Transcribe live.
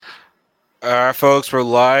All right, folks, we're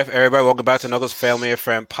live. Everybody, welcome back to Knuckles Family and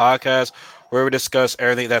Friend podcast, where we discuss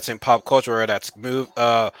everything that's in pop culture, whether that's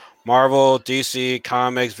Marvel, DC,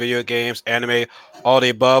 comics, video games, anime, all the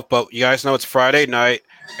above. But you guys know it's Friday night.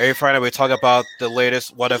 Every Friday, we talk about the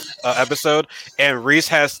latest What If episode, and Reese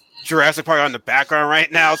has Jurassic Park on the background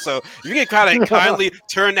right now. So if you can kind of kindly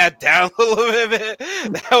turn that down a little bit,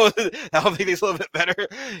 that would make things a little bit better.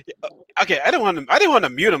 Okay, I didn't want to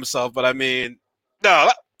mute himself, but I mean, no,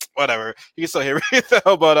 whatever. You can still hear me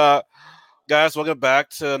though. But guys, welcome back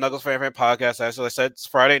to Knuckles Fan Fan Podcast. As I said, it's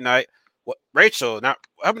Friday night. What Rachel? Now,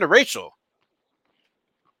 what happened to Rachel?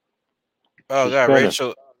 Oh She's god, spinning.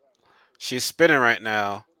 Rachel. She's spinning right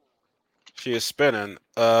now. She is spinning.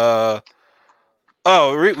 Oh,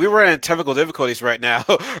 we were in technical difficulties right now.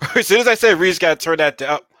 As soon as I said Reese got to turn that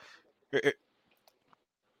down.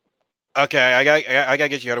 Okay, I got to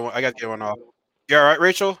get you. I got to get one off. You all right,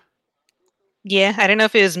 Rachel? Yeah, I don't know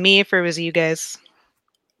if it was me or if it was you guys.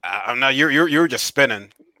 I'm not. You're just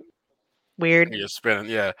spinning. Weird. You're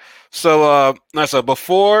spinning. Yeah. So so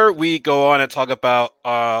before we go on and talk about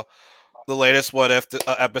the latest What If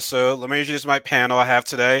episode, let me introduce my panel I have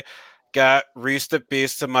today. Got Reese the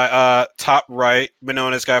Beast to my top right. Been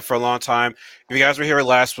knowing this guy for a long time. If you guys were here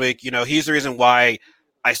last week, you know he's the reason why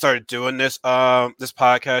I started doing this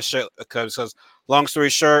podcast shit. Because long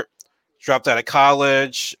story short, dropped out of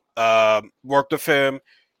college, worked with him.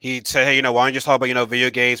 He'd say, hey, why don't you just talk about video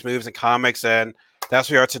games, movies, and comics? And that's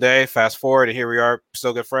where we are today. Fast forward, and here we are,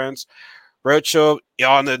 still good friends. Roadshow,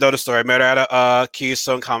 y'all know the story. I met her at a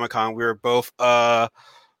Keystone Comic Con. We were both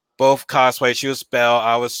cosplay. She was Belle,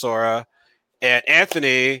 I was Sora, and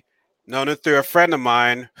Anthony, known him through a friend of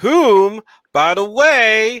mine, whom, by the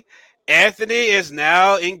way, Anthony is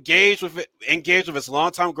now engaged with his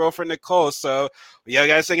longtime girlfriend Nicole. So, yeah,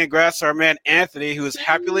 guys, say congrats to our man Anthony, who is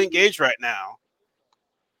happily engaged right now.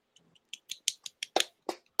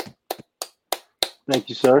 Thank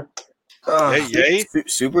you, sir. Yay.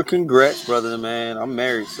 Super congrats, brother, man. I'm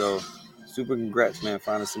married, so super congrats, man.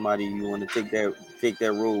 Finding somebody you want to take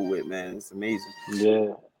that road with, man. It's amazing.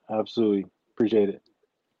 Yeah, absolutely. Appreciate it.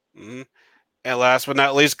 Mm-hmm. And last but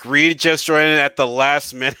not least, Greed just joined in at the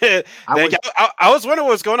last minute. I was, I was wondering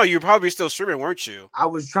what's going on. You were probably still streaming, weren't you? I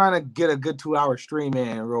was trying to get a good 2-hour stream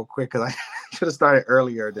in real quick because I should have started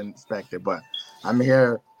earlier than expected. But I'm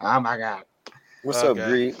here. Oh my god! What's up,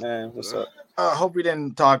 Greed, man? What's up? I hope we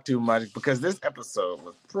didn't talk too much because this episode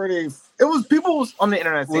was pretty. It was people on the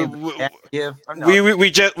internet saying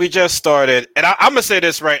we just started, and I'm gonna say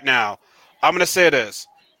this right now. I'm gonna say this.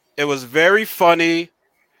 It was very funny.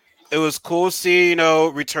 It was cool seeing,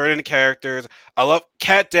 returning characters. I love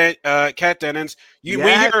Kat Dennings. When you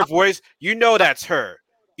hear her voice, you know that's her.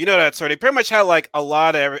 You know that's her. They pretty much had like a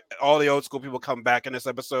lot of all the old school people come back in this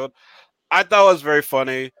episode. I thought it was very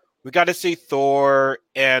funny. We got to see Thor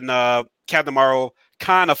and Captain Marvel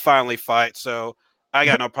kind of finally fight, so I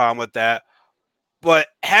got no problem with that. But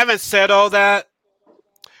having said all that,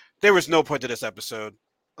 there was no point to this episode.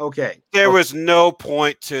 Okay. There was no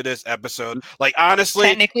point to this episode. Like, honestly,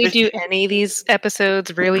 technically, do any of these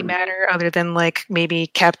episodes really matter other than like maybe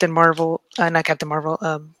Captain Marvel, not Captain Marvel,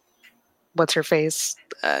 what's her face?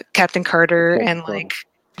 Captain Carter and like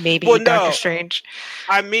maybe Doctor Strange.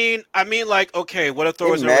 I mean, like, okay, what if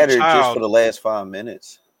Thor was a child? Just for the last 5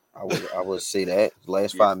 minutes. I would say that the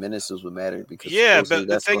last 5 minutes is what mattered because but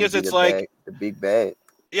the thing is, it's like the big bad.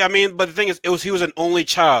 Yeah, I mean, but the thing is, he was an only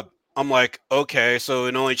child. I'm like, okay, so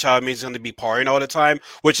an only child means he's going to be partying all the time,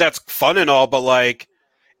 which that's fun and all, but like,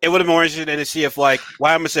 it would have been more interesting to see if what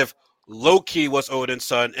happens if Loki was Odin's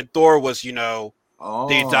son and Thor was, the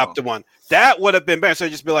adopted one. That would have been better. So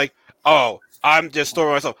just be like, oh, I'm just Thor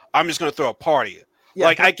myself. I'm just going to throw a party. Yeah,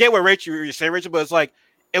 like, I get what you're saying, Rachel, but it's like,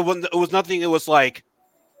 it was nothing. It was like,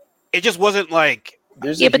 it just wasn't like.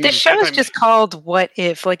 But the show is just called What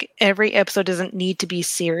If. Like every episode doesn't need to be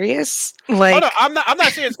serious. Like, no, I'm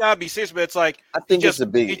not saying it's gotta be serious, but it's like I think it's a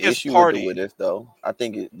big issue with the What If, though. I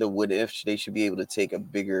think the What If they should be able to take a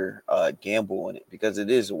bigger gamble on it because it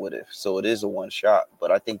is a What If, so it is a one shot. But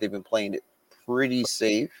I think they've been playing it pretty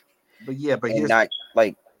safe. But not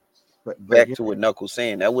like back to what Knuckles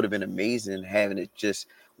saying. That would have been amazing having it just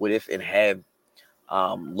What If and have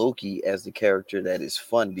Loki as the character that is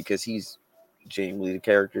fun because he's genuinely the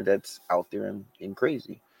character that's out there and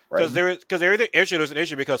crazy, right? Because everything issue was an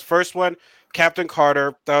issue because first one, Captain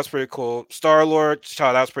Carter, that was pretty cool. Star-Lord,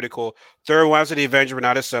 that was pretty cool. Third one was the Avengers were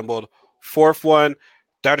not assembled. Fourth one,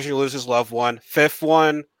 Doctor Strange loses his loved one. Fifth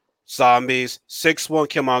one, zombies. Sixth one,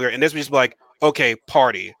 Killmonger. And this was just like, okay,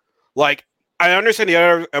 party. Like, I understand the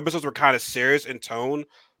other episodes were kind of serious in tone,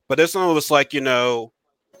 but this one was like,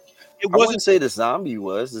 It I wasn't wouldn't say the zombie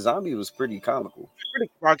was. The zombie was pretty comical.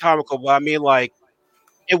 pretty comical, but I mean, like,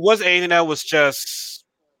 it wasn't anything that was just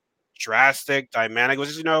drastic, dynamic. It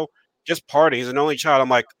was just, just party. He's an only child. I'm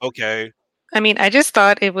like, okay. I mean, I just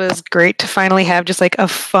thought it was great to finally have just like a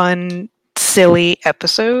fun, silly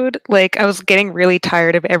episode. Like, I was getting really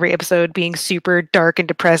tired of every episode being super dark and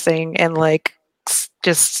depressing and like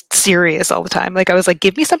just serious all the time. Like, I was like,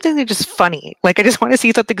 give me something that's just funny. Like, I just want to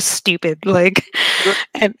see something stupid. Like,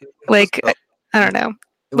 and like, I don't know.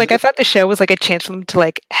 Like, I thought the show was like a chance for them to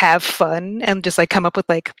like have fun and just like come up with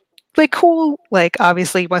like cool, like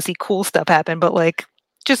obviously you want to see cool stuff happen, but like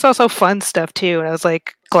just also fun stuff too. And I was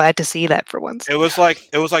like glad to see that for once. It was like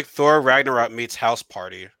Thor Ragnarok meets House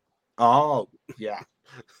Party. Oh yeah.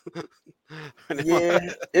 Yeah,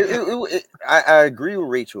 I agree with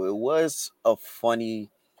Rachel. It was a funny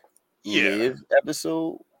live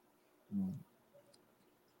episode,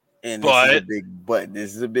 and this is a But big but.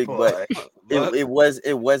 This is a big but. It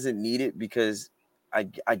wasn't needed because I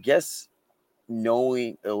guess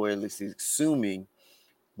knowing or at least assuming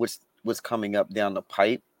what's coming up down the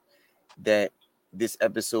pipe, that this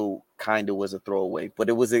episode kind of was a throwaway, but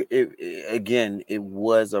it was it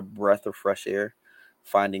was a breath of fresh air,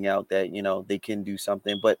 finding out that they can do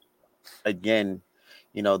something. But again,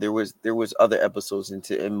 there was other episodes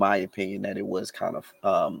in my opinion that it was kind of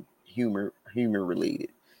humor related,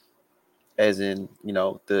 as in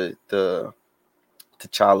the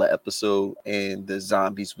T'Challa episode and the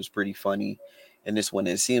zombies was pretty funny. And this one,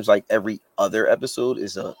 it seems like every other episode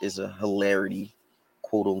is a hilarity,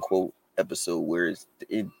 quote unquote, episode where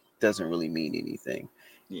it doesn't really mean anything.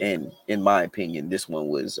 Yeah. And in my opinion, this one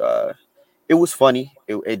was it was funny.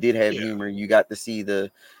 It did have humor. You got to see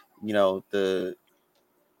the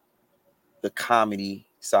comedy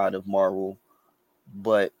side of Marvel,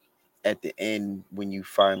 but at the end, when you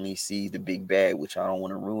finally see the big bad, which I don't want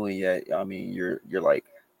to ruin yet, I mean, you're like,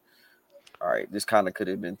 all right, this kind of could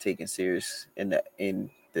have been taken serious. In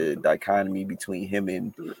the dichotomy between him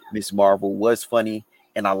and Miss Marvel was funny,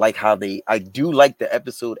 and I do like the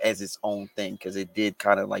episode as its own thing because it did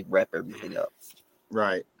kind of like wrap everything up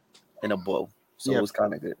right in a bow. So it was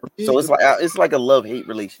kind of good. So it's like a love-hate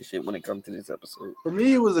relationship when it comes to this episode. For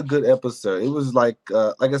me, it was a good episode. It was like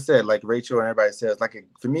I said, like Rachel and everybody says,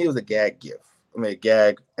 for me, it was a gag gift. I mean, a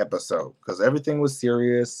gag episode because everything was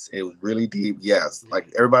serious. It was really deep. Yes,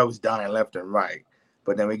 like everybody was dying left and right.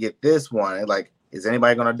 But then we get this one. Like, is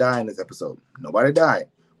anybody gonna die in this episode? Nobody died.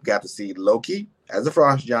 We got to see Loki as a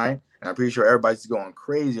frost giant, and I'm pretty sure everybody's going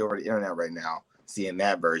crazy over the internet right now seeing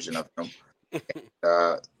that version of him.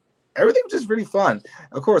 Everything was just really fun.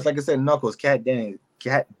 Of course, like I said, Knuckles, Kat Dennings,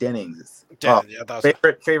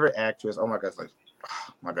 favorite actress. Oh my gosh, oh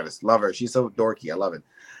my goodness, love her. She's so dorky. I love it.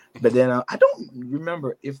 But then I don't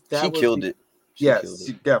remember if that she killed it. Yes,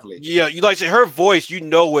 she definitely. Yeah, you like her voice.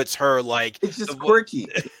 It's her. Like it's just quirky.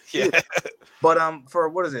 Yeah. But for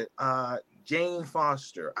what is it? Jane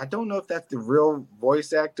Foster. I don't know if that's the real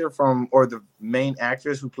voice actor or the main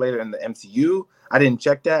actress who played her in the MCU. I didn't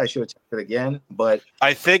check that. I should have checked it again. But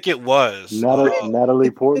I think it was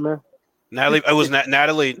Natalie Portman. It was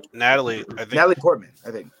Natalie. I think Natalie Portman.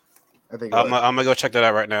 I think. I'm gonna go check that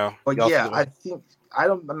out right now. But yeah, I think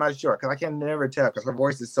I'm not sure because I can never tell because her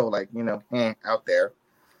voice is so like out there.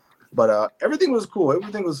 But everything was cool.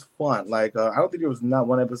 Everything was fun. Like I don't think there was not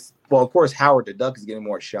one episode. Well, of course, Howard the Duck is getting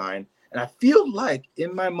more shine, and I feel like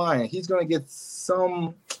in my mind he's going to get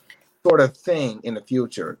some sort of thing in the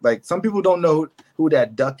future. Like some people don't know who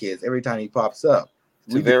that duck is every time he pops up.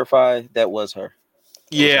 To verify, that was her.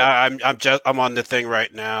 Yeah, I'm on the thing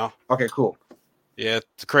right now. Okay, cool. Yeah,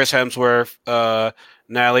 Chris Hemsworth,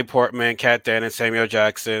 Natalie Portman, Kat Dennings, Samuel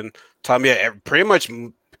Jackson. Pretty much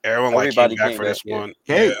everyone came back for this one.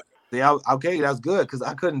 Okay, okay, that's good because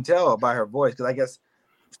I couldn't tell by her voice because I guess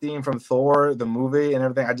seeing from Thor the movie and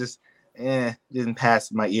everything, I just didn't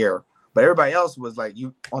pass my ear. But everybody else was like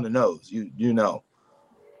you on the nose, you know.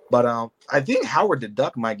 But I think Howard the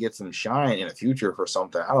Duck might get some shine in the future for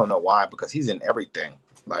something. I don't know why because he's in everything.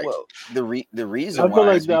 Like, well, the reason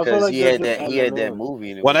why is because he had that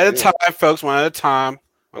movie. One at a time, folks. One at a time.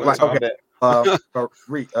 Okay.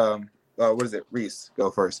 What is it? Reese,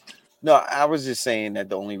 go first. No, I was just saying that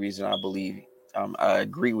the only reason I believe I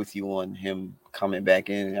agree with you on him coming back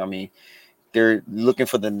in. I mean, they're looking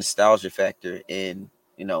for the nostalgia factor, and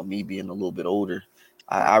me being a little bit older.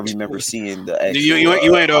 I remember seeing the actual,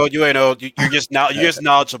 you ain't old. You ain't old. You're just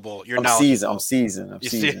knowledgeable. I'm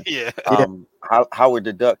seasoned. Yeah. Howard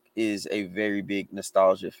the Duck is a very big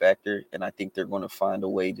nostalgia factor, and I think they're going to find a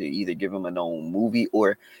way to either give him an own movie,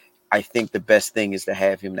 or I think the best thing is to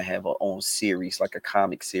have him to have an own series, like a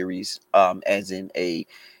comic series, as in a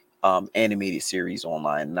animated series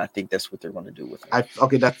online, and I think that's what they're going to do with it.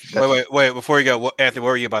 That's Wait. Before you go, Anthony, what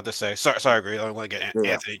were you about to say? Sorry, Greg. I don't want to get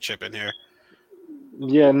Yeah. Anthony chip in here.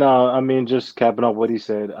 Yeah, no, I mean, just capping off what he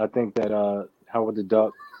said. I think that Howard the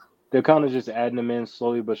Duck, they're kind of just adding them in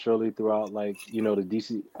slowly but surely throughout, like, the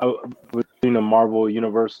DC, within the Marvel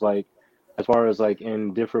universe, like, as far as like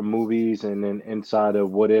in different movies and then inside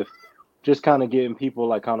of What If, just kind of getting people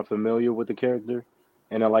like kind of familiar with the character.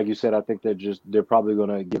 And then, like you said, I think they're probably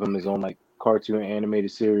gonna give him his own like cartoon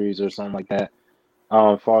animated series or something like that,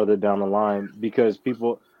 farther down the line, because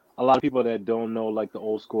a lot of people that don't know like the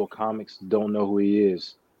old school comics don't know who he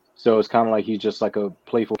is. So it's kind of like he's just like a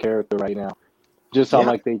playful character right now. Just how Yeah.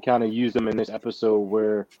 like they kind of use him in this episode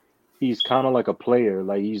where he's kind of like a player,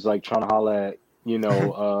 like he's like trying to holler at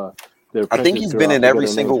the I think princess he's girl. been I in forget every her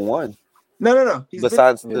name. single one No.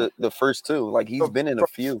 besides Yeah, the first two. Like he's been in a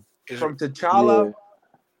few. From T'Challa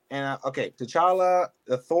yeah. and T'Challa,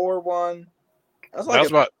 the Thor one. That's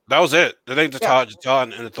like That was it. I think the Yeah.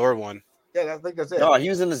 Todd and the Thor one. I think that's it. No, he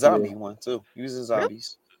was in the Yeah. zombie one too. He was in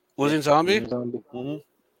zombies. Was Yeah. he in Zombie? Zombie. hmm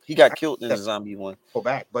He got I killed in the zombie one. go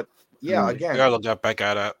back, but yeah, Yeah. I again, gotta look that back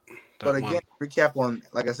at that. but That one. again, recap on,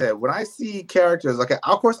 like I said, when I see characters, like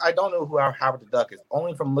of course I don't know who Howard the Duck is,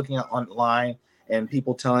 only from looking at online and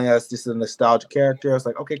people telling us this is a nostalgic character. It's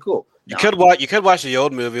like, okay, cool. You Now, could watch the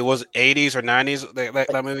old movie. Was it 80s or 90s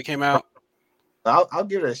that movie came out? I'll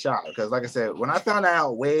give it a shot because, like I said, when I found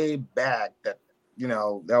out way back that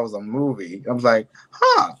that was a movie, I was like,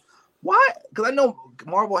 huh, why? Because I know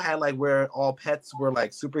Marvel had like where all pets were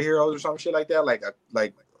like superheroes or some shit like that, like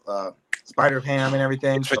Spider Ham and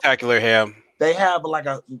everything. So Spectacular Ham. they have like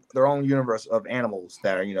their own universe of animals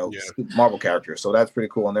that are Yeah. Marvel characters. So that's pretty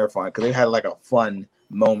cool and they're fun because they had like a fun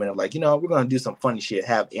moment of like we're gonna do some funny shit,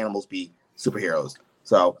 have animals be superheroes.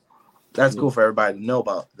 So that's cool for everybody to know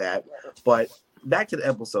about that. But back to the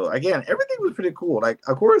episode again, everything was pretty cool. Like,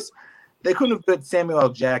 of course, they couldn't have put Samuel L.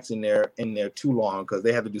 Jackson in there too long because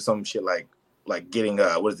they had to do some shit like getting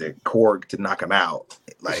Korg to knock him out,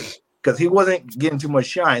 like because he wasn't getting too much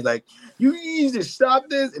shine. Like, you need to stop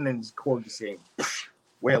this, and then Korg just came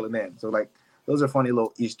wailing in. So like those are funny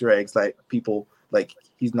little Easter eggs. Like people like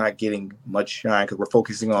he's not getting much shine because we're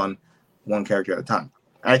focusing on one character at a time.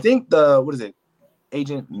 I think what's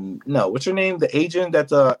her name? The agent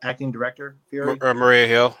that's acting director, Fury? Maria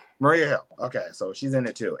Hill. Maria Hill. Okay, so she's in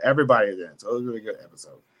it too. Everybody's in it. So it was a really good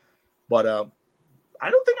episode. But I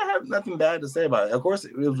don't think I have nothing bad to say about it. Of course,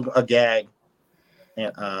 it was a gag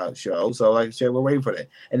show. So like I said, we're waiting for that.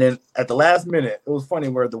 And then at the last minute, it was funny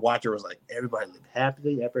where the Watcher was like, everybody lived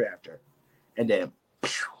happily ever after. And then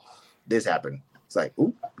this happened. It's like,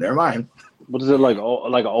 oop, never mind. What is it like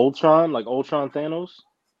Ultron? Like Ultron Thanos?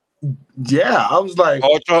 Yeah, I was like,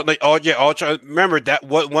 Ultron. Remember that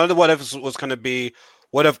one of the what ifs was going to be,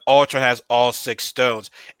 what if Ultron has all 6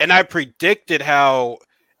 stones? And I predicted how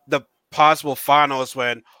the possible final is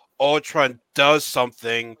when Ultron does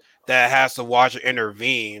something that has the Watcher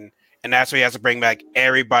intervene, and that's why he has to bring back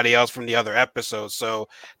everybody else from the other episodes. So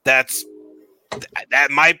that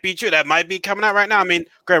might be true. That might be coming out right now. I mean,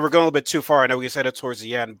 Greg, we're going a little bit too far. I know we said it towards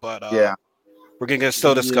the end, but yeah. we're gonna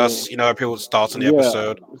still discuss, people's thoughts on the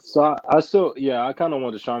episode. So I kind of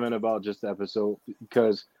wanted to chime in about just the episode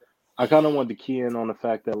because I kind of wanted to key in on the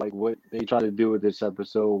fact that like what they tried to do with this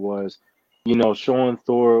episode was, showing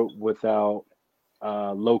Thor without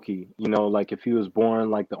Loki. Like if he was born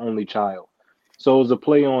like the only child. So it was a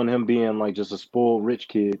play on him being like just a spoiled rich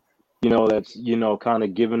kid, that's kind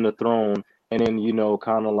of given the throne, and then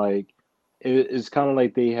kind of like it's kind of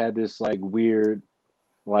like they had this like weird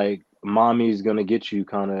like mommy's gonna get you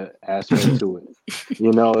kind of aspect to it.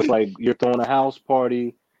 It's like you're throwing a house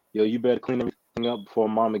party, you better clean everything up before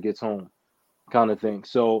mama gets home, kind of thing.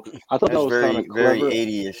 So I thought that That's was kind very of very clever.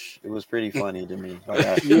 80ish. It was pretty funny to me.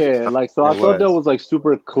 Yeah, like so I thought that was like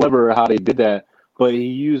super clever how they did that, but he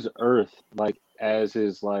used Earth like as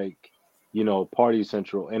his like party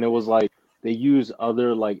central, and it was like they used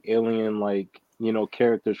other like alien like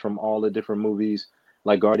characters from all the different movies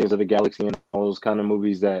like Guardians of the Galaxy and all those kind of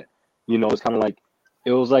movies that it's kind of like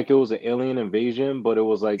it was an alien invasion, but it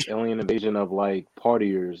was like alien invasion of like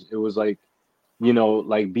partiers. It was like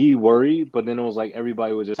like be worried, but then it was like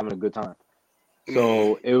everybody was just having a good time.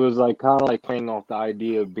 So it was like kind of like playing off the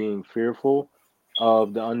idea of being fearful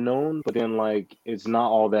of the unknown, but then like it's not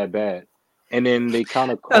all that bad. And then they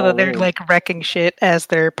kind of Although call they're in, like wrecking shit as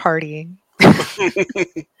they're partying.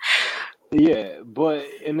 yeah, but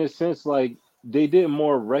in a sense, like they did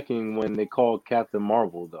more wrecking when they called Captain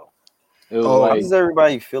Marvel, though. It was How like does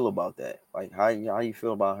everybody feel about that? Like how you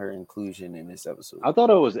feel about her inclusion in this episode? I thought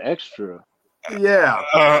it was extra. Yeah.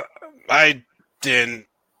 I didn't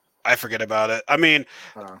I forget about it. I mean,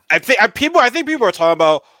 Uh, I think people are talking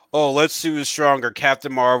about, oh, let's see who's stronger,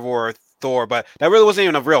 Captain Marvel or Thor, but that really wasn't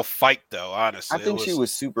even a real fight, though. I Honestly, it think she was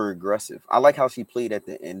was super aggressive. I like how she played at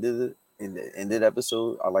the end of the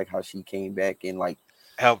episode. I like how she came back and like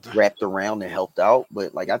helped. wrapped around and helped out.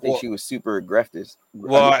 But like I think Well, she was super aggressive.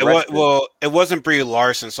 well, Aggressive. it wasn't Brie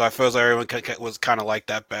Larson, so I feel like everyone was kind of like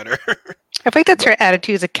that better. I think that's But her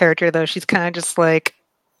attitude as a character, though. She's kind of just like,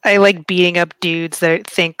 I like beating up dudes that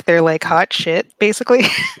think they're like hot shit, basically.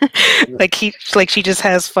 like she just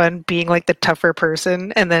has fun being like the tougher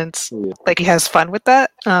person, and then it's, Yeah. like he has fun with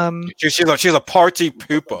that. She's a party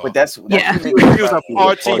pooper. but that's Yeah. what makes She was a She's a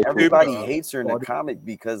party party everybody pooper. hates her in the comic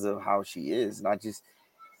because of how she is, and I just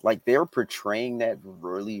like they're portraying that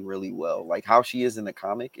really, really well. Like how she is in the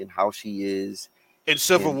comic and how she is In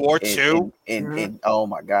Civil War too. and oh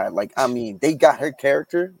my god, like I mean they got her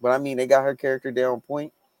character, but I mean they got her character down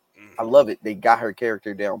point. I love it. They got her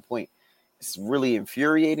character down point. It's really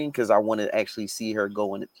infuriating because I want to actually see her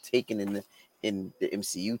going taken in the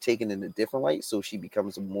MCU, taken in a different light, so she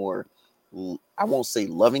becomes a more I won't say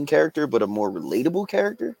loving character, but a more relatable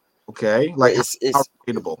character. okay, But like how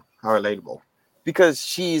relatable? How relatable? because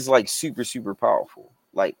she's like super super powerful.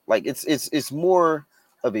 Like it's more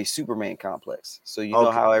of a Superman complex. So you know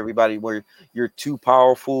Okay, how everybody where you're too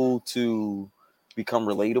powerful to become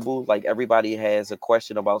relatable. Like everybody has a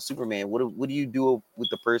question about Superman. What do you do with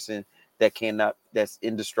the person that's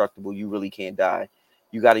indestructible? You really can't die.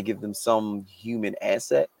 You got to give them some human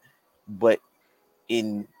asset. But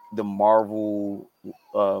in the Marvel,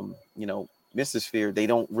 you know, Mythosphere, they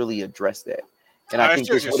don't really address that. And I I think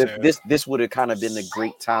see what this you're would have saying. this would have kind of been a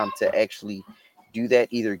great time to actually do that.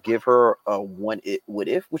 Either give her a what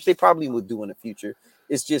if, which they probably would do in the future.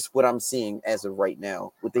 It's just what I'm seeing as of right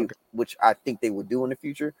now, okay. which I think they would do in the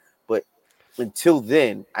future. But until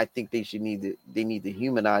then, I think they need to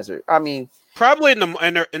humanize her. I mean, Probably in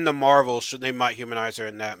the Marvel, should they might humanize her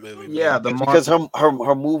in that movie, Yeah, maybe. the because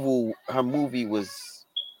Marvel. her movie was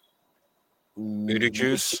Voodoo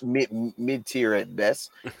Juice. mid tier at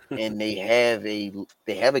best, and they have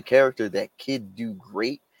a character that could do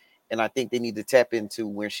great, and I think they need to tap into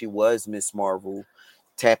where she was Miss Marvel,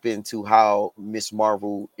 tap into how Miss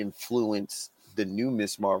Marvel influenced the new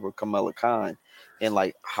Miss Marvel Kamala Khan, and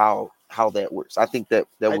like how that works. I think that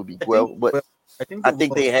would be I well, think but well, I think I they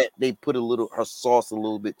think will. they put a little her sauce a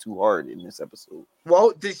little bit too hard in this episode.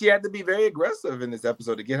 Well, she had to be very aggressive in this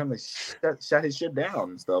episode to get him to shut his shit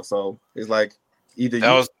down and stuff. So it's like either That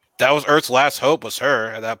you was that was Earth's last hope was her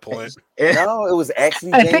at that point. and No, it was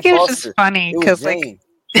actually I Jane think it was just Foster. funny It was because like Jane.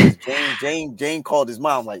 It was Jane. Jane called his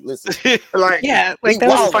mom like, "Listen, like yeah, he like that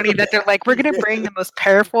was wilding." funny that they're like, we're gonna bring the most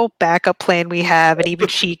powerful backup plan we have, and even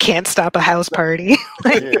she can't stop a house party.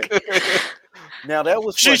 Yeah. Now that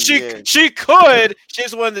was she funny. she Yeah, she could.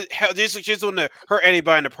 She's one that she's one to hurt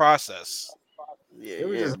anybody in the process. yeah, it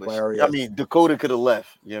was yeah. just But I hilarious. mean, Dakota could have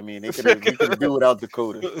left. Yeah, I mean, we could have do without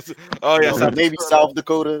Dakota. Oh You yeah, know, South maybe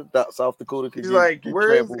Dakota. South Dakota could He's like, get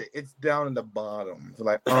where is trampled. it? It's down in the bottom. It's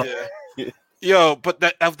like, Yeah. Yo, but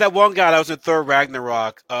that one guy that was in Thor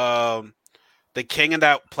Ragnarok, the king of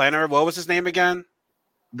that planet, what was his name again?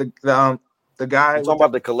 the the um the guy You talking with the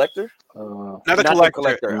about the collector? Not the Not the collector.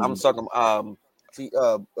 collector. I'm talking. See,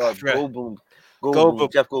 I forgot.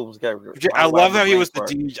 Goldblum, Jeff Goldblum's character. I Why love my how he brain was the fart?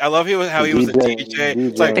 DJ. I love how The he was the DJ, DJ.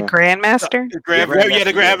 It's like the DJ. Grandmaster. Yeah, yeah,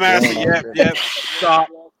 the Grandmaster. Yeah, Grandmaster. Yep, Grandmaster. yep. Stop.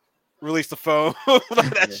 Release the phone.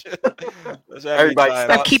 that yeah. shit. That's every Everybody time.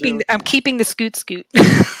 I'm stop keeping soon. I'm keeping the scoot. Yeah.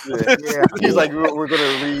 yeah. He's like, we're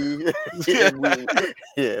gonna read. Yeah.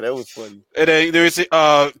 Yeah, that was funny. And then there's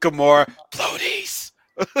Gamora floaties.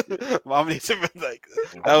 Mom needs to be like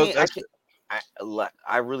I that was can't. I can't.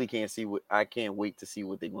 I really can't see what. I can't wait to see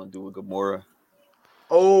what they're gonna do with Gamora.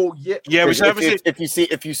 Oh yeah. yeah. We 'Cause still haven't seen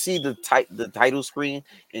if you see the title screen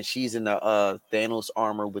and she's in the Thanos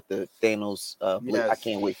armor with the Thanos blade, I Yes.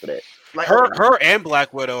 can't wait for that. Like her and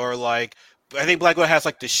Black Widow are like. I think Black Widow has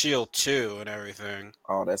like the shield too and everything.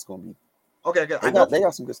 Oh, that's gonna be. okay, I know. They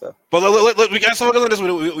got some good stuff. But we got some of this.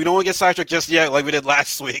 We don't want to get sidetracked just yet, like we did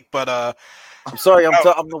last week. But I'm sorry. Oh,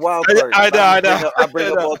 I'm the wild I card. know. I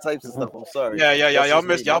bring up all types of stuff. I'm sorry. Yeah. That's Y'all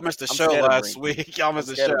just me. missed the I'm show last scatterbrained. week. Y'all I'm missed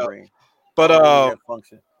the show. scatterbrained. But I don't really have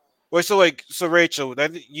function. wait. So Rachel,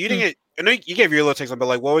 you didn't get. I know you gave your little takes on, but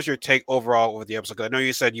like, what was your take overall with the episode? 'Cause I know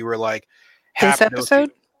you said you were like This happy.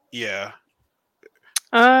 episode? Yeah.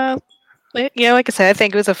 Yeah, like I said, I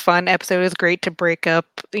think it was a fun episode. It was great to break up,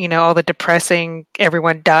 all the depressing,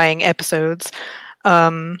 everyone dying episodes.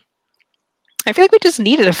 I feel like we just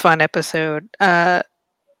needed a fun episode.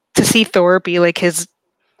 To see Thor be like his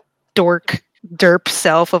dork derp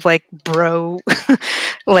self of like bro,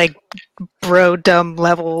 like bro dumb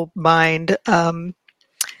level mind.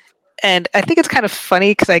 And I think it's kind of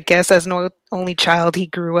funny because I guess as an only child, he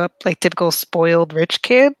grew up like typical spoiled rich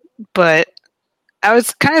kid. But I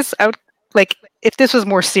would like if this was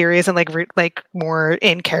more serious and like more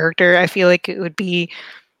in character. I feel like it would be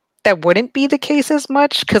that wouldn't be the case as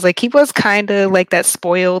much because like he was kind of like that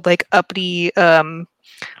spoiled like uppity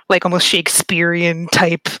like almost Shakespearean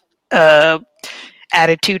type uh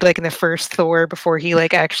attitude like in the first Thor before he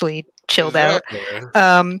like actually chilled out. He So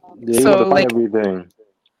wanted like everything.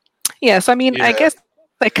 yeah, so I mean I Yeah. guess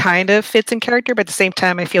that kind of fits in character, but at the same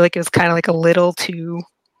time I feel like it was kind of like a little too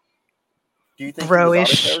Do you think he was out of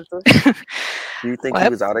bro-ish. character? Do you think he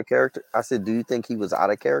What? was out of character? I said, do you think he was out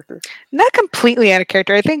of character? Not completely out of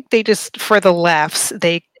character. I think they just for the laughs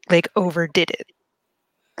they like overdid it.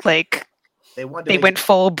 Like They wanted to they make went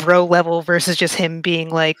full bro level versus just him being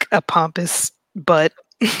like a pompous butt.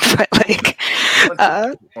 But like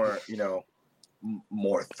more,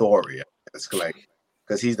 more Thor-y. It's like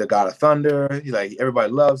because he's the god of thunder. He like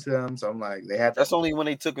everybody loves him. So I'm like they had. That's only when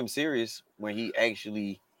they took him serious, when he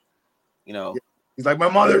actually, He's like, my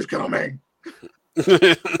mother's coming.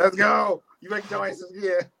 Let's go. You make choices,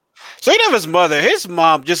 yeah. Speaking of his mother, his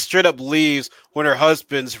mom just straight up leaves when her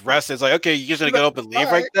husband's resting. It's like, okay, you're just gonna get up and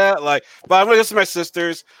leave like that? Like, but I'm gonna go see my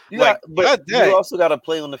sisters. but you also got to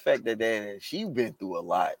play on the fact that she been through a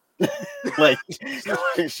lot. Like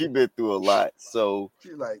she been through a lot, so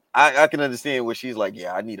she's like, I can understand where she's like,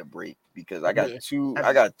 yeah, I need a break because I got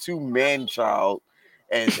two man child,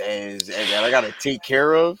 and I gotta take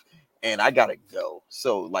care of, and I gotta go.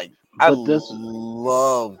 So like, I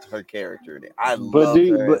loved her character. I loved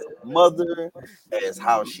her as a mother, as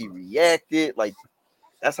how she reacted. Like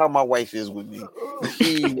that's how my wife is with me.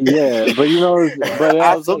 Yeah, but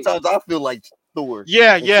sometimes I feel like Thor.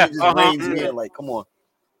 Yeah, and yeah. She just reins me in, like, come on,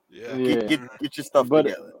 Yeah. get your stuff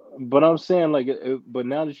together. But I'm saying like, but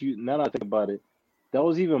now that I think about it, that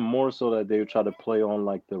was even more so that they would try to play on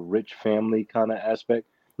like the rich family kind of aspect.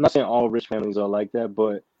 I'm not saying all rich families are like that,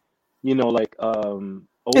 but like it's a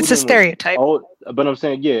Odin was stereotype. but I'm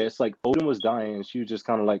saying yeah, it's like Odin was dying, and she was just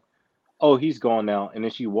kind of like, oh, he's gone now, and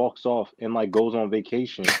then she walks off and like goes on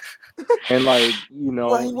vacation, and like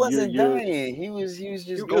Well, he wasn't dying. He was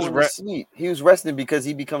just going to sleep. He was resting because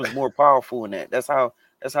he becomes more powerful in that. That's how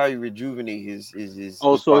he rejuvenate his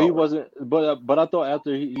Oh, his so he power. wasn't, but I thought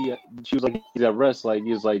after she was like he's at rest, like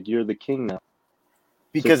he's like you're the king now.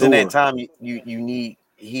 Because in that time you need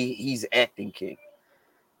he's acting king.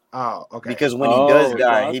 Oh, okay. Because when he does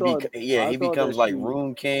die, so he becomes like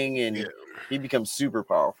Rune King, and he becomes super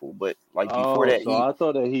powerful. But like before that, I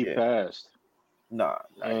thought that he passed. Nah,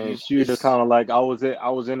 and she was just kind of like, I was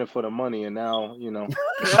in it for the money, and now I'm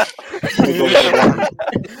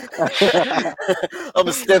a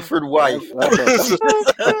Stepford wife.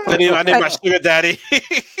 I need my sugar daddy.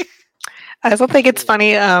 I also think it's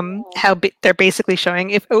funny how they're basically showing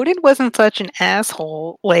if Odin wasn't such an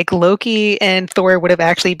asshole, like Loki and Thor would have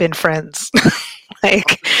actually been friends.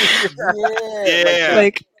 Like,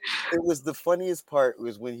 like it was the funniest part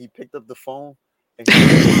was when he picked up the phone and he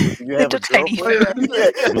was like, "You have a girlfriend?"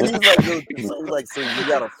 He's like, "So you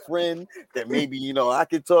got a friend that maybe I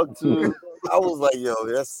could talk to?" I was like, "Yo,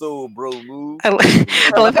 that's so bro move." I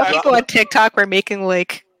love how people on TikTok were making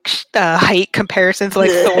like height comparisons, like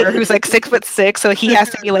Thor, who's like 6'6", so he has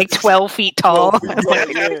to be like 12 feet tall.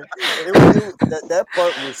 That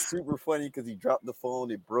part was super funny because he dropped the phone,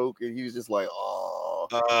 it broke, and he was just like, "Oh."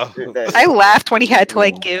 I laughed when he had to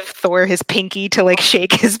like give Thor his pinky to like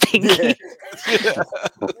shake his pinky.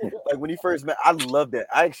 Like when he first met, I loved that.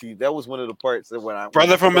 That was one of the parts that when I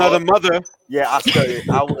brother from another mother. Yeah,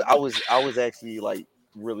 I was actually like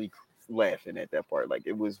really laughing at that part. Like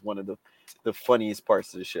it was one of the funniest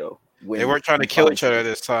parts of the show. When They weren't trying to kill each other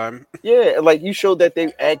this time. Yeah, like you showed that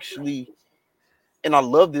they actually, and I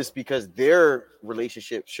love this because their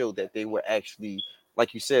relationship showed that they were actually,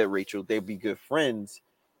 like you said, Rachel, they'd be good friends,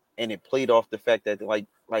 and it played off the fact that like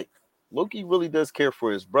Loki really does care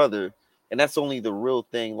for his brother, and that's only the real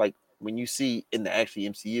thing. Like when you see in the actually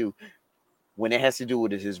MCU, when it has to do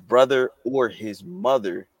with his brother or his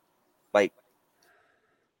mother, like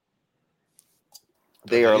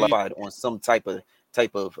they are like on some type of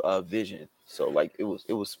vision. So like it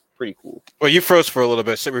was pretty cool. Well, you froze for a little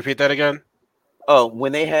bit. So repeat that again.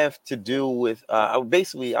 When they have to do with I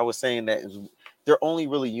was saying that they're only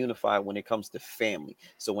really unified when it comes to family.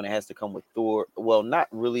 So when it has to come with Thor, well, not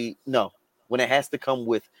really. No, when it has to come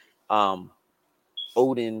with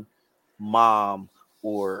Odin, mom,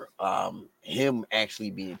 or him actually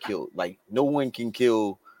being killed. Like no one can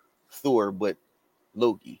kill Thor but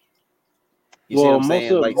Loki. You see what I'm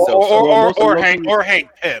saying? Like or Hank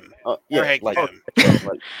Pym. yeah, Or Hank like, Pym.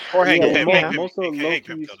 like Or Hank Yeah, Pym. most of Hank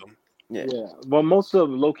Pym Loki's killed him. yeah, but most of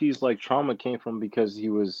Loki's like trauma came from because he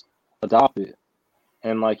was adopted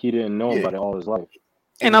and like he didn't know yeah. about it all his life.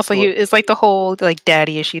 And also, it's like the whole like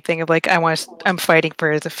daddy issue thing of like I'm fighting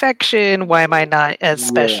for his affection. Why am I not as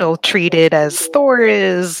special treated as Thor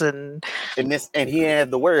is? And he didn't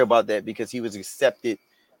have to worry about that because he was accepted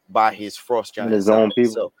by his frost And giant his own side.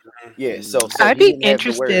 people. So yeah, so I'd he be didn't have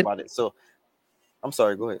to worry interested. about it. So I'm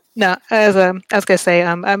sorry, go ahead. No, as I was gonna say,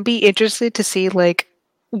 I'd be interested to see like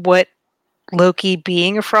what Loki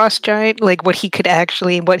being a frost giant, like what he would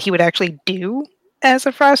actually do as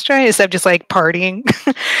a frost giant instead of just like partying,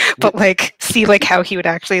 but like see like how he would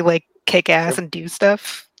actually like kick ass and do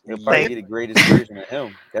stuff. He'll probably Like, be the greatest version of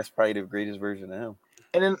him. That's probably the greatest version of him.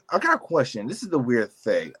 And then I got a question. This is the weird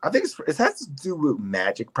thing. I think it has to do with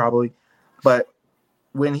magic, probably. But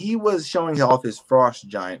when he was showing off his frost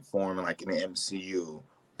giant form, like in the MCU,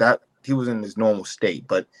 that he was in his normal state.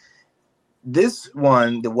 But this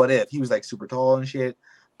one, the What If, he was like super tall and shit.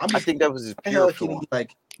 I think that was his pure hell can form. he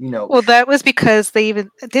like well, that was because they even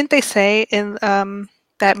didn't they say in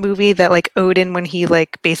that movie that like Odin, when he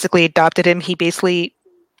like basically adopted him, he basically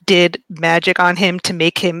did magic on him to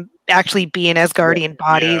make him actually be an Asgardian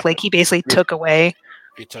body. Yeah. Like he basically took away.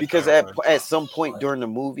 Because at some point during the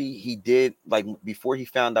movie, he did, like, before he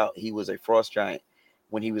found out he was a frost giant,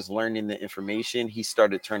 when he was learning the information, he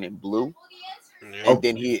started turning blue, and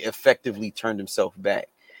then he effectively turned himself back.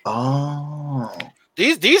 Oh,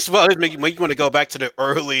 these spoilers make you want to go back to the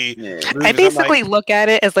early. Yeah. movies. I basically look at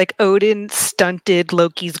it as like Odin stunted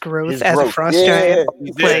Loki's growth His as a growth. frost Yeah, giant.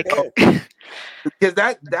 he Like, did. because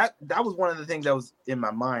that was one of the things that was in my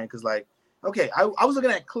mind. Because like, okay, I was looking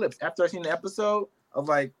at clips after I seen the episode of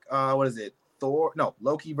like what is it,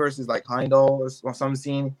 Loki versus like Heimdall or some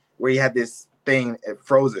scene where he had this thing, it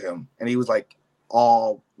froze him and he was like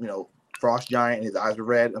all frost giant and his eyes were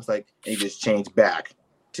red. I was like, and he just changed back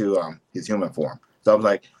to his human form. So I was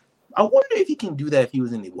like, I wonder if he can do that if he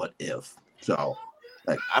was in the What If. So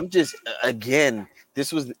like, I'm just, again,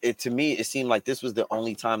 this was it to me. It seemed like this was the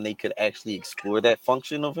only time they could actually explore that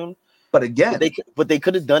function of him. but again, but they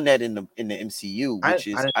could have done that in the MCU, which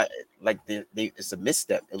it's a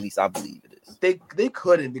misstep. At least I believe it is. They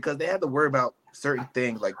couldn't, because they had to worry about certain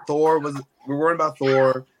things. Like we're worried about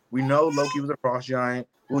Thor. We know Loki was a frost giant.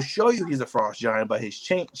 We'll show you he's a frost giant by his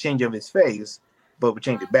change of his face, but we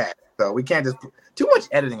change it back. So we can't just too much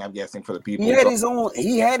editing, I'm guessing, for the people. He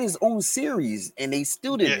had his own series, and they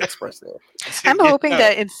still didn't express that. I'm hoping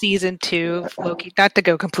that in season 2 of Loki, not to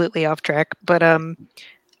go completely off track, but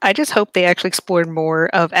I just hope they actually explored more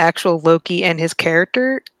of actual Loki and his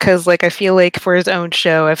character, because like I feel like for his own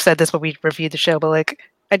show, I've said this when we reviewed the show, but like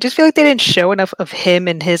I just feel like they didn't show enough of him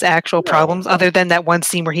and his actual problems, other than that one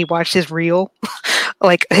scene where he watched his real,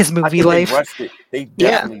 like his movie life. They rushed it. They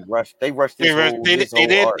definitely rushed. They rushed his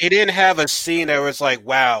whole arc. They didn't have a scene that was like,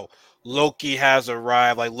 wow, Loki has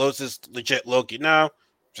arrived. Like Loki's legit Loki. No,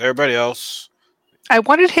 it's everybody else. I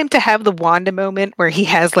wanted him to have the Wanda moment where he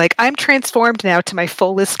has like, I'm transformed now to my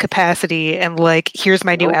fullest capacity, and like, here's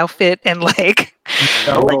my new outfit, and like,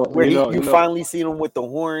 where you finally see him with the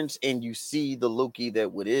horns, and you see the Loki that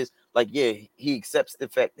what is like. Yeah, he accepts the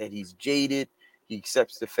fact that he's jaded. He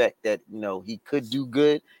accepts the fact that he could do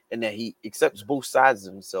good, and that he accepts both sides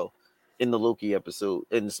of himself in the Loki episode,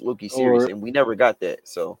 in this Loki series, and we never got that.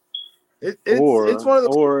 So it's one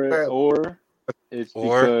of those, it's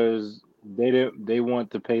because they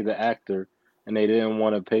want to pay the actor, and they didn't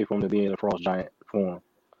want to pay for him to be in a frost giant form.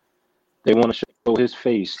 They want to show his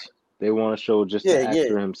face. They want to show just the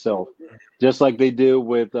actor himself, just like they did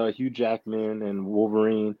with Hugh Jackman and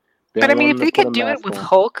Wolverine. But I mean, if they could do it with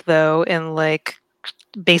Hulk though, and like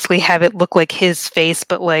basically have it look like his face,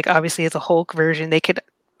 but like obviously as a Hulk version, they could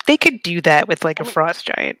do that with like a frost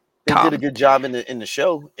giant. They did a good job in the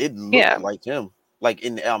show. It looked like him. Like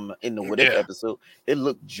in the What If episode, it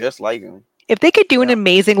looked just like him. If they could do an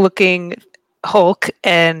amazing looking Hulk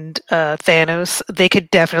and Thanos, they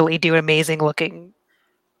could definitely do an amazing looking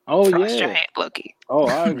frost giant Loki. Oh,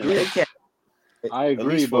 I agree. I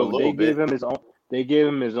agree, but they gave him his own. They gave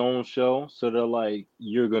him his own show, so they're like,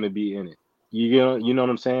 "You're gonna be in it." You know what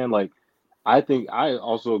I'm saying? Like, I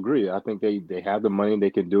also agree. I think they have the money,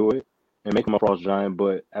 they can do it and make him a frost giant,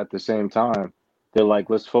 but at the same time, they're like,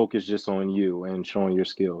 let's focus just on you and showing your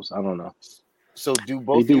skills. I don't know. So do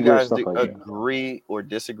both you guys agree or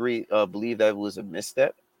disagree? Believe that was a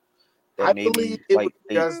misstep? I believe it was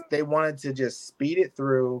because they wanted to just speed it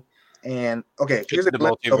through. And okay, here's a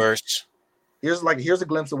glimpse. Here's a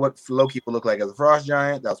glimpse of what Loki will look like as a frost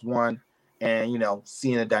giant. That's one. and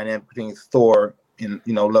seeing the dynamic between Thor and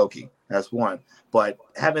Loki. That's one. But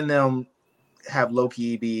having them have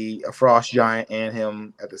Loki be a frost giant and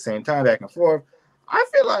him at the same time, back and forth, I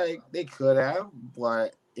feel like they could have,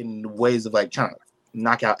 but in ways of like trying to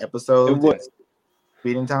knock out It episodes would. and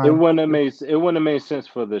speeding It time. wouldn't have made. It wouldn't have made sense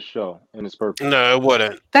for the show and its purpose. No, it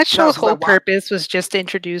wouldn't. That No, show's 'cause, whole like, why? purpose was just to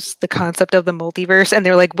introduce the concept of the multiverse, and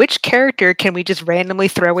they're like, which character can we just randomly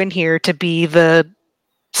throw in here to be the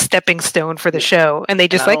stepping stone for the show? And they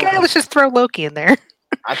And just I like, don't. let's just throw Loki in there.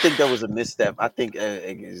 I think that was a misstep. I think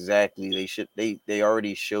exactly they should. They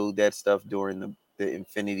already showed that stuff during the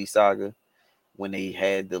Infinity Saga when they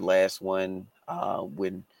had the last one.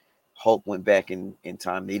 When Hulk went back in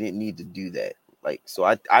time, they didn't need to do that. Like, so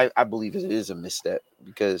I believe it is a misstep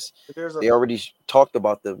because There's a they already talked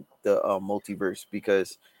about the multiverse,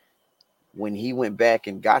 because when he went back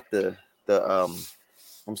and got the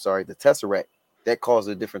I'm sorry, the Tesseract, that caused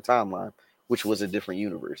a different timeline, which was a different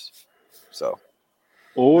universe. So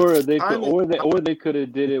Or they could, time is or they could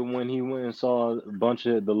have did it when he went and saw a bunch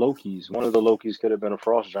of the Lokis. One of the Lokis could have been a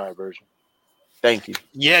frost giant version. thank you.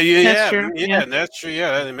 That's true. Yeah. That's true.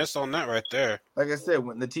 Yeah, they missed on that right there. like I said,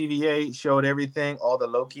 when the TVA showed everything, all the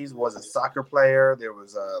Lokis was a soccer player. There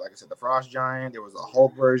was like I said, the Frost Giant. There was a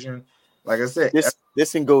Hulk version. Like I said,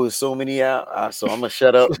 This can go so many out, so I'm gonna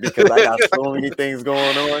shut up because I got so many things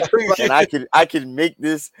going on, and I can make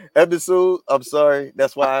this episode. I'm sorry,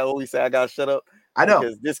 that's why I always say I gotta shut up, I know.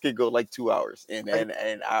 because this could go like 2 hours, and Like,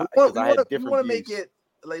 I we because want, I we had want different to views. make it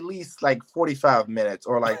at least like 45 minutes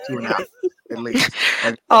or like 2.5 at least.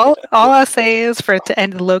 Like, all I'll say is for it to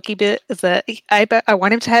end the Loki bit is that I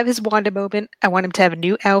want him to have his Wanda moment. I want him to have a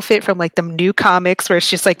new outfit from like the new comics where it's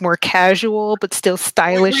just like more casual but still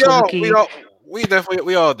stylish Loki. We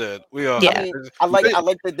all did. We all. I Yeah. mean, I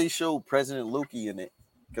like that they showed President Loki in it,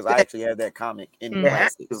 because I actually have that comic in Mhm. they have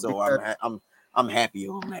plastic, to so because I'm happy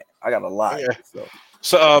on that. I got a lot, Yeah. so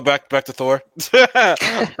So back to Thor. Back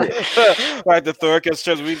to Thor,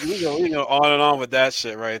 because we go on and on with that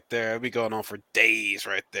shit right there. We going on for days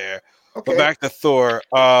right there. But okay. back to Thor.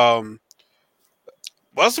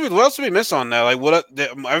 What else did we miss on that? Like I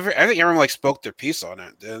think everyone like spoke their piece on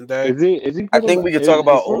it, didn't they? Is he I pretty think much? we could talk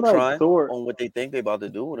about It seemed like Ultron Thor. on what they think they about to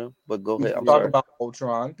do with him. But go We ahead. can I'm talk sorry. about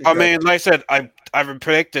Ultron I because mean, like I said, I've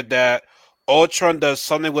predicted that Ultron does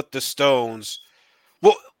something with the stones.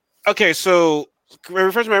 Well, okay, so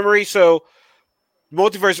refresh my memory. So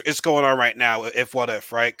multiverse is going on right now. If what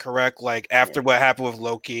if, right? Correct. Like after what happened with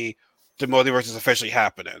Loki, the multiverse is officially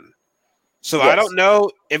happening. So I Yes. don't know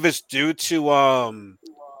if it's due to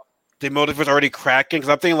the multiverse already cracking. Because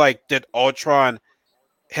I'm thinking like, did Ultron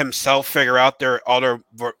himself figure out there are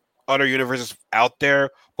other universes out there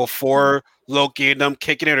before Loki and them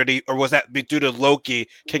kicking in, or was that due to Loki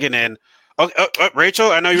kicking in? Rachel,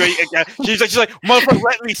 I know you're ready. She's like, motherfucker,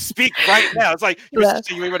 let me speak right now. It's like you Yeah.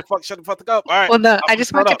 ready to shut the fuck up. All right. Well, no, I I'm just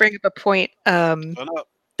shut wanted to up. bring up a point Shut up.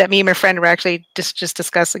 that me and my friend were actually just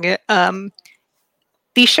discussing it.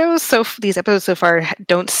 These shows these episodes so far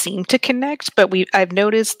don't seem to connect, but I've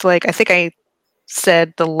noticed, like, I think I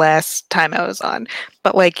said the last time I was on,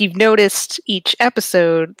 but like you've noticed each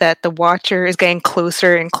episode that the watcher is getting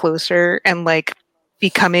closer and closer and like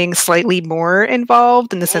becoming slightly more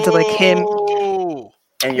involved in the sense of like him Oh,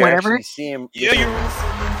 And you're whatever. actually seeing. yeah, you.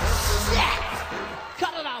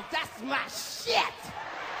 Cut it off. That's my shit.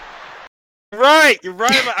 Right, you're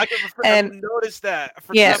right. I And noticed that. I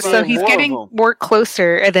forgot yeah, about so seeing he's more of getting them. more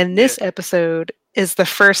closer, and then this episode is the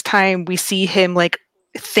first time we see him like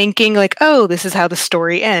thinking like, oh, this is how the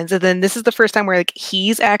story ends, and then this is the first time where like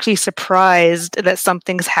he's actually surprised that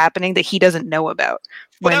something's happening that he doesn't know about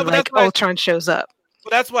when But like that's why. Ultron shows up. But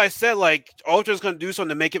that's why I said like Ultra's gonna do something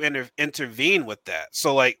to make him intervene with that.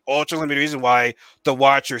 So like Ultra's gonna be the reason why the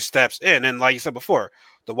Watcher steps in, and like you said before,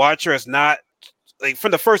 the Watcher is not like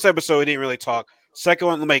from the first episode he didn't really talk. Second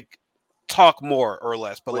one like talk more or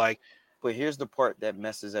less, but like But here's the part that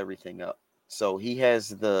messes everything up. So he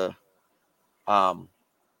has um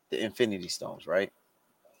the Infinity Stones, right?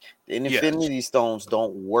 The yes. Infinity Stones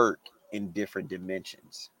don't work in different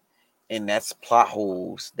dimensions, and that's plot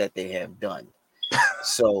holes that they have done.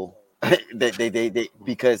 So they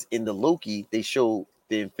because in the Loki they show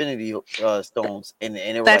the Infinity Stones, and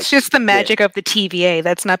they were like, That's just the yeah, magic of the TVA.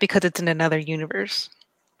 That's not because it's in another universe.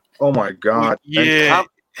 oh my god, Yeah.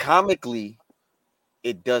 comically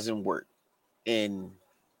it doesn't work in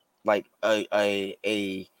like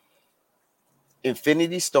a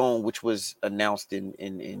Infinity Stone, which was announced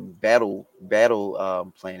in Battle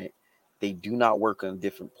Planet. They do not work on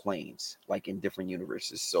different planes, like in different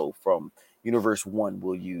universes. So from Universe 1,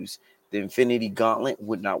 we'll use the Infinity Gauntlet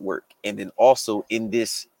would not work, and then also in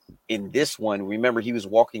this in this one, remember he was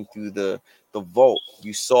walking through the vault.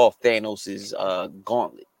 You saw Thanos's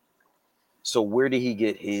gauntlet. So where did he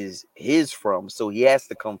get his from? So he has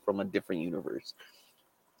to come from a different universe.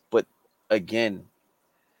 But again,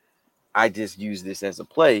 I just use this as a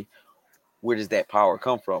play. Where does that power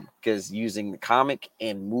come from? Because using the comic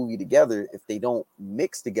and movie together, if they don't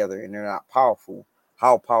mix together and they're not powerful,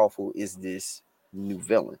 how powerful is this new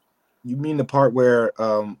villain? You mean the part where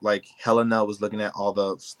like Helena was looking at all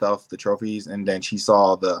the stuff, the trophies, and then she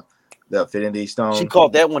saw the Infinity Stone? She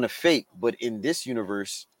called that one a fake, but in this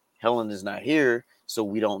universe, Helen is not here, so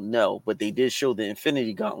we don't know. But they did show the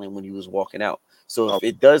Infinity Gauntlet when he was walking out. So if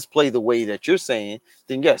it does play the way that you're saying,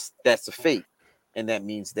 then yes, that's a fake. And that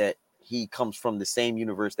means that he comes from the same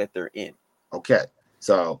universe that they're in. Okay.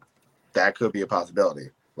 So that could be a possibility.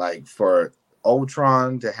 Like for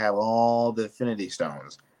Ultron to have all the Infinity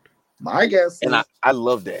Stones. My guess And is I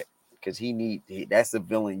love that because that's a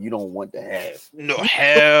villain you don't want to have. No,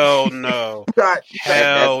 hell no.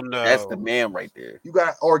 Hell no. That's the man right there. You got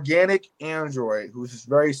an organic android who's just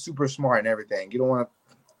very super smart and everything. You don't want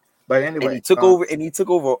to, but anyway. And he took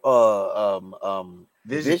over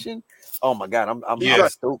Vision. Oh my god,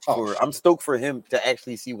 I'm stoked for him to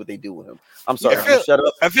actually see what they do with him. I'm sorry, shut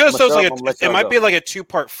up. I feel so like it might be like a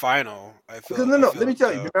 2-part final. Because no, let me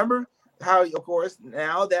tell you. Remember how, of course,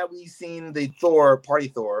 now that we've seen the Party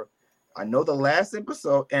Thor, I know the last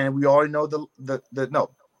episode, and we already know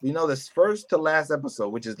we know this first to last episode,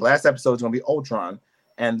 which is last episode is going to be Ultron,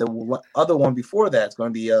 and the other one before that is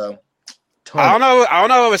going to be Tony. I don't know if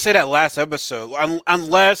I would say that last episode,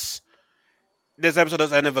 unless this episode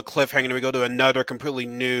does end of a cliffhanger and we go to another completely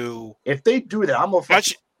new. If they do that, I'm gonna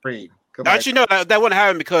fucking read. Actually, no, that wouldn't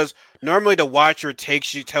happen because normally the Watcher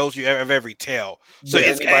tells you every tale. So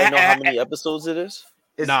does anybody know how many episodes it is?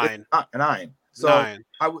 It's 9. 9. So 9.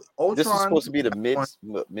 Ultron, this is supposed to be the mid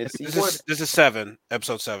season. This is 7,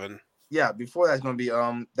 episode 7. Yeah, before that's gonna be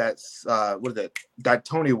that's what is it? That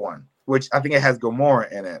Tony one, which I think it has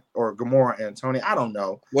Gamora in it, or Gamora and Tony. I don't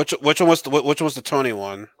know. Which one was the Tony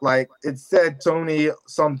one? Like it said Tony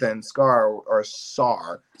something Scar or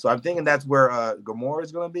Sar. So I'm thinking that's where Gamora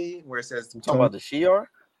is gonna be, where it says talking about the Shi'ar.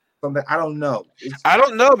 Something I don't know. I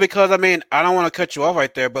don't know because I mean I don't want to cut you off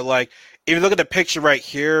right there, but like if you look at the picture right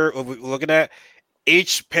here, what we're looking at,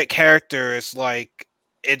 each character is like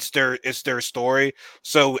it's their story.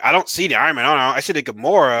 So I don't see the Iron Man. I don't know. I see the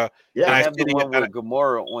Gamora. Yeah, I have the one with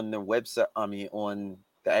Gamora on the website. I mean, on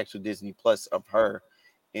the actual Disney Plus of her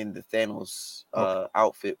in the Thanos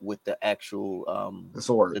outfit with the actual the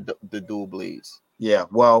sword, the dual blades. Yeah.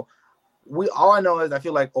 Well, all I know is I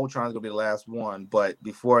feel like Ultron's gonna be the last one, but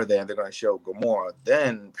before then they're gonna show Gamora,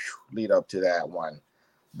 then lead up to that one.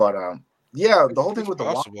 But yeah, the whole thing with the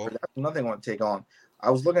Watcher, that's another thing I want to take on. I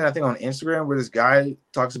was looking at a thing on Instagram where this guy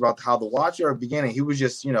talks about how the Watcher at the beginning, he was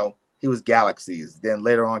just, he was galaxies. Then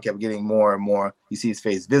later on kept getting more and more. You see his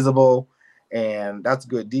face visible. And that's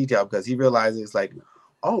good detail because he realizes like,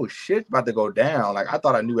 oh shit, about to go down. Like I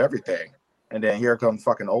thought I knew everything. And then here comes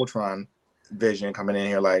fucking Ultron Vision coming in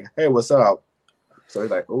here like, hey, what's up? So he's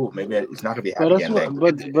like, oh, maybe it's not gonna be happy ending.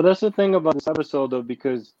 But that's the thing about this episode though,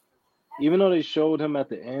 because even though they showed him at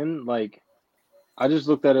the end, like I just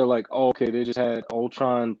looked at it like, oh, okay, they just had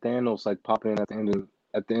Ultron Thanos like pop in at the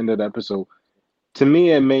end of the episode. To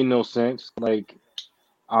me, it made no sense. Like,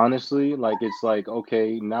 honestly, like it's like,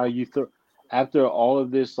 okay, now after all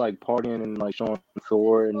of this like partying and like showing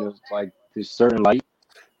Thor and there's like this certain light,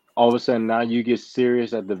 all of a sudden now you get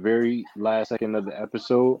serious at the very last second of the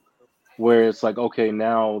episode, where it's like, okay,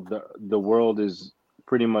 now the world is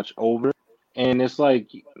pretty much over, and it's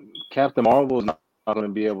like Captain Marvel is not going to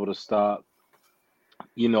be able to stop.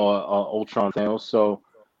 Ultron Thanos. So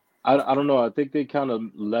I don't know. I think they kind of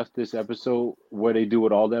left this episode where they do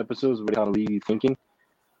with all the episodes, where they kind of leave you thinking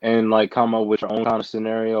and like come up with your own kind of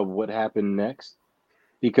scenario of what happened next.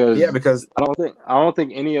 Because I don't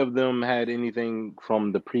think any of them had anything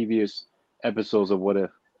from the previous episodes of What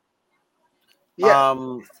If.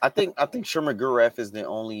 Yeah. I think Sherman Guraf is the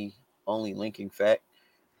only linking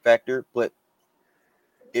factor, but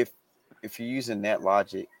if you're using that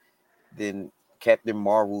logic, then Captain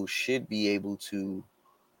Marvel should be able to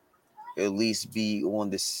at least be on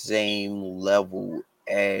the same level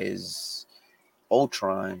as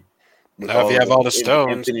Ultron. Now, if you have all the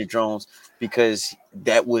stones, Infinity Drones, because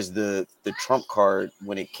that was the trump card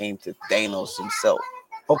when it came to Thanos himself.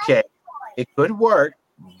 Okay, it could work,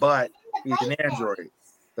 but he's an android,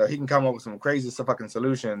 so he can come up with some crazy fucking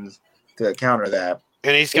solutions to counter that.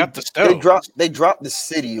 And he's got the stones. They dropped the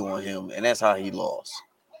city on him, and that's how he lost.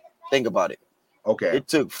 Think about it. Okay. It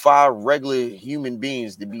took 5 regular human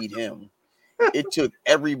beings to beat him. it took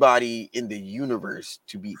everybody in the universe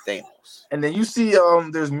to beat Thanos. And then you see,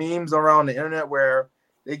 there's memes around the internet where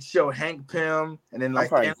they show Hank Pym, and then I'm like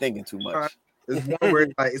probably thinking too much. there's one where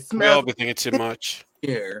like it We all smells be thinking too much.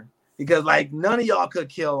 here because like none of y'all could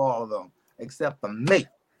kill all of them except for me.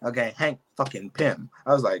 Okay, Hank fucking Pym.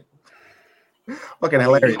 I was like, fucking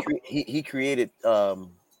hilarious. He created I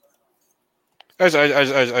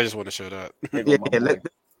just want to show that. Yeah,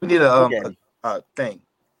 we need a thing.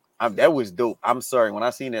 That was dope. I'm sorry, when I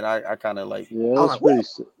seen it, I kind of like. Yeah, it was pretty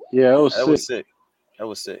sick. Yeah, it was sick. That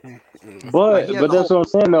was sick. But that's what I'm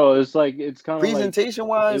saying though. It's like it's kind of presentation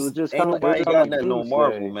wise. It was just ain't kind of nobody got nothing on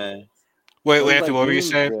Marvel, man. Wait, Anthony, what were you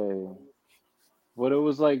saying? What it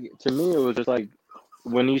was like to me, it was just like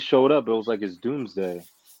when he showed up, it was like it's doomsday.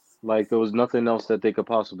 Like there was nothing else that they could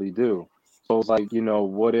possibly do. So it's like,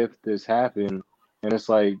 what if this happened? And it's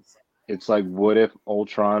like what if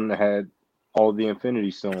Ultron had all the Infinity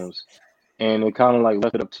Stones? And it kind of like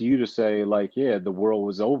left it up to you to say like, yeah, the world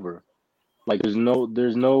was over. Like there's no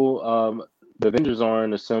the Avengers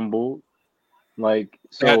aren't assembled. Like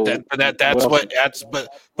so that's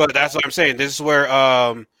what I'm saying. This is where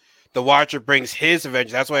the Watcher brings his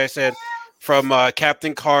Avengers. That's why I said from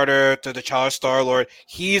Captain Carter to the Child Star-Lord,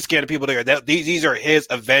 he's getting people together. These are his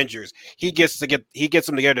Avengers. He gets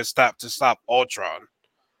them together to stop Ultron.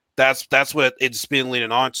 That's what it's been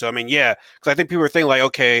leaning on to. I mean, yeah, because I think people are thinking like,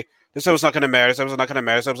 okay, this episode's not going to matter. This episode's not going to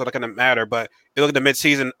matter. This episode's not going to matter. But you look at the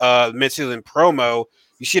mid-season promo,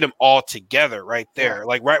 you see them all together right there. Yeah.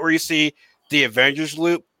 Like right where you see the Avengers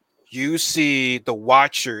loop, you see the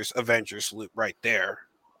Watchers Avengers loop right there.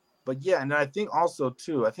 But yeah, and I think also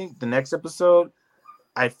too, I think the next episode,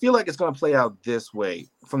 I feel like it's going to play out this way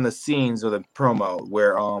from the scenes of the promo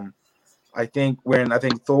where I think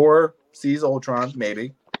Thor sees Ultron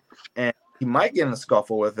maybe, and he might get in a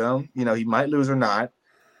scuffle with him. He might lose or not.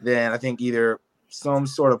 Then I think either some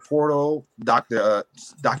sort of portal, Doctor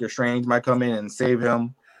Strange might come in and save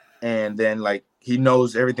him, and then like he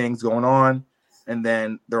knows everything's going on, and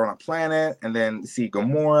then they're on a planet, and then see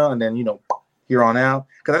Gamora, and then here on out.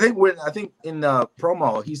 Because I think in the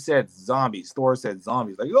promo he said zombies. Thor said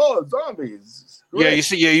zombies, like zombies.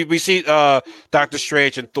 Great. Yeah, we see Doctor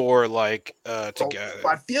Strange and Thor like together. So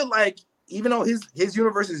I feel like even though his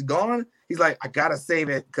universe is gone, he's like, I gotta save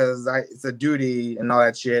it because it's a duty and all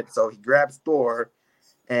that shit. So he grabs Thor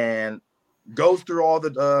and goes through all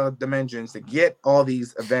the dimensions to get all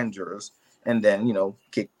these Avengers, and then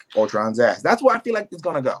kick Ultron's ass. That's where I feel like it's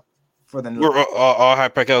gonna go for the new. We're all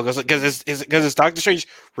hyper because is Doctor Strange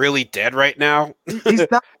really dead right now? He's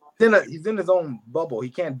not. He's in his own bubble. He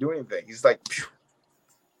can't do anything. He's like, phew.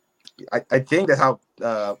 I think that's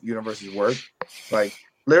how universes work. Like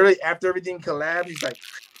literally after everything collabs, he's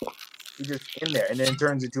just in there, and then it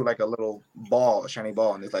turns into like a little ball, a shiny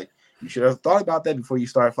ball, and it's like you should have thought about that before you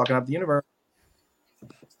started fucking up the universe.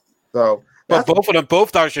 So, but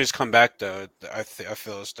both Doctor Strange come back though. I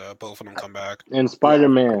feel as though both of them come back. And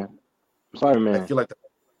Spider-Man. I feel like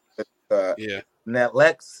yeah.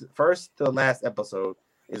 Netflix first to last episode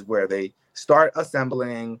is where they start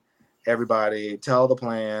assembling everybody, tell the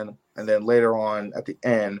plan, and then later on at the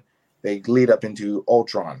end they lead up into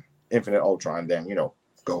Ultron, Infinite Ultron. Then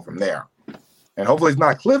go from there, and hopefully it's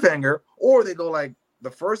not a cliffhanger, or they go like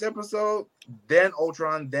the first episode, then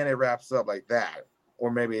Ultron, then it wraps up like that,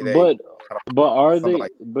 or maybe they. But are they?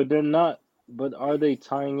 Like, but they're not. But are they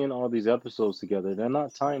tying in all these episodes together? They're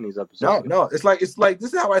not tying these episodes. No. It's like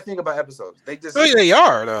this is how I think about episodes. They just they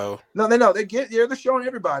are though. No, they know they're showing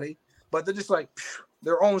everybody, but they're just like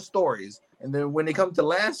their own stories. And then when they come to the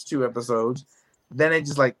last two episodes, then they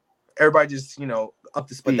just like everybody just up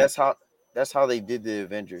to speed. But that's how they did the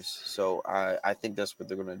Avengers. So I think that's what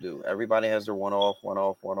they're gonna do. Everybody has their one off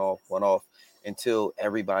until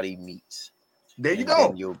everybody meets. There you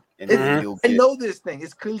go. I know this thing.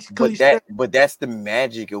 It's cliche. But that's the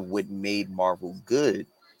magic of what made Marvel good.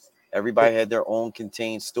 Everybody had their own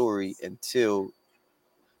contained story until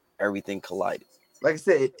everything collided. Like I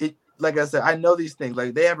said, I know these things.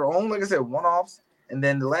 Like they have their own, like I said, one-offs, and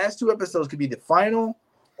then the last two episodes could be the final,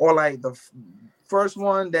 or like the first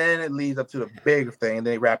one. Then it leads up to the big thing, and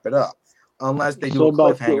they wrap it up. Unless they do a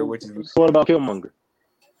cliffhanger, which is. What about Killmonger?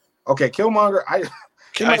 Okay, Killmonger.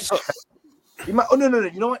 He might. Oh no!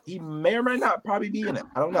 You know what? He may or may not probably be in it.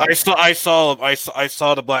 I don't know. I saw him. I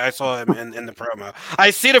saw him in the promo.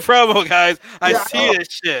 I see the promo, guys. I see this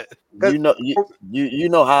shit. You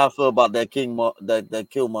know how I feel about that that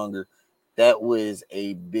Killmonger. That was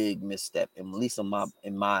a big misstep, at least in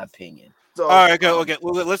my opinion. So, all right, okay.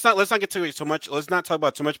 Well, let's not get too much. Let's not talk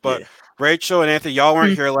about too much. But Rachel and Anthony, y'all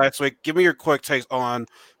weren't here last week. Give me your quick takes on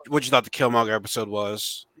what you thought the Killmonger episode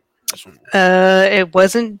was. It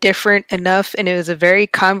wasn't different enough, and it was a very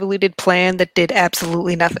convoluted plan that did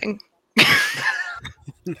absolutely nothing.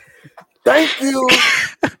 Thank you.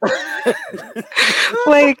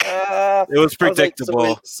 Like, it was predictable.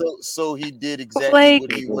 Like, so he did exactly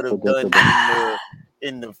what he would have done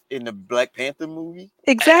in the Black Panther movie.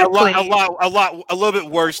 Exactly. A little bit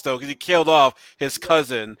worse though, because he killed off his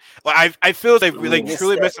cousin. Like, I feel they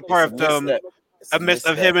truly missed a part of them. A miss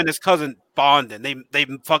of him and his cousin bonding. They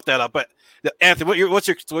fucked that up. But Anthony, what's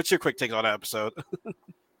your quick take on that episode?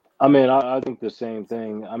 I mean, I think the same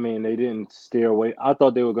thing. I mean, they didn't steer away. I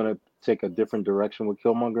thought they were gonna take a different direction with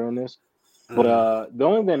Killmonger in this. But the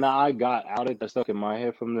only thing that I got out of that stuck in my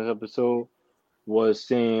head from this episode was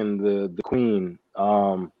seeing the Queen,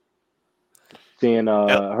 seeing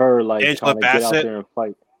her like Angela trying to Bassett? get out there and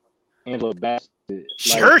fight. Angela Bassett.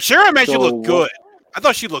 Sure, made you look good. I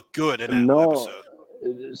thought she looked good in that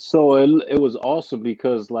episode. So it was awesome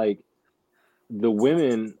because like the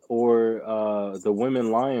women or the women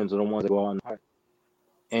lions are the ones that go out and fight.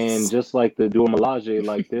 And just like the Dora Milaje,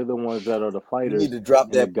 like they're the ones that are the fighters. You need to drop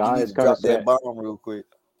and the guys kind of that bomb real quick.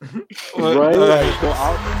 Right? So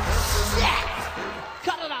Shit!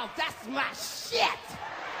 Cut it off. That's my shit.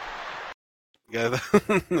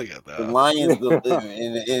 The lions,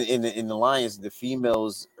 in the lions, the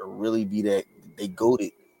females really be that they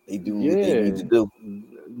goated. They do what they need to do.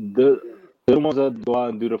 They're the ones that go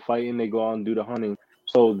out and do the fighting. They go out and do the hunting.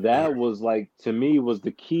 So that was like, to me, was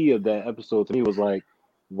the key of that episode. To me, was like,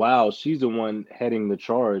 wow, she's the one heading the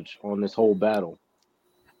charge on this whole battle.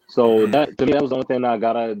 So that, to me, that was the only thing I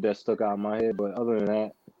got out that stuck out in my head. But other than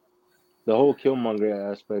that, the whole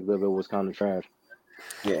Killmonger aspect of it was kind of trash.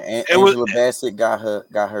 Yeah, Angela Bassett got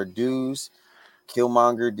her dues.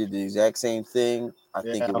 Killmonger did the exact same thing. I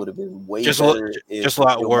think it would have been way better if a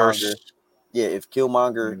lot worse. Yeah, if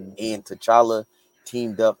Killmonger and T'Challa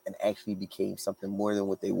teamed up and actually became something more than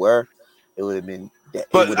what they were, it would have been.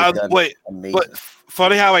 Amazing. But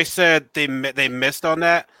funny how I said they missed on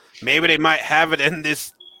that. Maybe they might have it in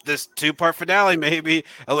this 2-part finale. Maybe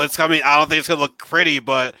I don't think it's gonna look pretty,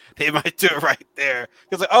 but they might do it right there.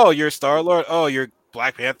 It's like, oh, you're Star-Lord. Oh, you're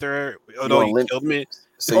Black Panther. Oh no, you killed me.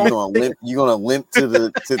 So you're gonna limp to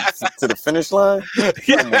the finish line?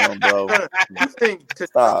 Come on, bro.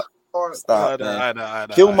 Stop, man. I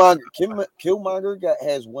know. Killmonger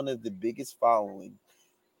has one of the biggest following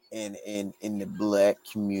in the Black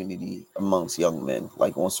community amongst young men.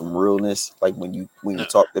 Like on some realness. Like when you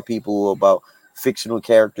talk to people about fictional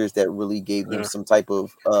characters that really gave them some type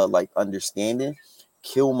of like understanding.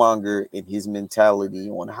 Killmonger and his mentality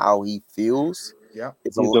on how he feels. Yeah,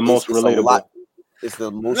 it's the most relatable. It's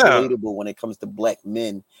the most relatable when it comes to Black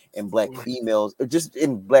men and Black females, or just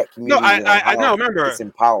in Black community. No, I know. Remember, it's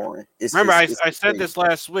empowering. I said this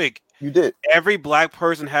last week. You did. Every Black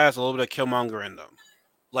person has a little bit of Killmonger in them.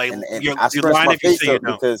 Like, and I scrunched my face up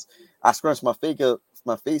because I scrunched my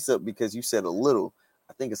face up because you said a little.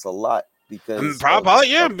 I think it's a lot because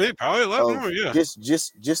probably a lot more. Yeah,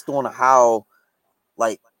 just on how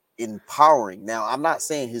like empowering. Now, I'm not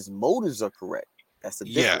saying his motives are correct. That's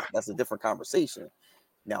a different conversation.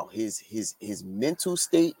 Now, his mental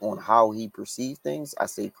state on how he perceived things, I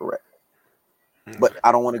say correct. But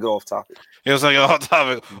I don't want to go off topic. It was like off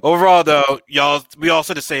topic. Overall, though, we all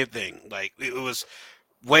said the same thing. Like, it was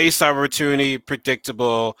waste opportunity,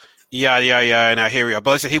 predictable, yeah. And now here we are.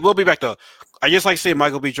 But like I said, he will be back though. I just like seeing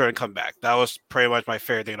Michael B. Jordan come back. That was pretty much my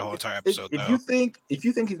favorite thing the whole entire episode. If you think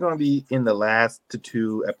he's going to be in the last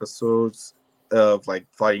 2 episodes of like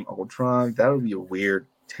fighting Ultron, that would be a weird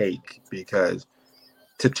take because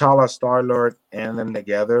T'Challa, Star-Lord, and them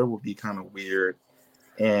together would be kind of weird.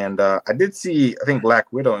 And I did see, I think,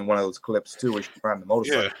 Black Widow in one of those clips too, where she's riding the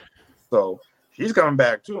motorcycle. Yeah. So she's coming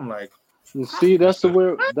back too. I'm like, see, that's the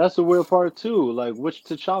weird part too. Like, which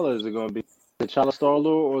T'Challa is it going to be? T'Challa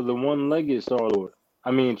Star-Lord or the one-legged Star-Lord?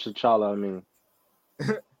 I mean, T'Challa. I mean,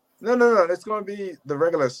 no. It's going to be the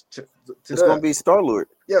regular. It's going to be Star-Lord.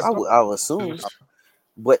 Yes, I'll assume.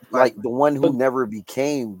 But like the one who never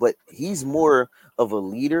became, but he's more of a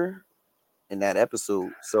leader in that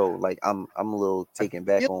episode. So like I'm a little taken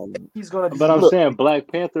back on. He's gonna be. But I'm saying Black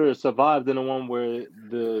Panther survived in the one where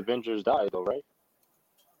the Avengers died, though, right?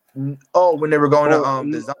 Oh, when they were going to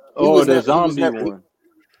the zombie one.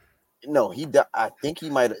 No, he died. I think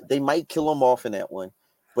they might kill him off in that one,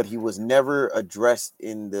 but he was never addressed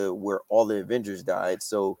in the where all the Avengers died.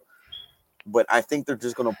 So, but I think they're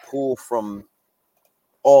just gonna pull from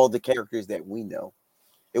all the characters that we know.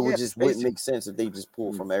 It wouldn't make sense if they just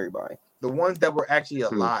pull from everybody. The ones that were actually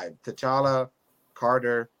alive: T'Challa,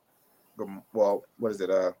 Carter. Well, what is it?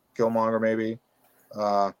 Killmonger, maybe.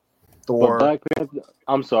 Thor. Black Panther.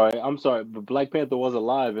 I'm sorry, but Black Panther was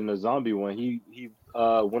alive in the zombie one. He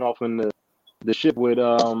went off in the ship with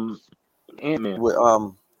Ant-Man. With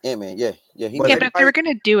Ant-Man, yeah, he But Yeah, made but it. if they were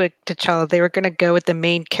gonna do a T'Challa, they were gonna go with the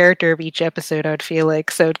main character of each episode. I'd feel like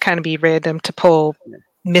so it'd kind of be random to pull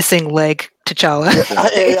missing leg T'Challa.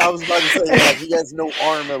 I was about to say, like, he has no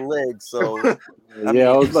arm or leg, so I Yeah,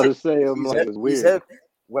 I mean, was about to say, I'm he's like, it's he's weird.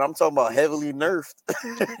 when I'm talking about heavily nerfed.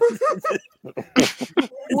 it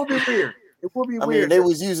would be weird. It would be I mean, weird. they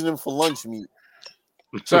was using him for lunch meat.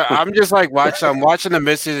 So I'm just like watching. I'm watching the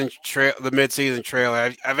mid-season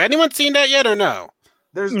trailer. Have anyone seen that yet or no?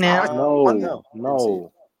 There's No. No, Didn't see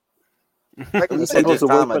it. no. like I'm we gonna say said, Supposed this to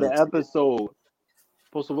wait time I for the didn't see it. episode.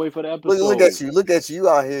 Supposed to wait for the Look episode. at you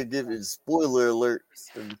out here giving spoiler alerts.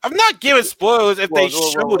 I'm not giving spoilers if they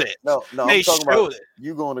showed it. No, They I'm talking about showed it.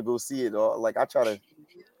 you going to go see it. Or like I try to.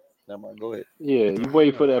 Never mind. Go ahead. Yeah, you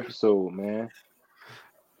wait for the episode, man.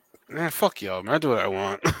 Man, fuck y'all, man. I do what I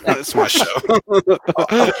want. It's my show. But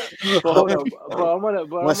hold on, but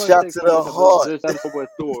One I'm gonna shot take to from the heart. this episode with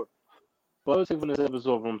Thor. But I'm gonna take from this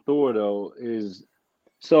episode from Thor though is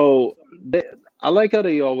so I like how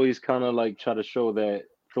they always kind of like try to show that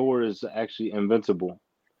Thor is actually invincible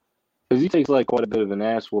because he takes like quite a bit of an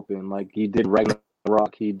ass whooping, like he did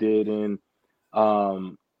Ragnarok, he did in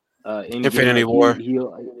um Endgame, Infinity like War.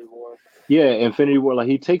 yeah, Infinity War, like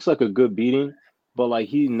he takes like a good beating, but like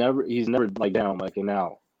he's never like down like an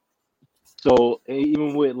out. So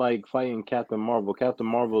even with like fighting Captain Marvel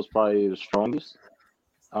is probably the strongest.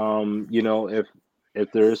 You know,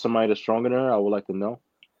 if there is somebody that's stronger than her, I would like to know.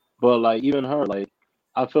 But like even her, like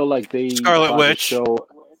I feel like they Scarlet tried to Witch. show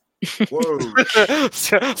whoa.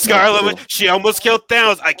 Scarlet Witch. She almost killed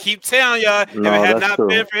Thanos. I keep telling y'all, if it no, had that's not true.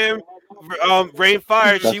 been for him, Rain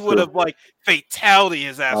Fire, That's she would true. have like fatality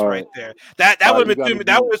his ass All right right, there. That all right, would you have got been me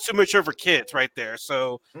that beat. was too mature for kids right there.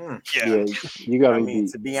 So yeah. Yeah, you got I me mean,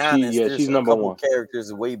 beat. to be honest, Yeah, there's she's a number couple one.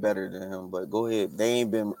 characters way better than him. But go ahead, they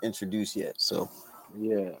ain't been introduced yet. So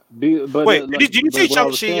Yeah, but Wait, like, did you see but what I Shang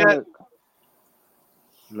was Chi saying, yet?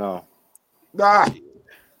 no, Ah,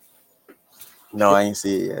 no, I ain't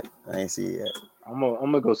see it yet. I'm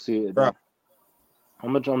gonna go see it. bro.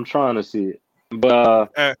 Though. I'm trying to see it,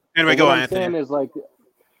 Anyway, but go what on, I'm Anthony. saying is like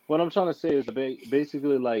what I'm trying to say is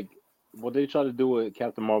basically like what they try to do with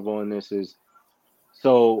Captain Marvel in this is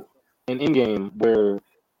so in Endgame where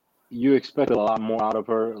you expected a lot more out of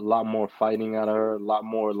her, a lot more fighting out of her, a lot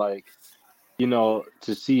more like you know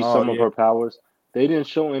to see Oh some of yeah. her powers. They didn't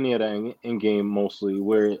show any of that in game mostly,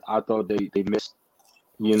 where I thought they missed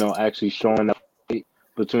you know actually showing that fight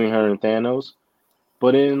between her and Thanos.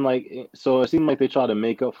 But in like so it seemed like they tried to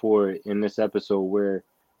make up for it in this episode where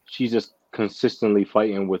she's just consistently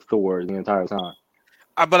fighting with Thor the entire time.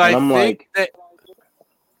 But And I I'm think like, that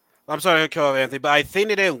I'm sorry to cut off Anthony, but I think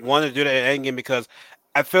they didn't want to do that in Endgame because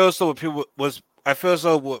I feel as though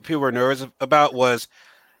what people were nervous about was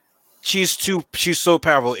she's so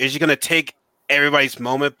powerful. Is she gonna take everybody's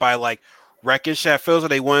moment by like wrecking shit? I feel as though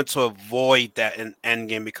they wanted to avoid that in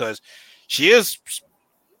Endgame because she is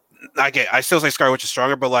I still say Scarlet Witch is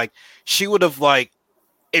stronger, but like she would have like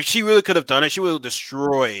if she really could have done it, she would have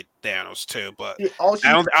destroyed Thanos too. But All she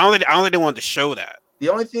I don't think they wanted to show that. the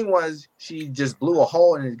only thing was she just blew a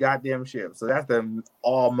hole in his goddamn ship. So that's the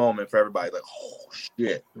all moment for everybody. Like, oh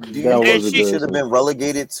shit. Do you that think was a she good should have scene. been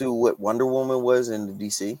relegated to what Wonder Woman was in the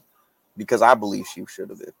DC? Because I believe she should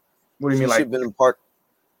have been. What do you mean, She like? should have been part.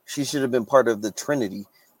 She should have been part of the Trinity.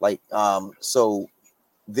 Like, so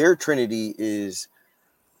their Trinity is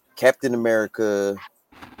Captain America,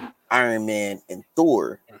 Iron Man, and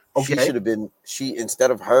Thor. She Okay. should have been.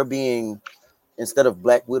 Instead of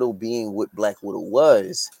Black Widow being what Black Widow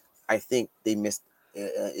was, I think they missed.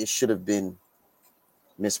 It should have been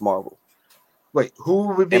Miss Marvel. Wait, who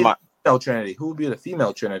would be Am I- the female Trinity? Who would be the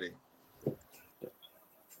female Trinity?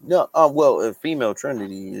 No, well, a female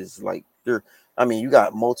Trinity is like there. I mean, you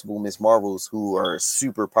got multiple Miss Marvels who are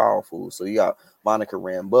super powerful. So you got Monica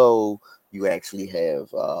Rambeau. You actually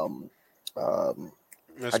have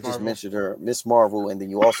Miss I just Marvel. mentioned her, Miss Marvel, and then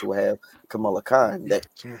you also have Kamala Khan.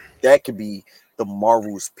 That could be the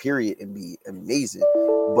Marvels period and be amazing.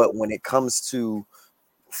 But when it comes to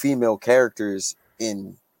female characters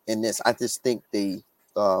in this, I just think they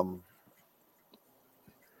in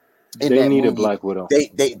They that needed movie Black Widow.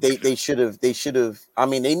 they should have. I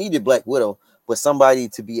mean, they needed Black Widow, but somebody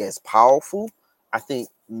to be as powerful. I think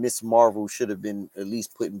Miss Marvel should have been at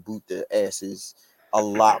least putting boot the asses a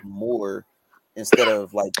lot more instead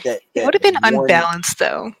of like that. It would have been one. unbalanced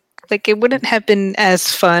though. Like it wouldn't have been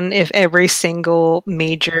as fun if every single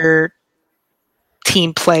major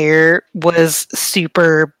team player was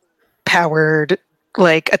super powered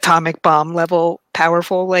like atomic bomb level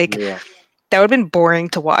powerful. Like Yeah, that would have been boring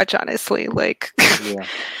to watch, honestly. Like yeah.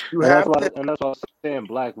 You And have to. that's why I was saying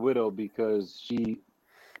Black Widow, because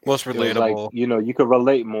Most it was like, relatable. you could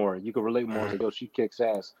relate more. You could relate more. It's Mhm. like, yo, she kicks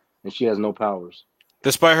ass and she has no powers.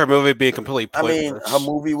 Despite her movie being completely I mean, her pointless.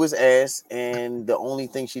 movie was ass, and the only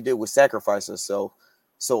thing she did was sacrifice herself.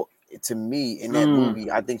 So to me, in that Mm,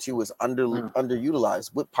 movie, I think she was mm.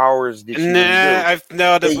 underutilized. What powers did she really Nah, do?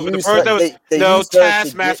 no. They The used person her. that was They no used her to get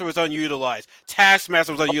Taskmaster was unutilized.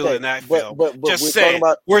 Taskmaster was unutilized okay, in that film. but Just we're talking saying,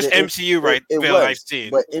 about worst MCU right it film I've was,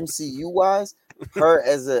 seen. but MCU wise, her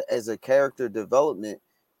as a character development,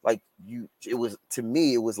 like it was, to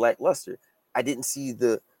me, it was lackluster. I didn't see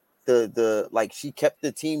the like, she kept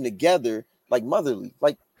the team together like motherly.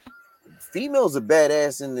 Like, females are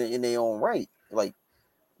badass in their own right. Like,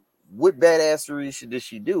 what badassery did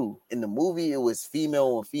she do in the movie? It was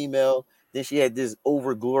female on female. Then she had this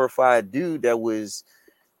over glorified dude that was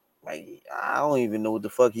like, I don't even know what the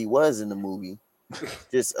fuck he was in the movie.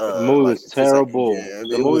 Just The movie like, was just terrible.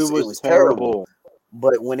 The movie it was was terrible. terrible.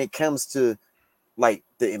 But when it comes to like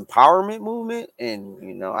the empowerment movement,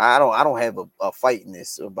 and I don't have a fight in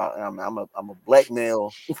this about. I'm a black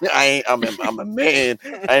male. I'm a man.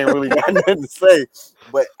 I ain't really got nothing to say.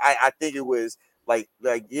 But I think it was like,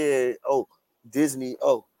 yeah, oh, Disney,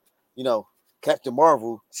 oh, you know Captain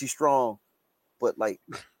Marvel, she's strong, but like,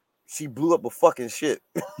 she blew up a fucking ship.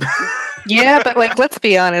 yeah, but like let's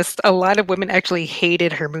be honest, a lot of women actually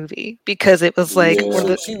hated her movie because it was like Yeah. one of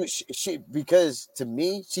the She because to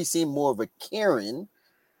me she seemed more of a Karen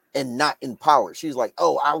and not empowered. She's like,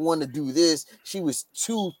 oh, I want to do this. She was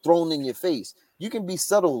too thrown in your face. You can be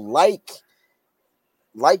subtle like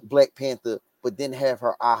Black Panther, but then have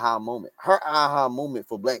her aha moment. Her aha moment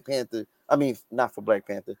for Black Panther, I mean, not for Black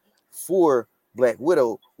Panther, for Black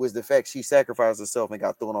Widow, was the fact she sacrificed herself and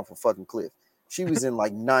got thrown off a fucking cliff. She was in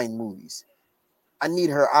like 9 movies. I need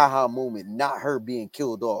her aha moment, not her being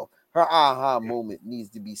killed off. Her aha moment needs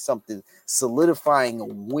to be something solidifying a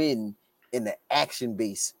win in the action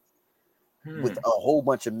base with a whole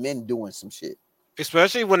bunch of men doing some shit.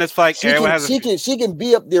 Especially when it's like She everyone can has a. she can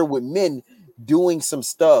be up there with men doing some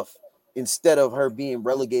stuff instead of her being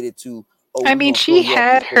relegated to, oh, I we're mean gonna throw she you off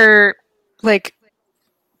this had cliff. her like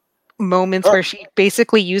moments Her where she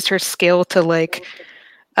basically used her skill to like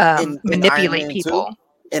in Iron manipulate Man 2. people.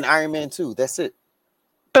 In Iron Man 2, that's it.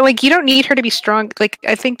 But like you don't need her to be strong. Like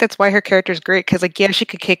I think that's why her character is great because like yeah she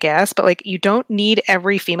could kick ass, but like you don't need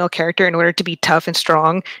every female character in order to be tough and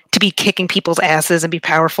strong to be kicking people's asses and be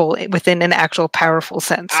powerful within an actual powerful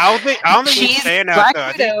sense. I don't think he's She's saying that Black though.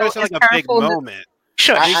 I think he's trying Widow to say is like a big powerful in the moment.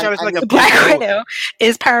 I think he's shush. trying to say I like a need big Black moment. Widow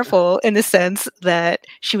is powerful in the sense that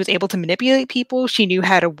she was able to manipulate people. She knew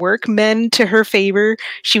how to work men to her favor.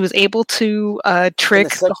 She was able to in a trick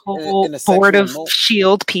the whole in a board sexual of moment,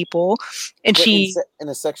 Shield people, and but in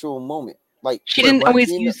a sexual moment, like, Wait, what?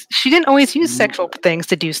 female. she didn't always use Mm, sexual things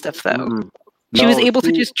to do stuff though. mm-mm. She was No, able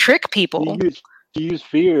to just trick she people. used she used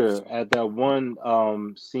fear at that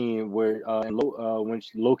one scene where when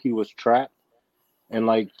Loki was trapped, and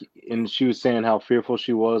like, and she was saying how fearful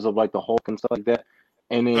she was of like the Hulk and stuff like that,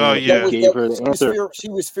 and Oh then he yeah. gave her the answer. She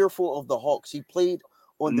was fearful of the Hulk. She played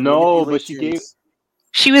on the No, but she gave manipulations.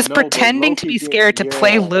 She was no, but pretending to Loki be gave, scared to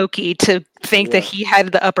play yeah, Loki to think that yeah, he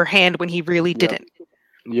had the upper hand when he really yeah, didn't.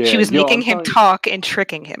 She yeah. was Yo, making I'm him telling talk and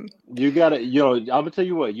tricking him. you, gotta, I'm gonna tell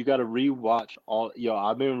you what, you gotta rewatch all. Yo,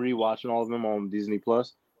 I've been rewatching all of them on Disney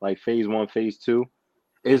Plus, like Phase One, Phase Two.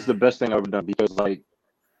 It's the best thing I've ever done because like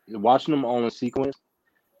watching them all in sequence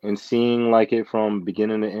and seeing like it from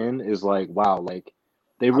beginning to end is like, wow, like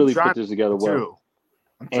they I'm really put trying this together well. to.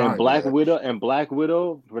 I'm And trying to do that. Black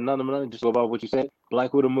Widow, for nothing, just go about what you said.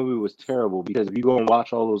 Black Widow movie was terrible because if you go and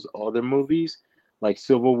watch all those other movies, like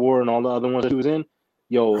Civil War and all the other ones that she was in,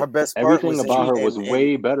 Her yo, best part everything was about her was and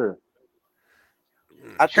way better.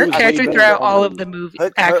 I She Her think was I way character better throughout than all everybody of else.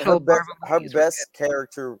 the actual Marvel movies were good. best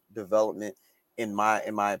character development, in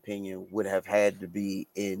my opinion, would have had to be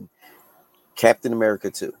in Captain America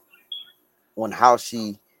 2, on how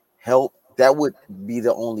she helped. That would be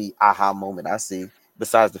the only aha moment I see,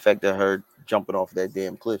 besides the fact that her jumping off that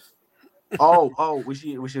damn cliff. Oh, we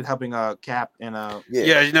should helping Cap and Yeah,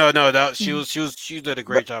 Yeah, no, that Mhm. she did a but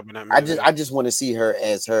great job in that movie. I just want to see her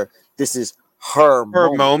as her. This is her Her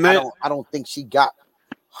moment. moment. I don't think she got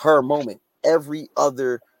her moment. Every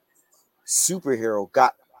other superhero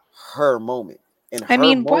got her moment, and I her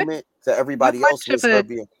mean, moment to what everybody else much of was her a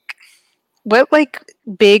being. what like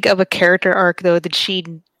big of a character arc though did she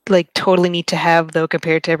like totally need to have though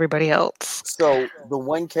compared to everybody else? So the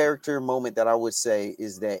one character moment that I would say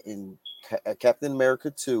is that in Captain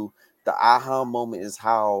America 2, the aha moment is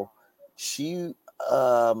how she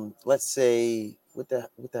let's say what the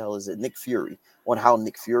hell is it? Nick Fury, on how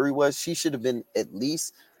Nick Fury was. She should have been at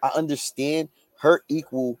least. I understand her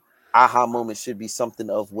equal aha moment should be something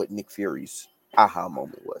of what Nick Fury's aha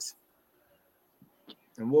moment was.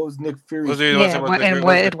 And what was Nick Fury's? Yeah,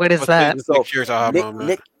 what is that? So Nick Fury's aha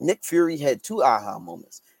moment. Nick Fury had two aha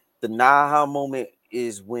moments. The aha moment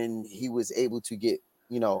is when he was able to get,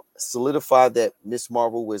 solidify that Miss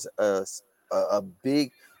Marvel was a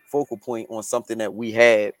big focal point on something that we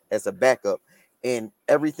had as a backup, and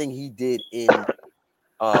everything he did in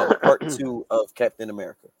part 2 of Captain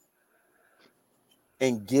America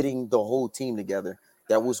and getting the whole team together.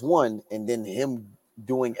 That was one, and then him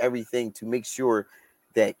doing everything to make sure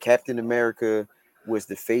that Captain America was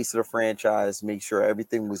the face of the franchise, make sure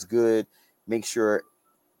everything was good, make sure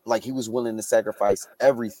like he was willing to sacrifice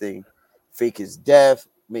everything, fake his death,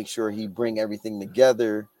 make sure he bring everything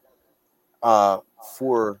together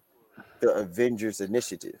for the Avengers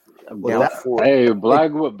initiative. Black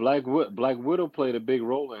Widow played a big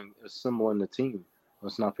role in assembling the team.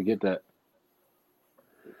 Let's not forget that.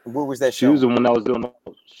 Where was that She was the shown? one that was doing.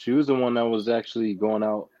 She was the one that was actually going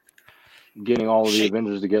out, getting all of the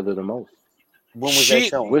Avengers together the most. When was that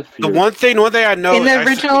shown? With The Fury. one thing I know In the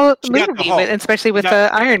original she got the movie, Hulk. especially with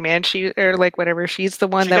Iron Man, she's the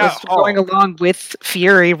one She that was got Hulk. going along with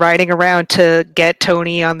Fury, riding around to get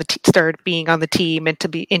Tony on the start being on the team and to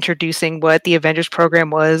be introducing what the Avengers program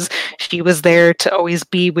was. She was there to always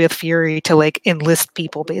be with Fury to like enlist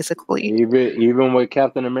people, basically. Even with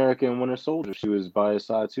Captain America and Winter Soldier, she was by his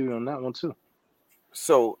side too on that one too.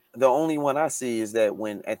 So the only one I see is that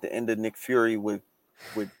when at the end of Nick Fury with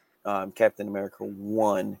Captain America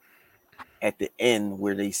 1, at the end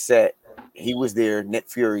where they sat, he was there. Nick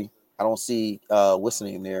Fury. I don't see what's the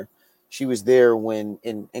name there. She was there when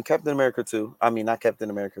in Captain America 2. I mean, not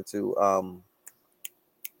Captain America 2.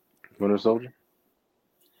 Winter Soldier.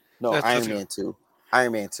 No, Iron Man 2.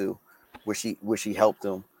 Iron Man 2, where she helped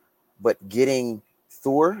him. But getting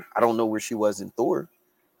Thor, I don't know where she was in Thor.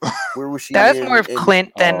 Where was she? That was more of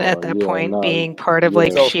Clint than at that point being part of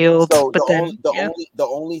like Shield. So but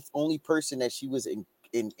the only person that she was in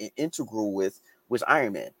integral with was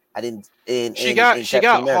Iron Man. I didn't. She got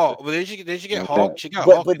Hulk. But did she get Hulk? She got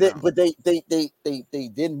Hulk. But they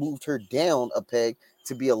then moved her down a peg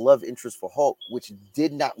to be a love interest for Hulk, which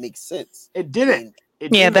did not make sense. It didn't.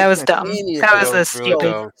 That was dumb. That was a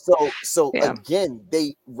stupid. So again,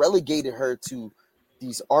 they relegated her to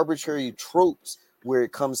these arbitrary tropes where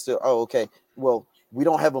it comes to, we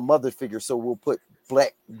don't have a mother figure, so we'll put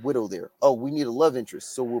Black Widow there. Oh, we need a love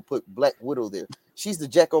interest, so we'll put Black Widow there. She's the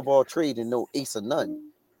jack of all trade and no ace of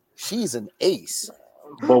none. She's an ace.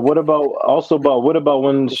 But what about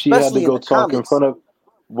when she had to go talk in front of?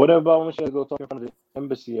 What about when she had to go talk in front of the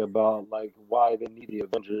embassy about like why they need the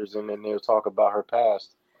Avengers, and then they'll talk about her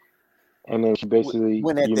past, and then she basically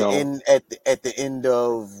at the end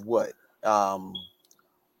of what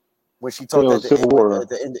when she talked at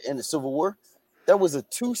the end of Civil War, that was a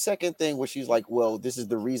 2-second thing where she's like, well, this is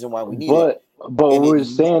the reason why we need it. But what we're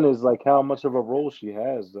saying is like how much of a role she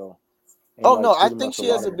has though. And I think she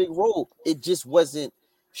has a big role. It just wasn't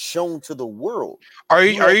shown to the world. Are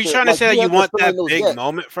you trying to say that you want that big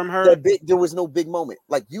moment from her? There was no big moment.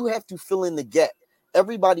 Like you have to fill in the gap.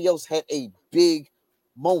 Everybody else had a big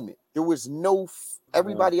moment. There was no.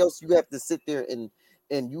 Everybody else, you have to sit there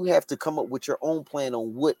and you have to come up with your own plan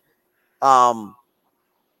on what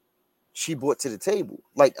she brought to the table.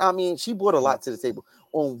 Like, I mean, she brought a lot to the table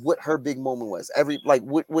on what her big moment was.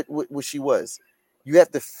 What she was. You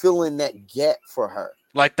have to fill in that gap for her.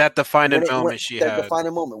 Like that defining moment she had. That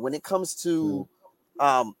defining moment. When it comes to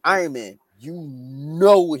Iron Man, you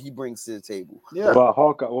know what he brings to the table. Yeah.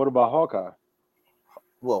 What about Hawkeye?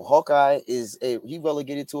 Well, Hawkeye he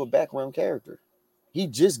relegated to a background character. He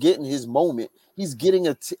just getting his moment. He's getting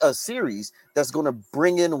a series that's going to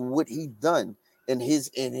bring in what he done and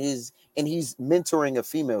he's mentoring a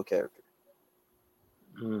female character.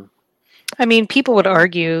 I mean, people would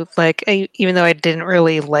argue, like, even though I didn't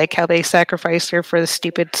really like how they sacrificed her for the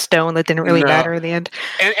stupid stone that didn't really matter in the end.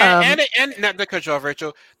 And not to cut you off,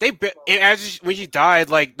 Rachel. When she died,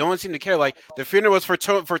 like no one seemed to care. Like the funeral was for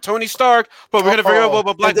Tony Stark, but we're gonna figure out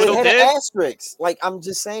what Black Widow did. Asterisks. Like I'm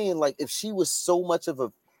just saying, like if she was so much of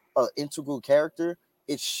a integral character,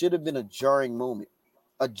 it should have been a jarring moment,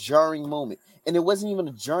 and it wasn't even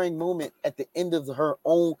a jarring moment at the end of her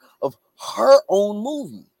own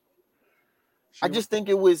movie. I just think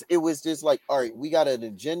it was just like, all right, we got an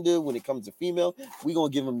agenda when it comes to female. We're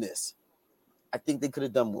going to give them this. I think they could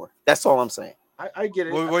have done more. That's all I'm saying. I get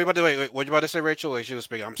it. What you about to wait? What you about to say, Rachel? Wait, she was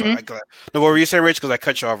speaking. I'm sorry. Hmm? No, what were you saying, Rachel? Because I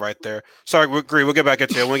cut you off right there. Sorry, we agree. We'll get back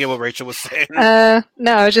into it. We'll get what Rachel was saying. No,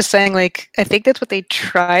 I was just saying, like, I think that's what they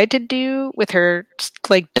tried to do with her,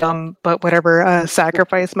 like, dumb but whatever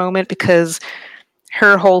sacrifice moment, because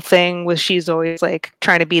her whole thing was she's always like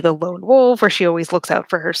trying to be the lone wolf, or she always looks out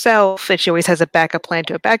for herself, and she always has a backup plan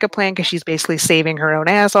to a backup plan because she's basically saving her own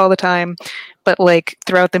ass all the time. But like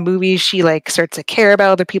throughout the movie, she like starts to care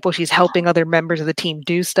about other people. She's helping other members of the team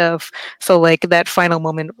do stuff. So like that final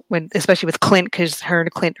moment when, especially with Clint, because her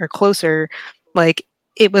and Clint are closer, like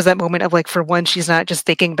it was that moment of like, for one, she's not just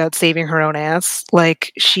thinking about saving her own ass.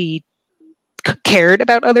 Like she cared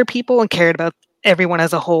about other people and cared about everyone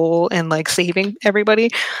as a whole and like saving everybody.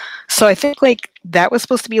 So I think like that was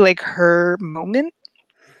supposed to be like her moment,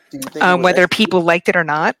 Do you think it was whether executed? people liked it or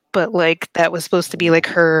not. But like that was supposed to be like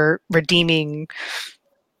her redeeming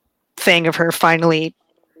thing of her finally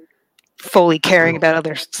fully caring about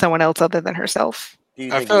someone else other than herself. Do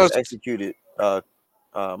you I think it feel was it's, executed?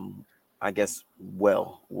 I guess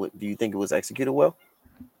well. What do you think it was executed well?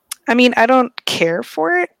 I mean, I don't care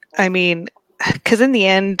for it. I mean, because in the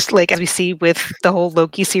end, like as we see with the whole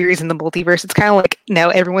Loki series and the multiverse, it's kind of like now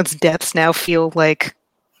everyone's deaths now feel like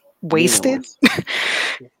wasted.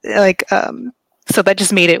 Meaningless. Like so that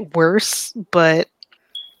just made it worse. But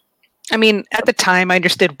I mean, at the time I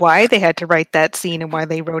understood why they had to write that scene and why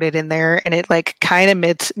they wrote it in there, and it like kind of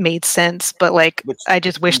made sense, but like But I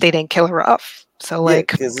just wish they didn't kill her off. So yeah,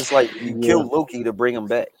 like because it's like you Yeah. kill Loki to bring him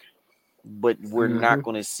back, but we're not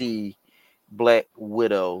going to see Black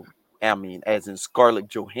Widow. I mean, as in Scarlett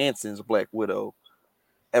Johansson's Black Widow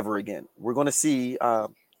ever again. We're going to see. Why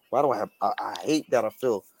do I have? I hate that I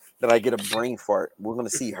feel that I get a brain fart. We're going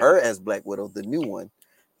to see her as Black Widow, the new one,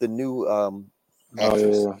 the new Oh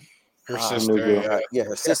actress. yeah, her the new sister. girl. Yeah. Yeah,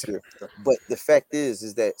 her sister. But the fact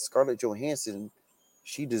is that Scarlett Johansson,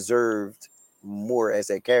 she deserved more as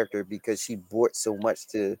that character because she brought so much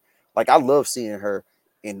to. Like, I love seeing her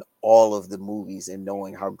in all of the movies and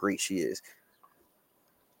knowing how great she is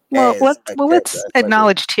well as let's a well character, let's as Black Widow.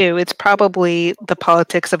 acknowledge too, it's probably the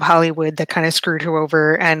politics of Hollywood that kind of screwed her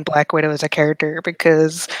over and Black Widow as a character,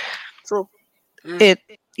 because True, it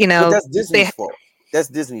you but know that's they Disney's fault. That's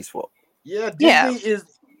Disney's fault. Yeah, yeah. Disney is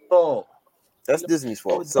evil. That's Disney's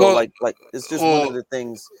fault. So, Well, like it's just one of well, the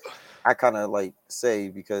things I kind of like say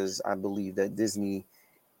because I believe that Disney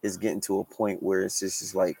is getting to a point where it's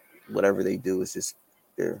just like whatever they do is just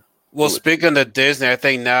they're well. Speaking of Disney, I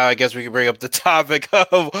think now I guess we can bring up the topic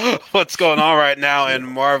of what's going on right now in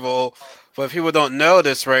Marvel. But if people don't know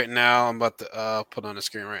this right now, I'm about to put on the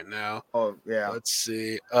screen right now. Oh yeah. Let's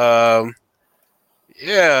see.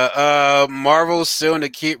 Yeah, Marvel's suing to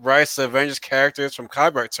keep rights to Avengers characters from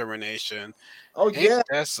copyright termination. Oh yeah.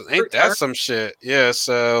 Ain't that some shit? Yeah.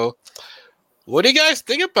 So, what do you guys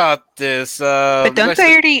think about this? But You don't guys,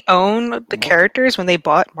 they already own the characters when they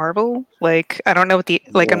bought Marvel? Like, I don't know what the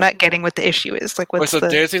like. I'm Yeah. not getting what the issue is. Like, wait, what's so the?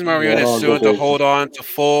 Disney's Marvel Yeah, I is don't get suing to the issue. hold on to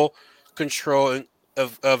full control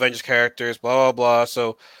of Avengers characters. Blah blah blah.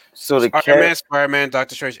 So, So the Iron cat Man, Spider-Man,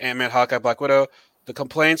 Doctor Strange, Ant-Man, Hawkeye, Black Widow. The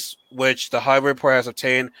complaints which the Hollywood Report has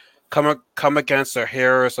obtained come against the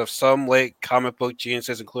heroes of some late comic book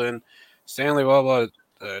geniuses, including Stanley. Blah blah.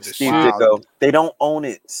 The Steve suit. Wow. Ditko, they don't own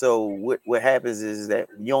it. So what happens is that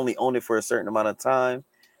you only own it for a certain amount of time.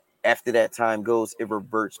 After that time goes, it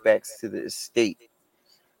reverts back to the estate,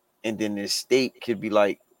 and then the estate could be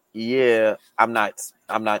like, "Yeah, I'm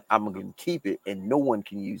gonna keep it, and no one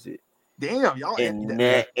can use it." Damn, y'all. And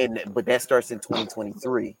Yeah. but that starts in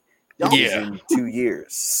 2023, which Y'all. is Yeah, in 2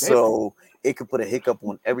 years. So it could put a hiccup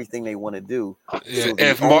on everything they want to do. yeah. So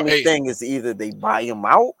the only thing is either they buy them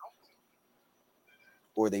out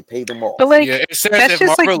or they pay them But off. Yeah, like, it says that's if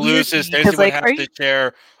just like Marvel weird to loses, me Disney because would like, have are to you?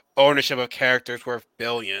 share ownership of characters worth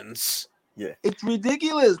billions. Yeah. It's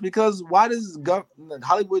ridiculous because why does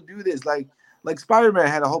Hollywood do this? Like Spider-Man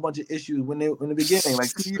had a whole bunch of issues when they in the beginning,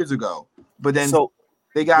 like 2 years ago. But then So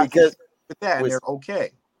they got because with that and with they're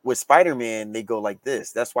okay. with Spider-Man, they go like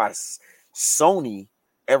this. That's why Sony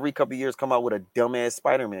every couple of years come out with a dumbass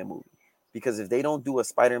Spider-Man movie. Because if they don't do a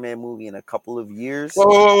Spider-Man movie in a couple of years, Wait.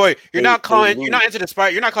 they You're lose. not into the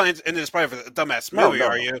Spider. You're not calling into the Spider for the dumbass No, movie, no,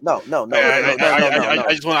 are no, you? no, no, no, No, no, no, no, no, no, no, no.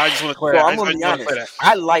 I just want to clear So that. I'm gonna I be just want to clear honest. that.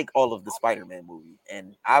 I like all of the Spider-Man movies,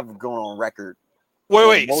 and I've gone on record on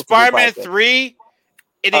Wait. multiple Spider-Man podcasts. 3,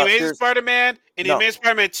 and the Amazing There's Spider-Man, and the no, Amazing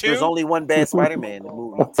Spider-Man there's 2. only one bad Spider-Man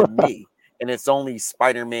movie to me, and it's only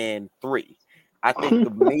Spider-Man 3. I think the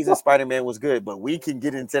Amazing Spider-Man was good, but we can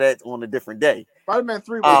get into that on a different day. Spider-Man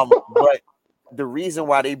 3 was But the reason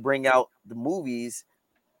why they bring out the movies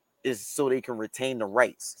is so they can retain the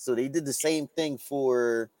rights. So they did the same thing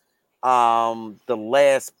for the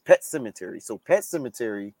last Pet Cemetery. So Pet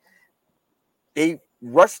Cemetery, they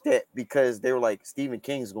rushed that because they were like, Stephen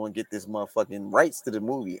King's going to get this motherfucking rights to the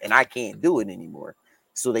movie, and I can't do it anymore.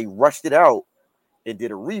 So they rushed it out and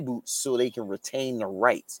did a reboot so they can retain the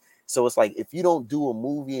rights. So it's like, if you don't do a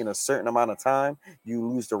movie in a certain amount of time, you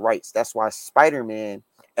lose the rights. That's why Spider-Man,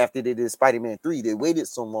 after they did Spider-Man 3, they waited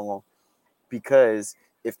so long, because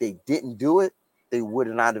if they didn't do it, they would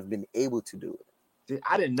not have been able to do it.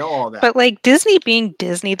 I didn't know all that. But like Disney being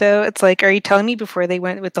Disney, though, it's like, are you telling me before they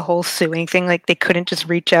went with the whole suing thing, like they couldn't just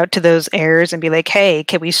reach out to those heirs and be like, "Hey,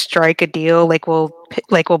 can we strike a deal? Like we'll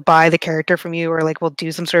buy the character from you, or like we'll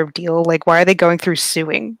do some sort of deal." Like, why are they going through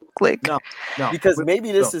suing? Like, No, because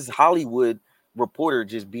maybe this is Hollywood reporter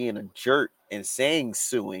just being a jerk and saying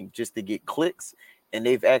suing just to get clicks, and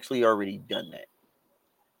they've actually already done that.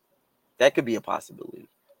 That could be a possibility.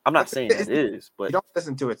 I'm not saying that it is, but you don't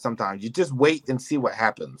listen to it sometimes. You just wait and see what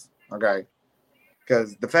happens, okay?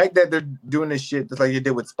 Because the fact that they're doing this shit just like they did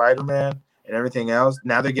with Spider-Man and everything else,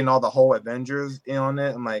 now they're getting all the whole Avengers in on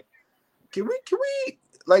it. I'm like, can we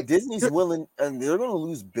like Disney's willing, and they're going to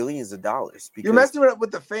lose billions of dollars. Because you're messing with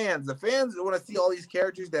the fans. The fans want to see all these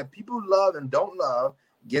characters that people love and don't love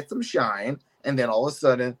get some shine, and then all of a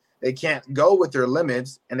sudden they can't go with their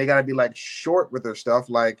limits, and they got to be like short with their stuff,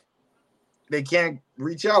 like. They can't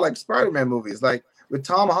reach out like Spider-Man movies. Like with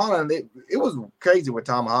Tom Holland, it was crazy with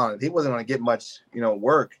Tom Holland. He wasn't going to get much,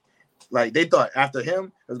 work. Like they thought after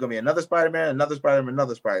him, there was going to be another Spider-Man, another Spider-Man,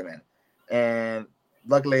 another Spider-Man. And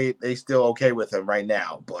luckily, they still okay with him right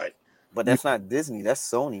now. But that's not Disney. That's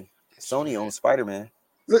Sony. Sony owns Spider-Man.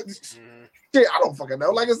 Shit, I don't fucking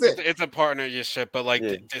know. Like I said, it's a partnership, but like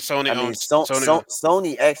Sony owns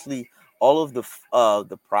Sony actually, all of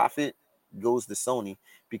the profit goes to Sony,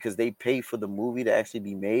 because they pay for the movie to actually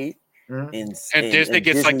be made, and Disney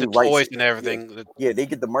gets like the toys and everything. Yeah, they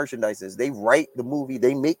get the merchandises. They write the movie,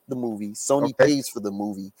 they make the movie. Sony pays for the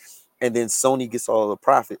movie, and then Sony gets all the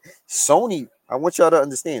profit. Sony, I want y'all to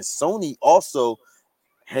understand, Sony also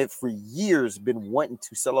had for years been wanting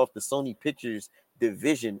to sell off the Sony Pictures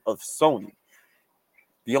division of Sony.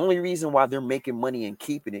 The only reason why they're making money and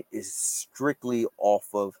keeping it is strictly off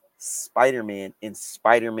of Spider-Man and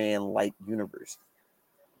Spider-Man-like universe.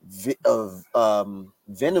 Of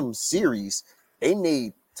Venom series, they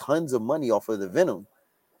made tons of money off of the Venom.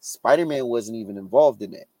 Spider-Man wasn't even involved in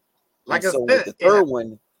that. Like so with the third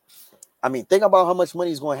one, I mean, think about how much money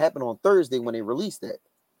is going to happen on Thursday when they release that.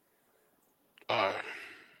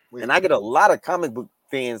 And I get a lot of comic book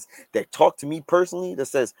fans that talk to me personally that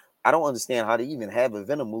says, I don't understand how they even have a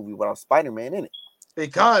Venom movie without Spider-Man in it.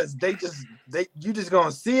 Because you just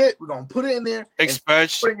gonna see it. We're gonna put it in there,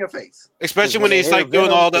 especially put it in your face. Especially when he's like doing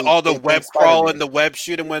Venom, all the web crawling, the web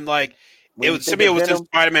shooting. When like it was just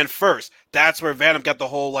Spider-Man first. That's where Venom got the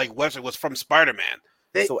whole like website was from Spider-Man.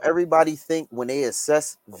 So everybody think when they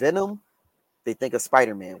assess Venom, they think of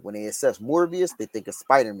Spider-Man. When they assess Morbius, they think of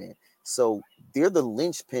Spider-Man. So they're the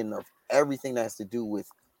linchpin of everything that has to do with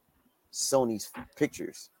Sony's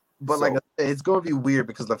pictures. But like it's gonna be weird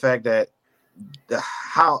because the fact that.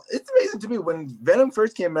 How it's amazing to me when Venom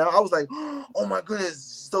first came out, I was like, oh my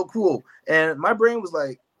goodness, so cool. And my brain was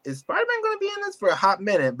like, is Spider-Man going to be in this for a hot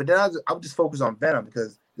minute? But then I would just focus on Venom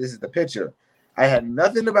because this is the picture. I had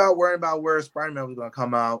nothing about worrying about where Spider-Man was going to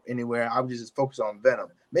come out anywhere. I would just focus on Venom.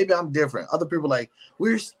 Maybe I'm different. Other people are like,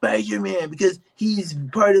 where's Spider-Man? Because he's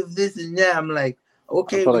part of this and that. I'm like,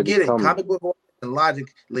 okay, we get it. Comic book and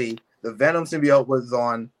logically, the Venom symbiote was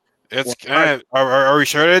on. It's kind of, are we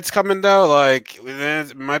sure it's coming though? Like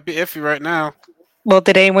it might be iffy right now. Well,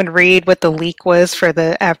 did anyone read what the leak was for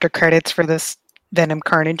the after credits for this Venom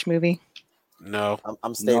Carnage movie? No,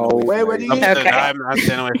 I'm staying away. I'm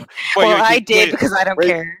staying away. Well, I did because I don't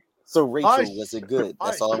care. So Rachel, was it good?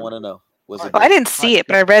 That's all I want to know. Was it? Well, I didn't see it,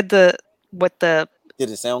 but I read what the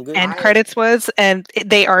did it sound good? End credits was, and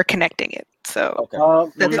they are connecting it. So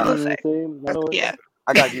that's all I say. Yeah.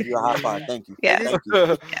 I gotta give you a high five. Thank you. Yeah. Thank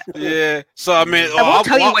you. Yeah. So I mean, I won't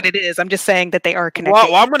tell you what it is. I'm just saying that they are connected.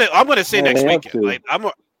 Well, I'm gonna say next weekend. Like I'm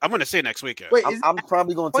gonna say next weekend. Wait, I'm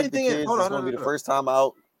probably gonna take the kids. It's gonna be the first time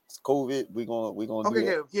out. It's COVID. We're gonna. Okay,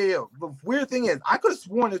 do yeah. The weird thing is, I could have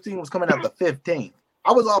sworn this thing was coming out the 15th.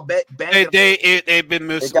 I was all banging. They've been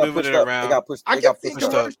moving it around. They got pushed. I kept seeing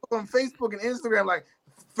commercials on Facebook and Instagram like.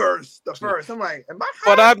 The first. I'm like, am I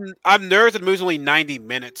high? But I'm nervous. The movie's only 90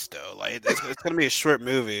 minutes though. Like it's gonna be a short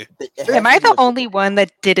movie. Am I the only one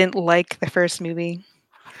that didn't like the first movie?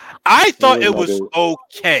 I thought it was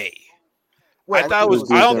okay. I thought it was.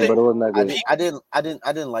 I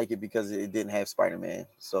didn't like it because it didn't have Spider-Man.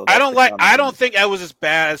 So I don't think it was as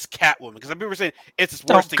bad as Catwoman because people were saying it's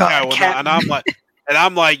worse than Catwoman, and I'm like, and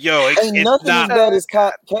I'm like, yo, Ain't it's nothing not. as bad as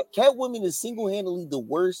Catwoman is single-handedly the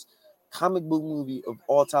worst comic book movie of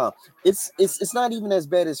all time. It's not even as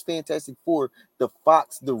bad as Fantastic Four, the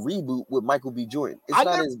reboot with Michael B. Jordan. It's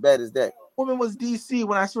not as bad as that. Woman was DC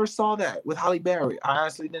when I first saw that with Halle Berry. I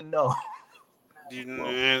honestly didn't know.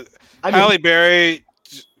 Halle Berry,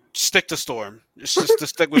 stick to Storm. Just to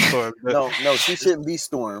stick with Storm. No, she shouldn't be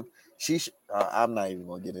Storm. I'm not even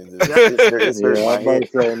gonna get into this. It's hurting my head.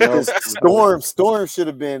 Storm should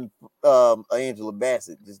have been Angela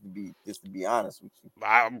Bassett. Just to be honest with you,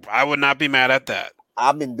 I would not be mad at that.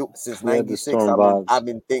 I've been doing since '96. I've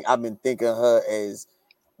been thinking her as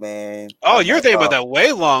man. Oh, you're thinking about that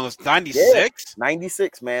way long. It's 96.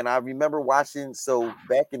 96, man. I remember watching. So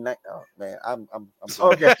back in oh man, I'm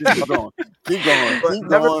okay. Keep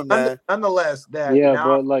going, man. Nonetheless,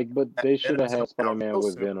 that but they should have had Spider-Man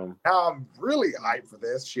with Venom. Now I'm really hyped for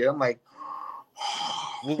this shit. I'm like,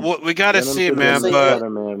 we gotta see it, man. But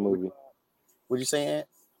Spider-Man movie. What you saying?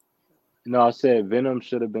 No, I said Venom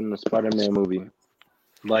should have been the Spider-Man movie.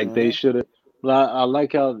 Like they should have. I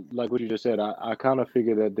like how, like what you just said. I kind of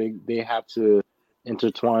figure that they have to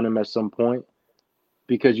intertwine them at some point,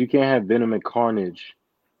 because you can't have Venom and Carnage,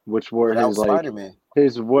 which were without his like Spider-Man.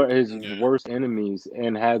 his worst enemies,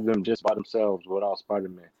 and have them just by themselves without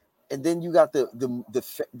Spider-Man. And then you got the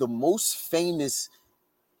most famous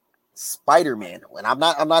Spider-Man, and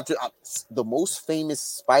the most famous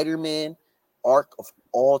Spider-Man arc of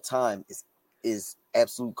all time is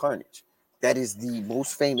Absolute Carnage. That is the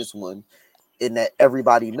most famous one, and that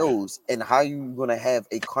everybody knows. And how you gonna have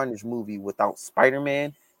a Carnage movie without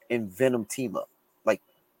Spider-Man and Venom team up? Like,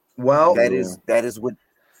 well, that is what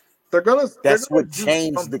they're gonna. That's what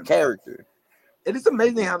changed the character. It is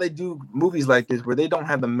amazing how they do movies like this where they don't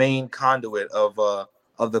have the main conduit of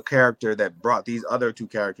the character that brought these other two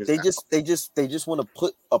characters. They just want to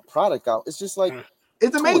put a product out. It's just like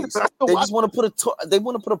it's amazing. They just want to put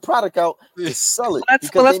a product out to sell it. That's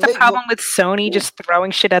the problem with Sony just throwing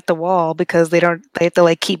shit at the wall, because they have to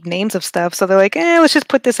like keep names of stuff. So they're like, let's just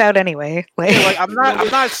put this out anyway. Like I'm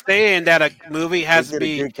not saying that a movie has to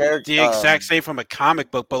be the exact same from a comic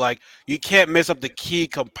book, but like you can't mess up the key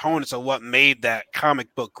components of what made that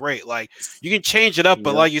comic book great. Like you can change it up,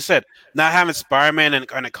 but like you said, not having Spider-Man in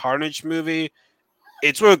a Carnage movie,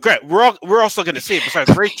 it's really great. We're also going to see it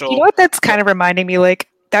besides Rachel. You know what that's kind of reminding me? Like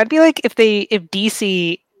that'd be like if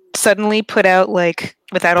DC suddenly put out, like,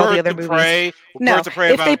 without all the other movies.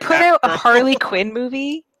 If they put out a Harley Quinn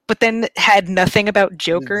movie, but then had nothing about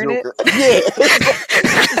Joker in it. Yeah.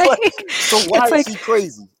 So why is she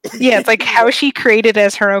crazy? Yeah, it's like how she created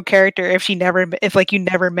as her own character if you never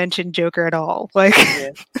mentioned Joker at all. Like,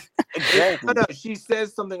 exactly. No, she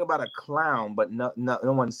says something about a clown, but no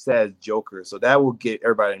one says Joker, so that will get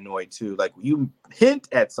everybody annoyed too. Like you hint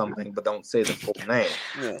at something, but don't say the full name.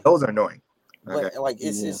 Yeah. Those are annoying. But like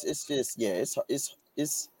it's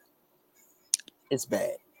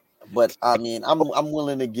bad. But I mean, I'm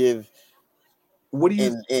willing to give. What do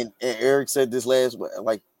you? And Eric said this last.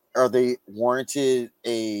 Like, are they warranted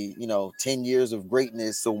 10 years of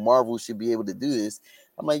greatness? So Marvel should be able to do this.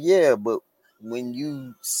 I'm like, yeah, but when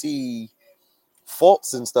you see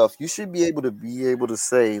faults and stuff, you should be able to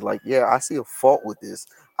say like, yeah, I see a fault with this.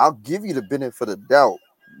 I'll give you the benefit of the doubt,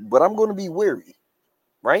 but I'm going to be wary,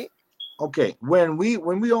 right? Okay, when we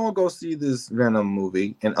all go see this Venom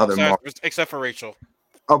movie and other except for Rachel.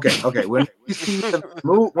 Okay. When we see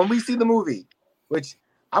the movie, which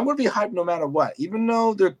I'm gonna be hyped no matter what, even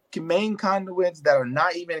though they're main conduits that are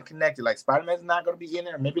not even connected. Like Spider-Man's not gonna be in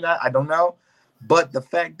there, maybe not. I don't know. But the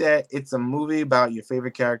fact that it's a movie about your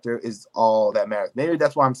favorite character is all that matters. Maybe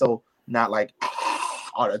that's why I'm so not like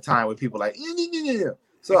all the time with people like.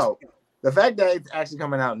 So the fact that it's actually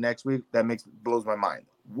coming out next week blows my mind.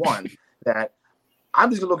 One, that I'm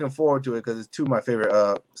just looking forward to it because it's two of my favorite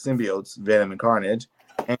symbiotes, Venom and Carnage.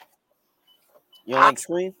 And you like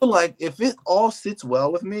Scream? Like if it all sits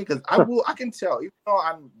well with me, because I can tell, even though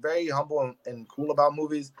I'm very humble and cool about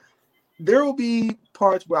movies, there will be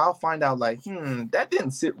parts where I'll find out like, that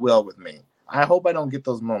didn't sit well with me. I hope I don't get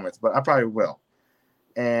those moments, but I probably will.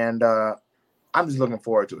 And I'm just looking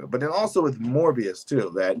forward to it. But then also with Morbius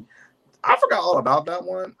too, that I forgot all about that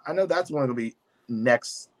one. I know that's one to be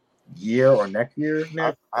next year or next year.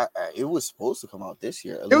 It was supposed to come out this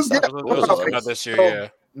year. It was not this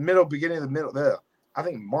year. Yeah, beginning of the middle there. I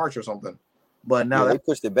think March or something. But now they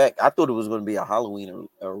pushed it back. I thought it was going to be a Halloween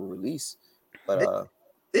release, but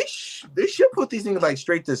they should put these things like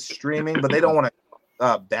straight to streaming, but they don't want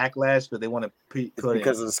to backlash because they want to put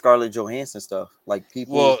because of the Scarlett Johansson stuff. Like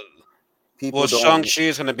people. Well, Shang-Chi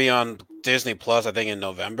is going to be on Disney Plus, I think, in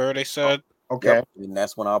November. They said. Okay, and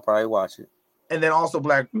that's when I'll probably watch it. And then also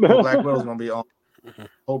Black Widow's gonna be on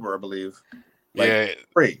October, I believe. Like,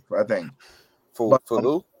 free, I think. For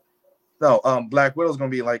who? No, Black Widow's gonna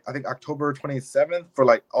be like I think October 27th for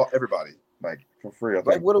like everybody, like for free. I think.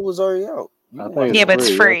 Black Widow was already out. But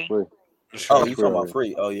it's free. Oh, you talking about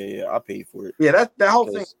free? Oh yeah, I paid for it. Yeah, that whole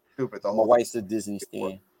thing is stupid. My wife's a Disney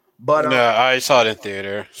stan. But no, I saw it in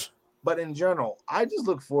theater. But in general, I just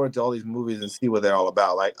look forward to all these movies and see what they're all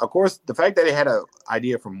about. Like, of course, the fact that they had an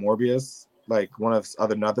idea from Morbius, like one of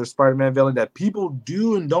another Spider-Man villain that people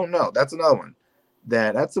do and don't know. That's another one.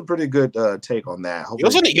 That's a pretty good take on that.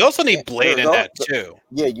 You also need Blade in that too.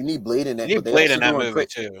 Yeah, you need Blade in that. You need Blade in that movie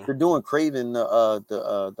too. They're doing Kraven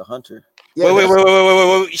the Hunter. Yeah,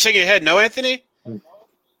 wait! You shaking your head? No, Anthony.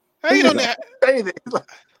 How you don't know anything?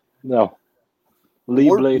 No,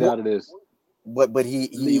 leave Blade out of this. But he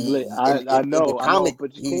Blade. I know,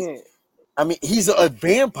 but you can't. I mean, he's a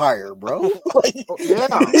vampire, bro. Yeah.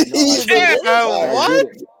 What?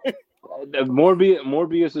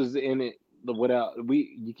 Morbius is in it without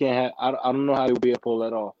you can't have. I don't know how you'll be able to pull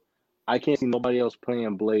that off. I can't see nobody else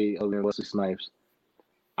playing Blade other than Wesley Snipes.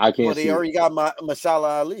 I can't. Well, they already got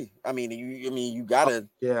Mashallah Ali. I mean, you gotta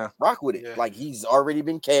rock with it. Yeah. Like he's already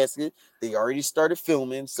been casted. They already started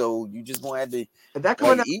filming, so you just gonna have to eat that.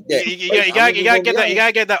 You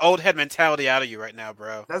gotta get that old head mentality out of you right now,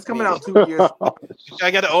 bro. That's coming out 2 years. You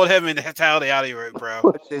gotta get the old head mentality out of you, bro.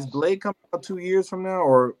 Is Blade coming out 2 years from now,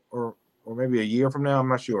 or maybe a year from now? I'm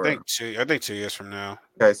not sure. I think 2 years from now.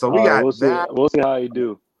 Okay, so we got that. We'll see how you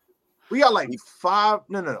do. We got like 5.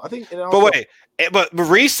 No. I think. But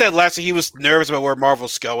Reese said last week he was nervous about where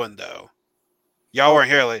Marvel's going, though. Y'all weren't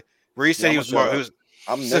here. Like Reese said he was more.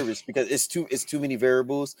 I'm nervous because it's too many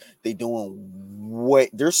variables. They doing what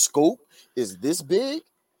their scope is this big,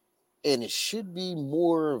 and it should be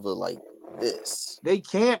more of a like this. They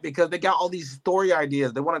can't because they got all these story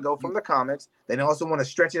ideas. They want to go from the comics. They also want to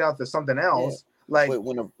stretch it out to something else. Yeah. Like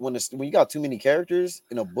when you got too many characters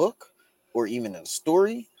in a book or even in a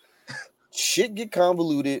story. Shit get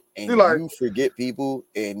convoluted and you forget people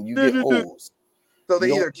and you get holes. So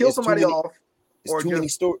they either kill somebody off or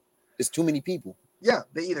it's too many people. Yeah,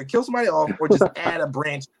 they either kill somebody off or just add a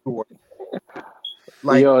branch to it.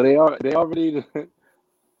 Like they already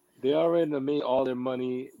made all their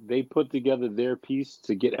money. They put together their piece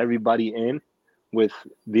to get everybody in with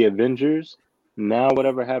the Avengers. Now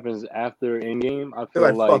whatever happens after Endgame, I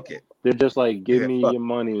feel like they're just like give me your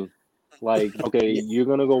money. Like, okay, you're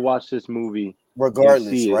gonna go watch this movie,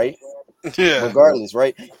 regardless, right? Yeah, regardless,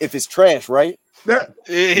 right? If it's trash, right? Yeah.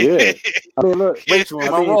 I mean, look, Rachel,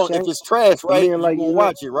 am I wrong? If it's trash, right? You like, you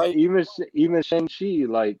watch it, right? Even Shang-Chi,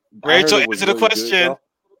 like Rachel, answer the question.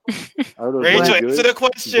 Rachel, answer the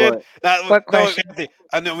question. What question?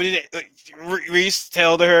 I know we need Reese.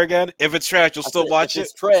 Tell to her again. If it's trash, you'll still watch it. If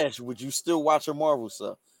it's trash, would you still watch a Marvel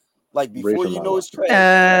stuff? Like before you know it's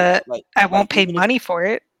trash. I won't pay money for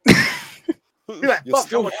it. You'll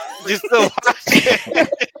still watch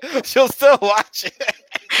it. She'll still watch it.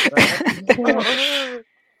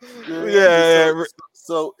 Yeah.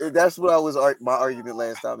 So that's what my argument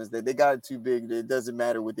last time is that they got it too big. That it doesn't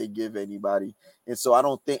matter what they give anybody. And so I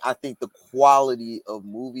think the quality of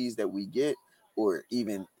movies that we get, or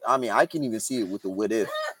even, I mean, I can even see it with the What If.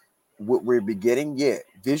 What we're getting,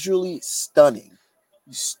 visually stunning.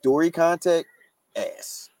 Story content,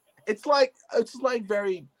 ass. It's like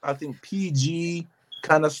very, I think, PG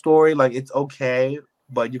kind of story. Like it's okay,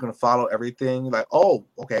 but you're gonna follow everything. Like, oh,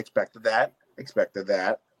 okay, expected that.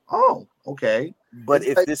 Oh, okay. But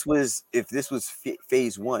if this was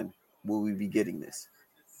phase 1, will we be getting this?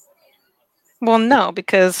 Well, no,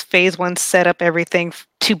 because phase 1 set up everything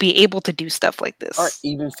to be able to do stuff like this. All right,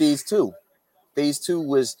 even phase 2. Phase 2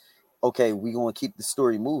 was okay. We're gonna keep the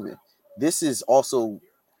story moving. This is also.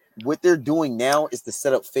 What they're doing now is to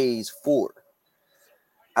set up phase 4.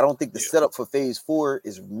 I don't think the setup for phase 4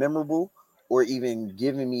 is memorable or even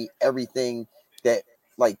giving me everything that,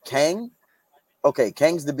 like Kang. Okay,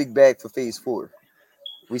 Kang's the big bag for phase 4.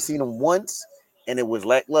 We've seen him once, and it was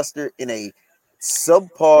lackluster in a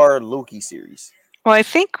subpar Loki series. Well, I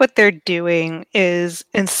think what they're doing is,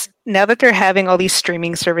 now that they're having all these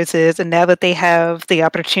streaming services, and now that they have the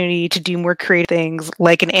opportunity to do more creative things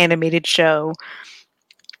like an animated show,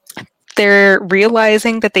 they're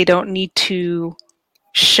realizing that they don't need to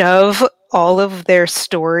shove all of their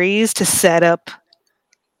stories to set up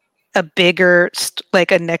a bigger,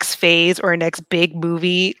 like a next phase or a next big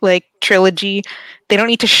movie, like trilogy. They don't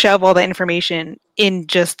need to shove all that information in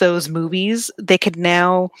just those movies. They could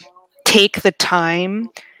now take the time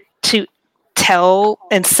to tell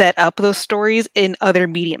and set up those stories in other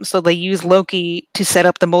mediums. So they use Loki to set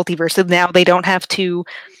up the multiverse. So now they don't have to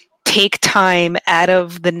take time out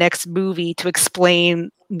of the next movie to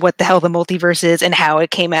explain what the hell the multiverse is and how it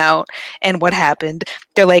came out and what happened.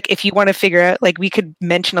 They're like, if you want to figure out, like, we could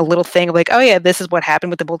mention a little thing of like, oh yeah, this is what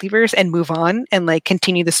happened with the multiverse, and move on and like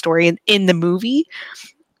continue the story in the movie.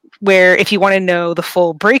 Where if you want to know the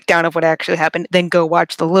full breakdown of what actually happened, then go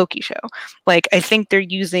watch the Loki show. Like, I think they're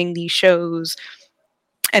using these shows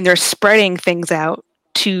and they're spreading things out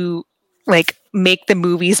to like make the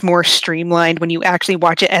movies more streamlined when you actually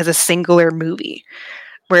watch it as a singular movie,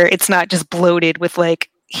 where it's not just bloated with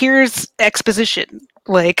like, here's exposition.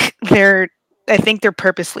 Like, I think they're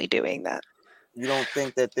purposely doing that. You don't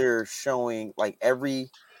think that they're showing like everything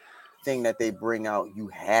that they bring out you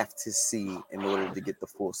have to see in order to get the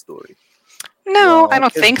full story? No, I Well,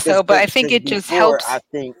 don't think so, but I think it just before helps. I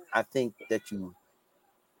think that you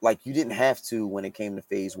like you didn't have to when it came to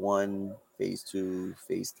phase 1, phase 2,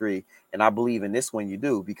 phase 3, and I believe in this one you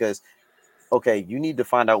do, because okay, you need to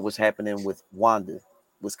find out what's happening with Wanda,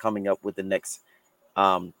 what's coming up with the next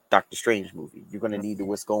Doctor Strange movie. You're going to need to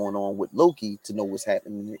what's going on with Loki to know what's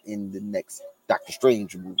happening in the next Doctor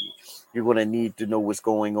Strange movie. You're going to need to know what's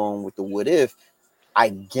going on with the What If. I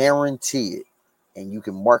guarantee it, and you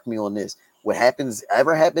can mark me on this. What happens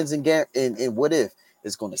in What If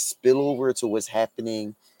is going to spill over to what's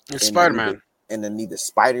happening It's in Spider-Man. either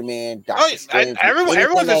Spider-Man, Oh, Doctor Strange, anything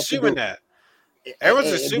everyone's that has to assuming do. that.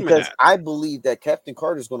 Everyone's assuming Because that. I believe that Captain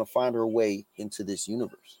Carter is going to find her way into this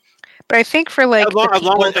universe. But I think for like the people that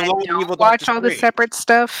Along with don't evil Doctor watch all the Strange. separate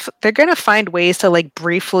stuff, they're gonna find ways to like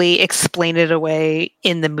briefly explain it away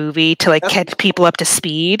in the movie to like catch people up to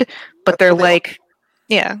speed. But they're like,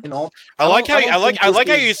 yeah. You know, I like how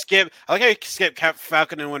you skip.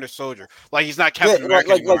 Falcon and Winter Soldier. Like he's not Yeah, Captain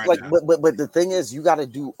America anymore right now. but the thing is, you got to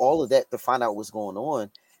do all of that to find out what's going on.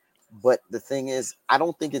 But the thing is, I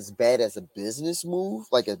don't think it's bad as a business move,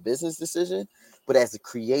 like a business decision, but as a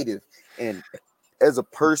creative and as a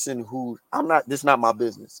person who I'm not. This is not my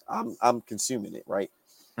business. I'm consuming it, right?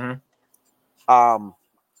 Mhm.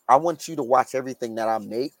 I want you to watch everything that I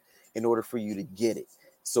make in order for you to get it.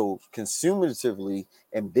 So consumeratively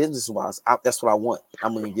and business wise, that's what I want.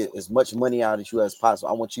 I'm going to get as much money out of you as possible.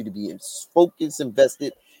 I want you to be as focused,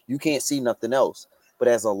 invested. You can't see nothing else. But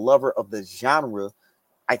as a lover of the genre,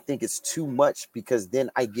 I think it's too much, because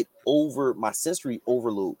then I get over my sensory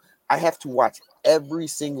overload. I have to watch every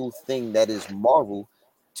single thing that is Marvel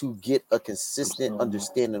to get a consistent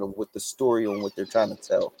understanding of what the story and what they're trying to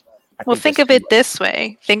tell. I Well, think think that's of too it much. this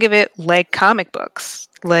way. Think of it like comic books.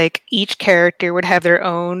 Like each character would have their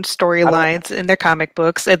own I don't storylines in their comic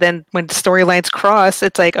books, and then when storylines cross,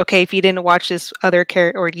 it's like, okay, if you didn't watch this other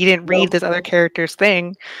character or you didn't read know. this other character's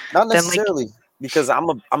thing, Not then like, necessarily, because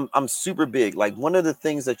I'm super big. Like one of the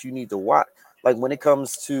things that you need to watch, like when it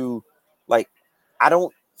comes to like I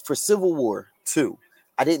don't for Civil War 2,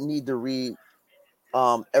 I didn't need to read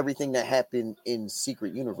everything that happened in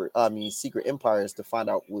Secret Empires to find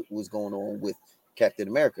out what was going on with Captain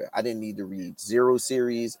America. I didn't need to read Zero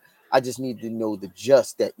series. I just need to know the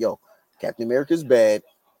just that Captain America's bad,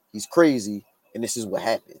 he's crazy, and this is what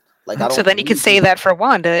happened. Like I so don't then you could need say to. that for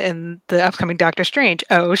Wanda in the upcoming Doctor Strange.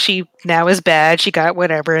 Oh, she now is bad. She got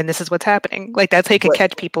whatever, and this is what's happening. Like that's how you could But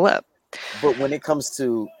catch people up. But when it comes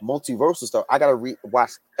to multiversal stuff, I gotta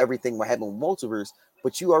watch everything what happened with multiverse.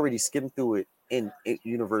 But you already skimmed through it in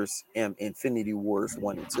Universe and Infinity Wars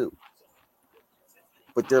 1 and 2.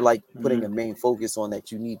 But they're like putting a main focus on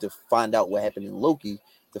that you need to find out what happened in Loki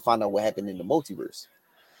to find out what happened in the multiverse.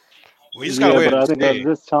 We just gotta Yeah, wait but and I think see.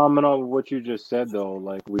 just timing on what you just said though,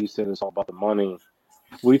 like we said it's all about the money.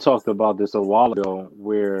 We talked about this a while ago,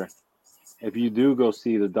 where if you do go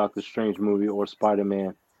see the Doctor Strange movie or Spider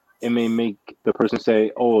Man, it may make the person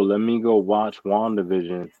say, "Oh, let me go watch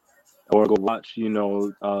WandaVision or go watch,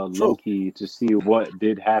 True. Loki to see what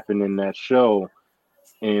did happen in that show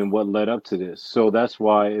and what led up to this." So that's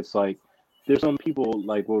why it's like there's some people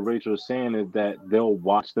like what Rachel's saying is that they'll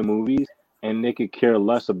watch the movies and they could care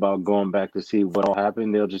less about going back to see what all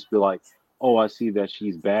happened. They'll just be like, "Oh, I see that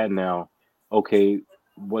she's bad now. Okay,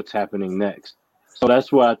 what's happening next?" So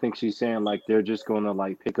that's why I think she's saying like they're just gonna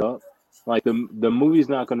like pick up. Like the movie's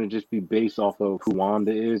not gonna just be based off of who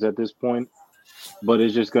Wanda is at this point, but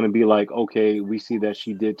it's just gonna be like, okay, we see that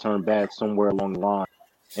she did turn bad somewhere along the line.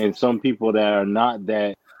 And some people that are not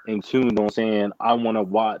that in tune on saying, I want to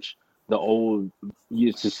watch the old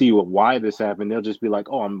to see why this happened, they'll just be like,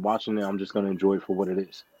 oh, I'm watching it. I'm just going to enjoy it for what it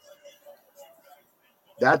is.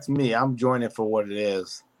 that's me. I'm enjoying it for what it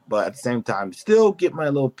is, but at the same time, still get my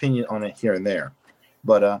little opinion on it here and there.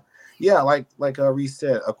 But yeah, like Reese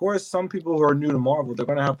said, of course, some people who are new to Marvel, they're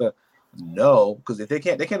gonna have to know, because if they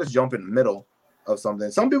can't just jump in the middle. of something.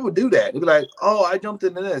 Some people do that. They be like, "Oh, I jumped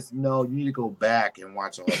into this." No, you need to go back and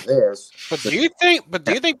watch all of this. But do you think? But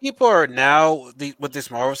do you think people are now with this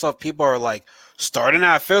Marvel stuff? People are like starting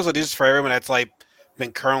out. It feels like this is for everyone that's like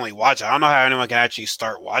been currently watching. I don't know how anyone can actually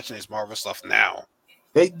start watching this Marvel stuff now.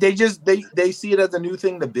 They just see it as a new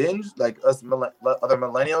thing to binge, like us other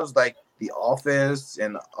millennials, like The Office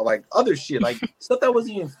and like other shit, like stuff that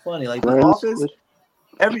wasn't even funny, like The Office.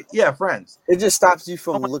 Friends. It just stops you Oh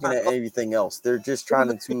from my looking God. at everything else. They're just trying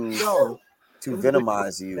to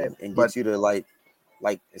venomize you and get you to like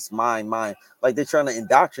it's mine. Like they're trying to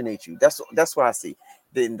indoctrinate you. That's what I see,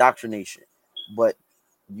 the indoctrination. But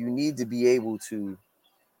you need to be able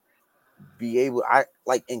I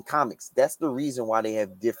like in comics. That's the reason why they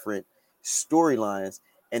have different storylines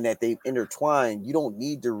and that they've intertwined. You don't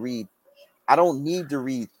need to read. I don't need to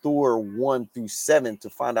read Thor 1 through 7 to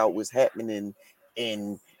find out what's happening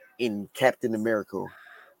in Captain America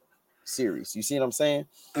series. You see what I'm saying?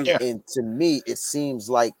 Yeah. And to me, it seems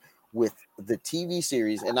like with the TV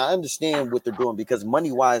series, and I understand what they're doing because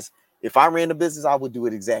money wise, if I ran a business, I would do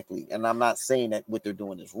it exactly. And I'm not saying that what they're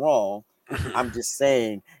doing is wrong. I'm just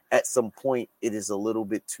saying at some point it is a little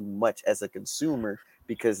bit too much as a consumer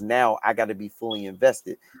because now I got to be fully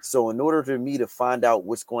invested. So in order for me to find out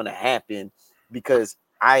what's going to happen, because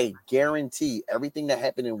I guarantee everything that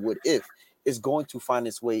happened in What If is going to find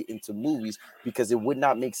its way into movies because it would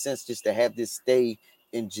not make sense just to have this stay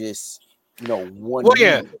in just one. Well,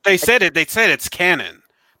 yeah, movie. they said it. They said it's canon.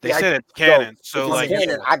 They said it's canon. So if it's like,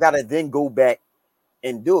 canon, I gotta then go back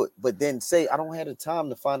and do it. But then say I don't have the time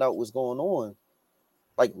to find out what's going on.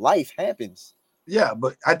 Like life happens. Yeah,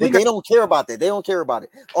 but I think they don't care about that. They don't care about it.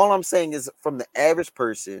 All I'm saying is from the average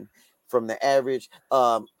person, from the average,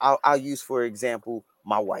 I'll use for example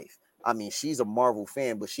my wife. I mean, she's a Marvel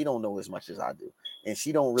fan, but she don't know as much as I do, and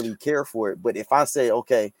she don't really care for it. But if I say,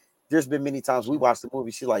 okay, there's been many times we watched the movie,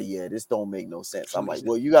 she's like, yeah, this don't make no sense. I'm like,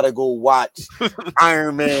 well, you got to go watch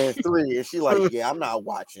Iron Man 3, and she's like, yeah, I'm not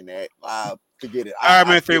watching that. Forget it. Iron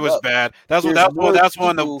Man 3 was bad. That's one of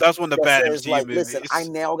the bad says, MCU like, movies. Listen, I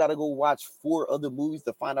now got to go watch 4 other movies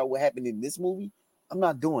to find out what happened in this movie. I'm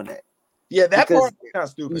not doing that. Yeah, that part is kind of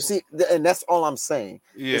stupid. You see, and that's all I'm saying.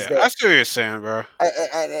 Yeah, I see what you're saying, bro.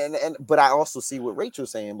 But I also see what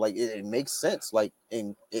Rachel's saying. Like, it makes sense. Like,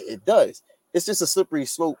 and it does. It's just a slippery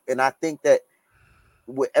slope. And I think that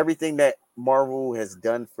with everything that Marvel has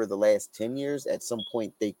done for the last 10 years, at some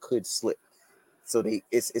point they could slip. So they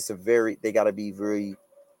got to be very,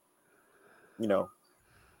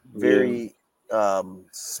 very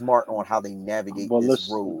smart on how they navigate this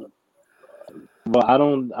road. But I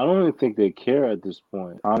don't even think they care at this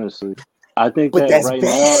point, honestly. I think but that right bad.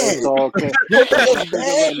 now it's all okay.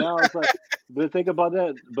 Right now it's like, but think about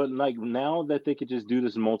that. But like now that they could just do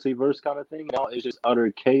this multiverse kind of thing, now it's just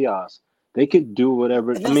utter chaos. They could do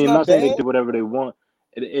whatever. I mean, I'm not saying they do whatever they want.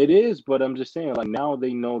 It is, but I'm just saying like now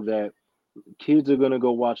they know that kids are gonna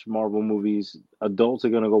go watch Marvel movies. Adults are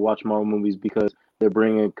gonna go watch Marvel movies because they're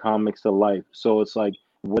bringing comics to life. So it's like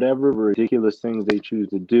whatever ridiculous things they choose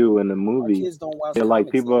to do in the movie, they're like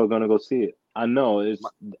people are gonna go see it. I know it's,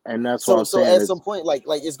 and that's what I'm saying. So at some point, like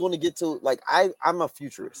it's going to get to like I'm a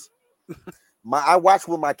futurist. I watch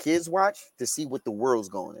what my kids watch to see what the world's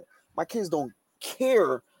going in. My kids don't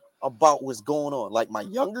care about what's going on like my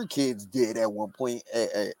younger kids did at one point.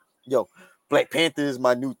 Yo, Black Panther is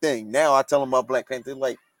my new thing. Now I tell them about Black Panther,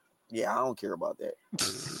 like, yeah, I don't care about that.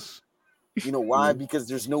 You know why? Because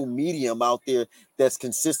there's no medium out there that's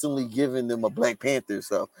consistently giving them a Black Panther.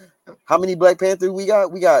 So, how many Black Panther we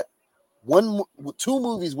got? We got 2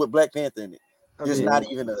 movies with Black Panther in it. There's not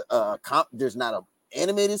even there's not an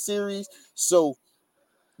animated series. So,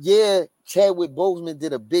 yeah, Chadwick Boseman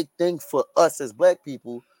did a big thing for us as Black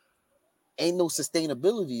people. Ain't no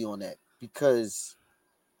sustainability on that because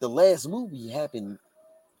the last movie happened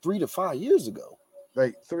 3 to 5 years ago.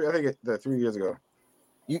 Like 3, I think 3 years ago.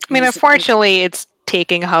 Unfortunately, it's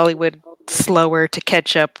taking Hollywood slower to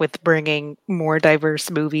catch up with bringing more diverse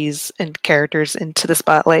movies and characters into the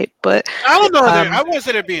spotlight. But I don't know. I wouldn't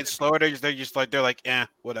say they're being slower. They're like,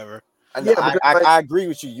 whatever. I agree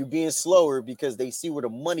with you. You're being slower because they see where the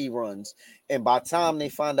money runs, and by the time they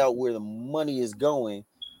find out where the money is going,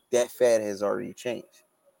 that fad has already changed.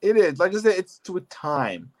 It is, like I said, it's to a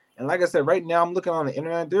time. And like I said, right now I'm looking on the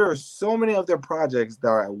internet. There are so many of their projects that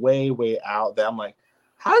are way, way out that I'm like,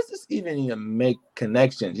 how does this even make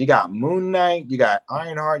connections? You got Moon Knight, you got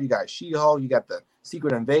Ironheart, you got She-Hulk, you got the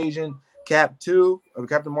Secret Invasion, Captain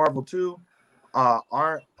Marvel 2,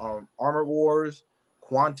 Armor Wars,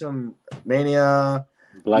 Quantum Mania.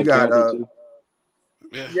 Black Panther 2.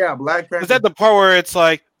 Yeah, Black Panther. Is that the part where it's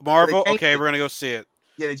like Marvel? Okay, we're gonna go see it.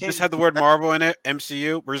 just have the word Marvel in it,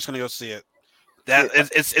 MCU, we're just gonna go see it.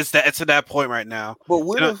 It's to that point right now. But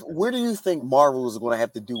where do you think Marvel is going to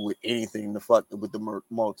have to do with anything to fuck with the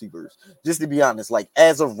multiverse? Just to be honest, like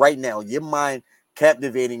as of right now, your mind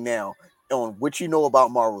captivating now on what you know about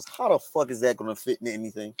Marvels. How the fuck is that going to fit into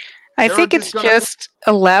anything? I think it's just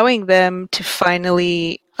allowing them to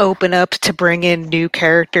finally open up to bring in new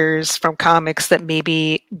characters from comics that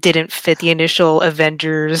maybe didn't fit the initial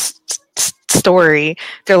Avengers story.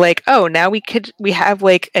 They're like, oh, now we have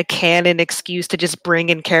like a canon excuse to just bring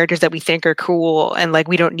in characters that we think are cool, and like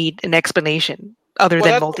we don't need an explanation other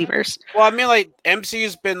than multiverse. Well, I mean, like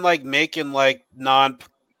MCU's been like making like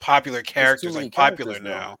non-popular characters like popular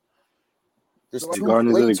now. There's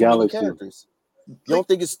Guardians of the Galaxy. Characters. You don't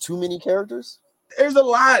think it's too many characters? There's a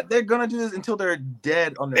lot. They're gonna do this until they're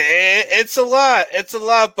dead on their. It's a lot. It's a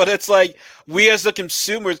lot, but it's like we as the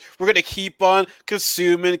consumers, we're gonna keep on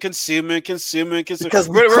consuming. Because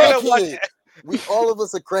we all of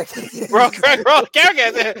us are crackheads. We're all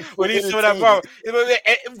crackheads. When you see that Marvel,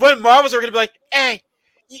 when Marvels are gonna be like, hey,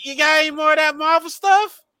 you got any more of that Marvel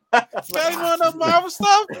stuff? Got any more of that Marvel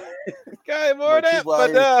stuff? Got any more of that?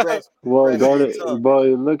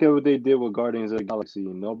 But look at what they did with Guardians of the Galaxy.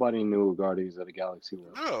 Nobody knew what Guardians of the Galaxy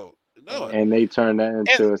was. No. And they turned that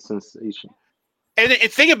into a sensation. And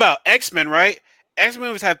think about X-Men, right? X-Men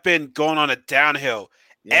movies have been going on a downhill.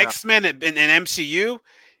 Yeah. X-Men and MCU,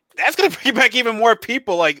 that's gonna bring back even more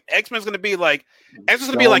people. Like X-Men's gonna be like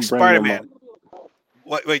Spider-Man.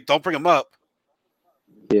 Wait, don't bring them up.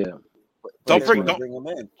 Yeah. Don't bring them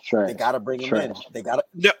in. Trash. They gotta bring them in. They gotta.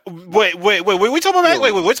 No, wait. We talking about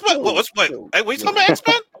what's we talking about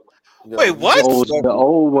X-Men? Wait, what? The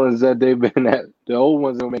old ones that they've been at. The old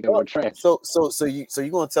ones that make them trash. So you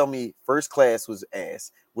gonna tell me First Class was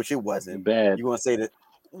ass, which it wasn't. Bad. You gonna say that?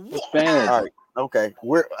 It's bad. All right. Okay.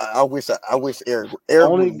 I wish Eric. The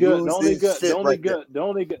only good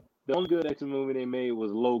X-Men movie they made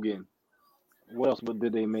was Logan. What else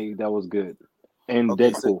did they make that was good? And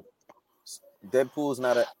Deadpool. Deadpool's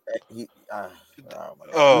not a he.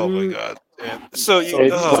 Oh my god! So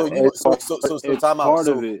time out. Part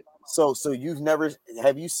of it. So you've never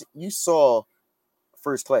you saw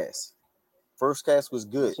First Class? First Class was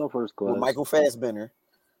good. So First Class with Michael Fassbender.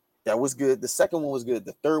 That was good. The second one was good.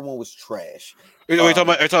 The third one was trash. Are you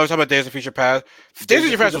talking about Days of Future Past? Days of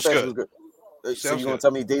Future Past was good. So you gonna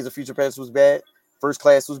tell me Days of Future Past was bad? First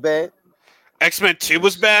Class was bad. X-Men 2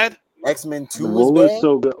 was bad. X-Men 2 was bad.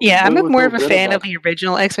 So good. Yeah, I'm more of a fan of the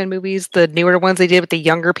original X-Men movies. The newer ones they did with the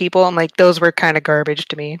younger people, I'm like, those were kind of garbage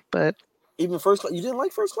to me. But even First Class, you didn't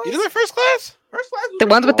like First Class? You didn't like First Class? The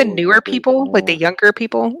ones with the newer people, like the younger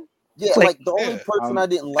people. Yeah, like the only person I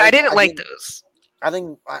didn't like. I didn't like those. I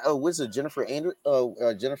think what's it? Jennifer Lawrence.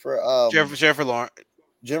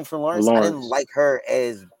 Jennifer Lawrence. I didn't like her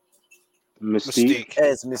as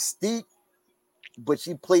Mystique. But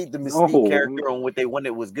she played the Mystique character on what they wanted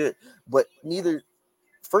was good. But neither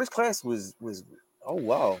First Class was oh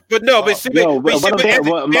wow. But no, but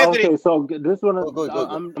okay, so this one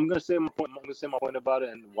I'm gonna say my point. I'm gonna say my point about it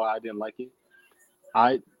and why I didn't like it.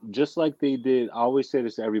 I just like they did. I always say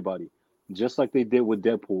this to everybody. Just like they did with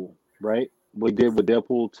Deadpool, right? What they did with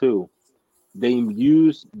Deadpool 2. They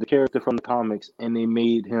used the character from the comics and they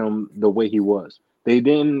made him the way he was. They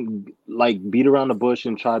didn't like beat around the bush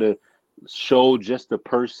and try to show just the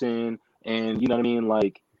person, and you know what I mean.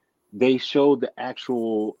 Like they showed the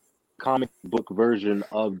actual comic book version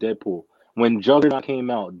of Deadpool. When Juggernaut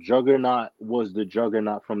came out, Juggernaut was the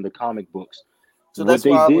Juggernaut from the comic books. So that's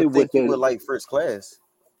what they did with you would like First Class.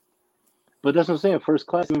 But that's what I'm saying. First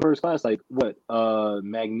Class, like what?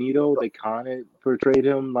 Magneto, they kind of portrayed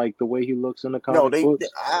him like the way he looks in the comic books.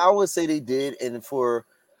 I would say they did, and for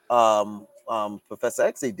Professor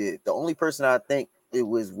X, they did. The only person I think it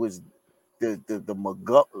was the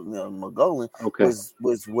McGullen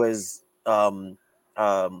was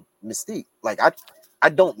Mystique. Like I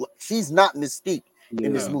don't. She's not Mystique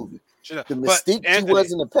in this movie. The Mystique she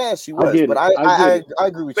was in the past, she was. But I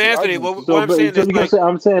agree with you. Anthony, what I'm saying is,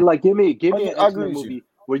 I'm saying like give me an X-Men movie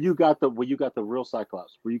where you got the real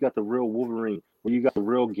Cyclops, where you got the real Wolverine, where you got the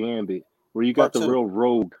real Gambit, where you got the real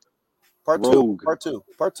Rogue. Part two.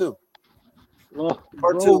 Well,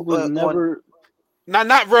 Rogue was never.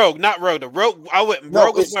 Not Rogue. The Rogue.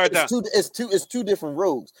 Rogue was down. It's two different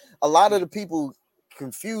Rogues. A lot of the people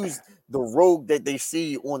confuse the Rogue that they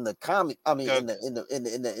see on the comic. I mean, in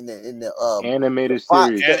the animated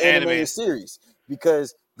series. Animated series,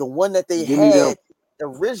 because the one that they had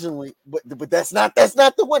originally, but that's not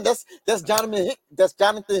the one. That's Jonathan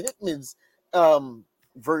Hickman's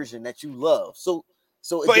version that you love. So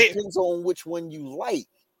it depends on which one you like.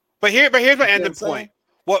 But here's my ending point.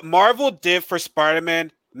 what Marvel did for Spider-Man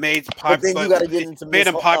made But then you got to get into made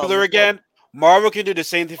him popular again. Marvel can do the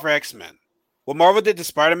same thing for X-Men. What Marvel did to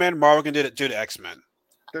Spider-Man, Marvel can do to X-Men.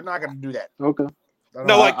 They're not going to do that. Okay.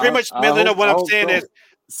 No, like pretty much. What I'm saying is,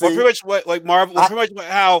 well, pretty much what like Marvel, pretty much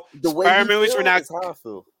how Spider-Man movies were not. How I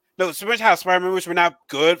feel. No, it's pretty much how Spider-Man movies were not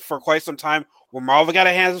good for quite some time. When Marvel got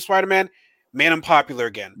a hands on Spider-Man, made him popular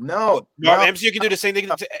again. No, MCU can do the same thing.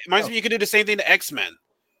 MCU can do the same thing to X-Men.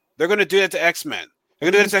 They're going to do that to X-Men.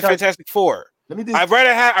 They're going to do that to Fantastic Four. I'd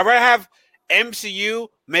rather have MCU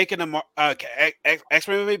making a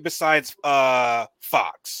X-Men movie besides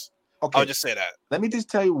Fox. Okay. I'll just say that. Let me just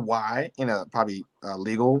tell you why, in a probably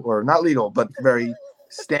legal or not legal, but very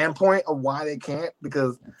standpoint of why they can't.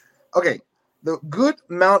 Because, okay, the good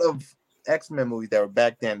amount of X-Men movies that were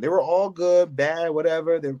back then, they were all good, bad,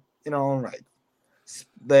 whatever. They're all right.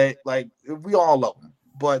 They we all love them,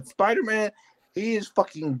 but Spider-Man, he is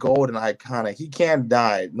fucking gold and iconic. He can't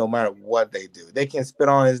die no matter what they do. They can spit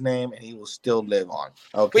on his name and he will still live on.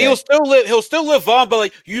 Okay. But he'll still live on, but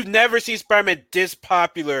like you've never seen Spider-Man this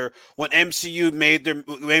popular when MCU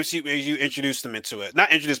introduced them into it. Not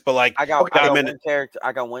introduced, but like I got one character.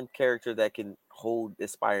 I got one character that can hold the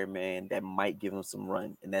Spider-Man that might give him some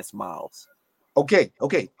run, and that's Miles. Okay.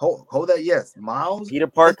 Hold that. Yes, Miles. Peter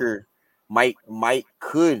Parker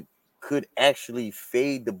could actually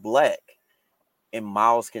fade to black. And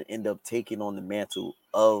Miles can end up taking on the mantle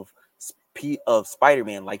of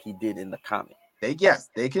Spider-Man like he did in the comic. They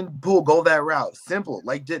can go that route. Simple,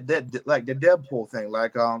 like the Deadpool thing,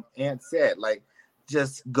 like Ant said, like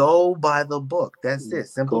just go by the book. That's it.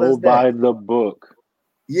 Simple as that. Go by the book.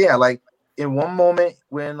 Yeah, like in one moment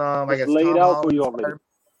when it's laid out for you already.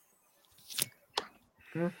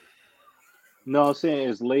 No, I'm saying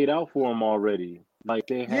it's laid out for him already. Like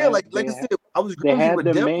they had, like I said, they had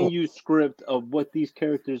the manuscript of what these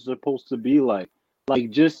characters are supposed to be like.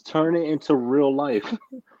 Like just turn it into real life.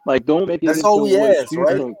 Like don't make it. That's all we ask,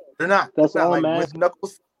 right? They're not. That's all like I'm asking.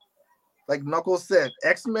 Like Knuckles said,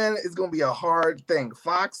 X-Men is gonna be a hard thing.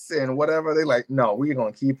 Fox and whatever they like. No, we're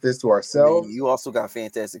gonna keep this to ourselves. You also got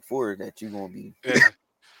Fantastic Four that you're gonna be.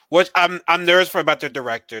 Which I'm nervous about the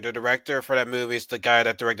director. The director for that movie is the guy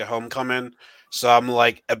that directed Homecoming, so I'm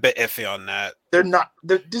like a bit iffy on that. They're not.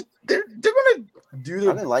 They're gonna do.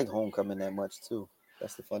 I didn't like Homecoming that much too.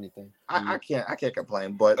 That's the funny thing. I can't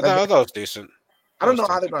complain, but I thought it was decent. I don't know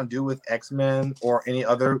how they're gonna do with X-Men or any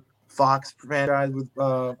other Fox franchise with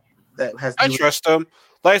that has. I trust them.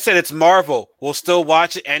 Like I said, it's Marvel. We'll still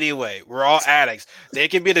watch it anyway. We're all addicts. They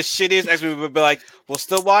can be the shittiest X-Men, but be like, we'll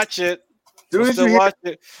still watch it. Still watch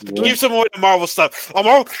it. Yeah. Keep some more of the Marvel stuff.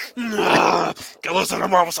 Go listen to the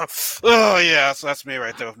Marvel stuff. Oh yeah, so that's me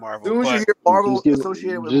right there with Marvel. Soon as you hear Marvel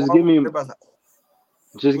associated with Marvel,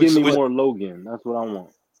 give me more Logan. That's what I want.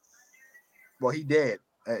 Well, he dead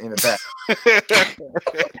in the back.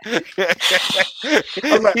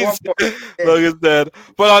 Logan's dead.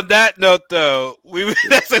 But on that note, though, we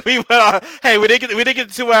went on. Hey, we didn't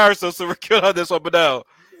get 2 hours, so we're good on this one. But no.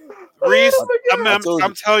 Reese, I'm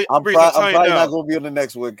telling you, I'm probably not gonna be on the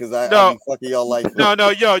next one because I'll be fucking y'all life.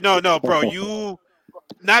 No, bro. You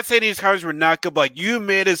not saying these conversations were not good, but like you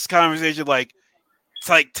made this conversation like it's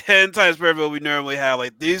like 10 times better than what we normally have.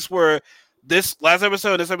 Like this last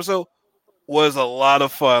episode, this episode was a lot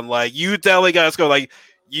of fun. Like you definitely got us going. Like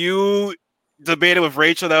you debated with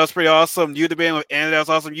Rachel, that was pretty awesome. You debated with Anna, that was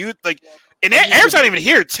awesome. You like, and Eric's not even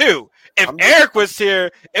here too. If Eric was here,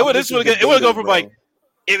 it would go from like.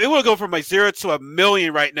 It would go from like 0 to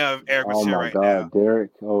 1,000,000 right now if Eric was here right now. Oh my God,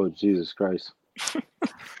 Derek! Oh Jesus Christ!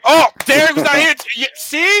 Oh, Derek was not here.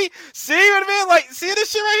 See what I mean? Like, see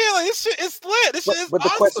this shit right here? Like, this shit is lit. This shit is But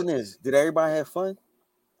awesome. The question is, did everybody have fun?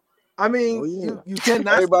 I mean, you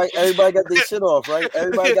cannot. Everybody got their shit off, right?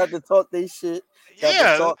 Everybody got to talk their shit.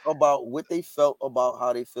 Got to talk about what they felt about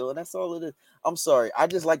how they feel, and that's all it is. I'm sorry, I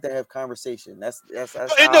just like to have conversation. That's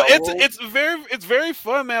it's very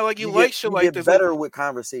fun, man. Like you like shit like this. Better with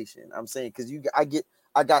conversation. I'm saying because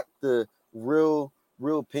I got the real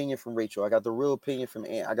opinion from Rachel. I got the real opinion from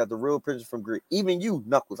Ant. I got the real opinion from Grit. Even you,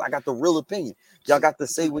 Knuckles. I got the real opinion. Y'all got to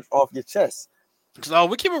say it off your chest. So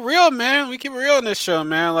we keep it real, man. We keep it real on this show,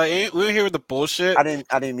 man. Like we're here with the bullshit. I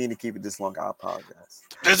didn't mean to keep it this long. I apologize.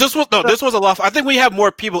 This was a lot. I think we have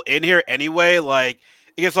more people in here anyway. Like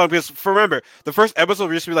it gets long because remember the first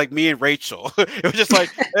episode used to be like me and Rachel. It was just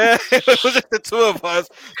like it was just the two of us.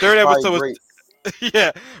 Third episode was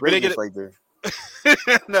yeah. We didn't get right there.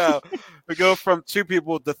 No, we go from 2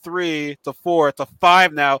 people to 3 to 4 to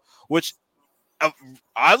 5 now. Which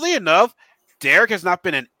oddly enough, Derek has not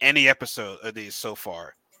been in any episode of these so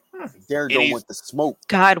far. Derek don't want the smoke.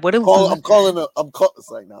 God, what a I'm calling him. It's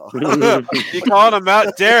like no. You calling him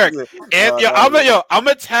out, Derek? And I'm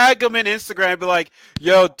gonna tag him in Instagram and be like,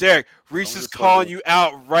 "Yo, Derek, Reese is calling you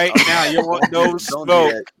out right now. You want no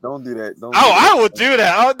smoke." Don't do that. I will do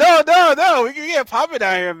that. Oh no. We can get popping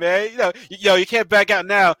down here, man. You can't back out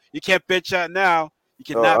now. You can't bitch out now. You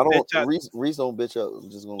cannot bitch out. Reese don't bitch out. I'm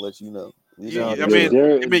just gonna let you know. There's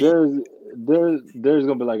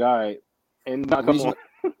gonna be like, all right, and not come on.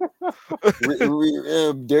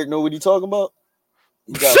 Derek know what he talking about.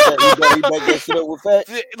 He back that shit up with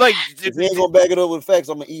facts. Like if he ain't gonna back it up with facts,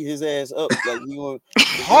 I'm gonna eat his ass up. Like he gonna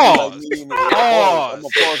pause. I'm gonna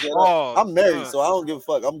pause that up. I'm married, so I don't give a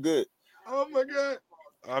fuck. I'm good. Oh my god.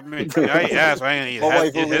 I mean, I ain't ass. I ain't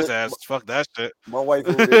eat his ass. Fuck that shit. My wife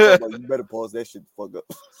over there talking about, you better pause that shit the fuck up.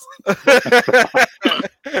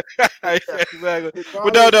 Exactly.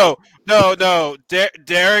 But no.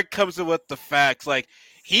 Derek comes in with the facts. Like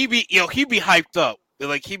he be hyped up.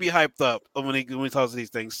 Like he be hyped up when he talks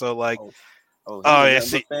these things. So like, yeah,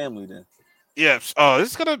 see, family then. Yes. Oh,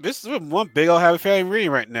 this is one big old happy family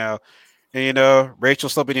reading right now. And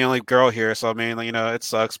Rachel's still be the only girl here, so I mean, it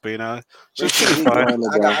sucks, but she's fine.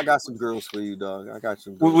 I got some girls for you, dog. I got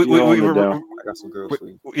some girls. I got some girls for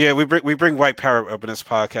you. Yeah, we bring white power up in this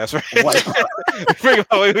podcast, right?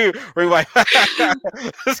 bring white.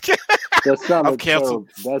 That sounded terrible.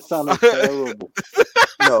 That sounded terrible.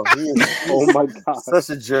 No, he is. Oh my god, such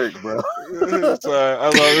a jerk, bro. Sorry, I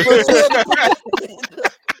love it.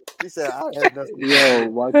 He said, "I had nothing." Yo,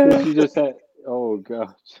 why couldn't you just have? Oh gosh.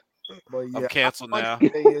 But yeah, I'm canceled now.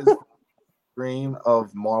 Is dream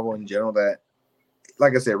of Marvel in general that,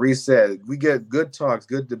 like I said, Reese said, we get good talks,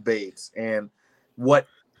 good debates, and what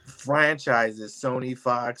franchises Sony,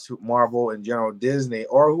 Fox, Marvel in general, Disney,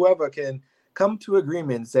 or whoever can come to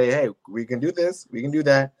agreement and say, hey, we can do this, we can do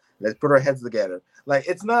that. Let's put our heads together. Like,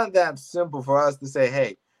 it's not that simple for us to say,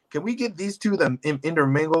 hey, can we get these two to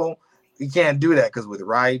intermingle? We can't do that because with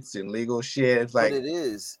rights and legal shit, it's like but it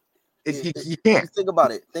is. You can't think about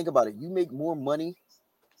it. You make more money.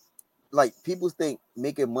 Like people think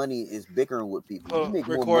making money is bickering with people. You make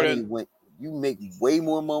more money when you make way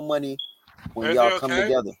more money when y'all come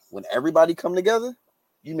together. When everybody come together,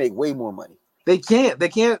 you make way more money. They can't.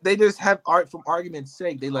 They just have art from argument's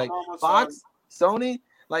sake. They like Fox, Sony.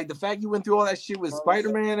 Like the fact you went through all that shit with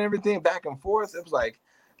Spider-Man and everything back and forth. It was like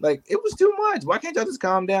it was too much. Why can't y'all just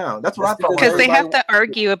calm down? That's what I thought. Because they have to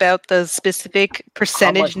argue about the specific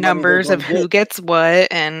percentage numbers of who gets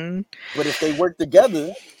what, and but if they work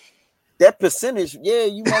together, that percentage, yeah,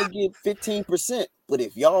 you might get 15%. But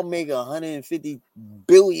if y'all make $150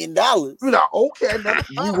 billion, okay,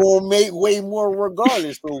 you gonna make way more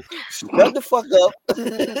regardless. So shut the fuck up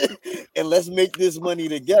and let's make this money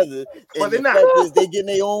together. And they're not. They getting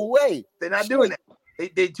their own way. They're not doing that.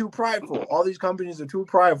 They too prideful. All these companies are too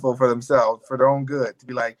prideful for themselves, for their own good, to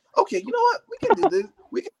be like, okay, you know what? We can do this.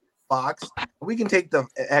 We can Fox. We can take the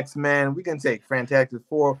X-Men. We can take Fantastic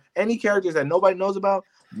Four. Any characters that nobody knows about,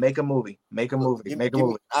 make a movie.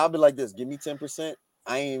 I'll be like this. Give me 10%.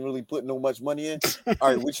 I ain't really putting no much money in. All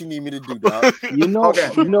right, what you need me to do, dog? You know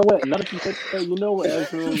what? Now that you said that, you know what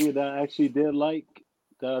action movie that I actually did like?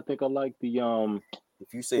 That I think I like the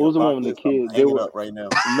If you say what was the one with the kids? They were up right now.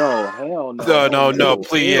 No, hell no. No,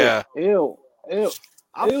 please, yeah. Ew.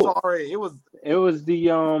 I'm sorry. It was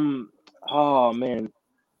the oh man,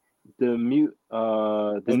 the New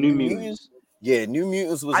Mutants. Yeah, New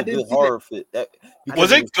Mutants was a good horror fit. Was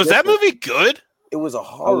that movie good? It was a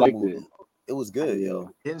horror movie. It was good, yo.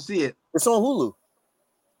 Didn't see it. It's on Hulu.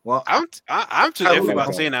 Well, I'm too iffy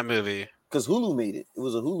about seeing that movie. Because Hulu made it. It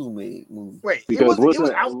was a Hulu made movie. Wait, because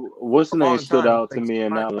what's the name stood out to me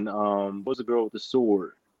in that one? What's the girl with the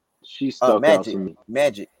sword? She stuck out to me.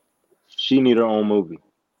 Magic. She need her own movie.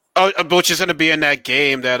 Oh, but she's gonna be in that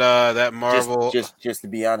game that Marvel. Just to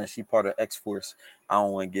be honest, she part of X-Force. I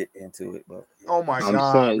don't want to get into it, but oh my god,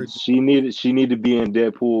 I'm saying she need to be in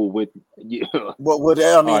Deadpool with. Yeah. What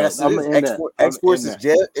I mean, X-Force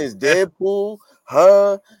is Deadpool.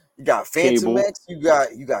 Her. You got Phantom X, you got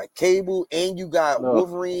Cable, and you got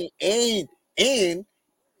Wolverine, and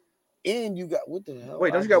you got what the hell?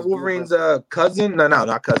 Wait, don't you got Wolverine's cousin? No,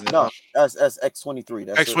 not cousin. No, that's X-23.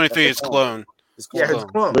 That's X-23 is clone. It's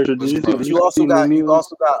clone. You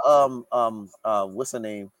also got what's her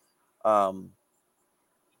name?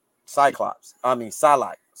 Cyclops. I mean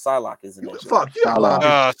Psylocke. Psylocke is in it. Fuck you.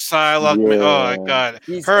 Psylocke. Yeah. Oh my god.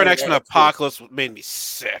 Her and X-Men Apocalypse made me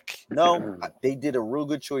sick. No, they did a real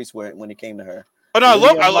good choice when it came to her. Oh no,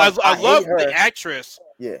 I love the actress.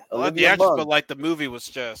 Yeah, Well, the Olivia actress, Munn. but like the movie was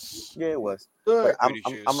just. Yeah, it was. Good. But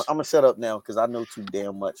I'm gonna shut up now because I know too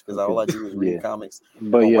damn much. Because all I do is read Yeah. comics.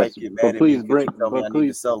 But My yes, wife get but mad at me please because bring, she tell me I need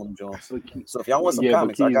to sell them Jones. So if y'all want some yeah, but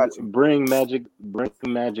comics, I Keys, got you. bring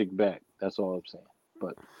magic back. That's all I'm saying.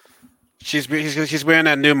 But She's wearing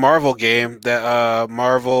that new Marvel game. That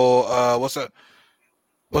Marvel what's it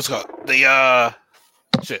called? The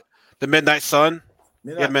shit. The Midnight Sun.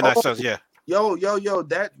 Yeah, Midnight Oh, Suns. Yeah. yo,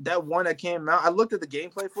 that one that came out. I looked at the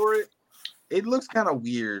gameplay for it. It looks kind of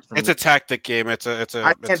weird for It's me. a tactic game. I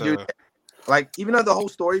can't do that. Like, even though the whole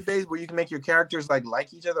story base where you can make your characters like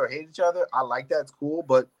each other or hate each other, I like that. It's cool,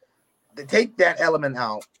 but they take that element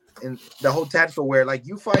out and the whole tactical where like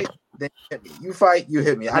you fight, then you hit me. You fight, you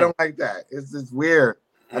hit me. I don't like that. It's just weird.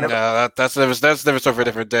 That's never so for a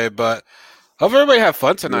different day. But hope everybody had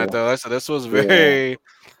fun tonight, Yeah. though. Like I said, this was very.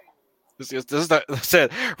 This is not, I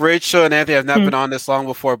said Rachel and Anthony have not been on this long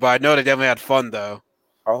before, but I know they definitely had fun though.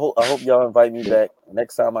 I hope y'all invite me back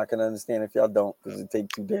next time. I can understand if y'all don't because it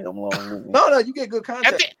takes too damn long with me. No, you get good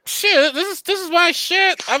content. Shit, this is my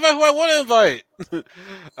shit. I know who I want to invite.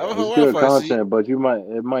 it's good content, but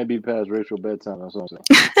it might be past Rachel bedtime or something.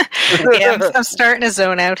 Yeah, I'm starting to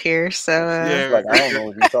zone out here. So yeah, like I don't know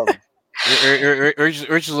what you're talking.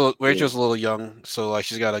 Rachel's a little young, so like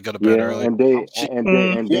she's got to go to bed early. And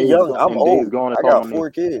You're young. I'm old. Going to I call got on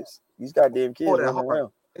 4 kids. These goddamn kids running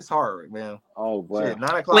around. It's hard, man. Oh wow! Shit, 9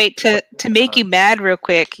 o'clock. wait, to make you mad real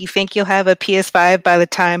quick, you think you'll have a PS5 by the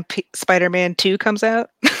time Spider-Man 2 comes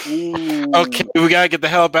out? Okay, we gotta get the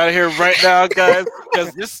hell up out of here right now, guys.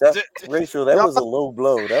 Because Rachel, that was a low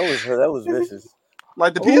blow. That was vicious.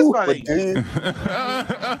 Like the PS5. But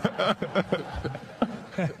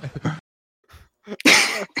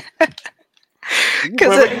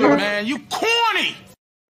dude, Man, you corny.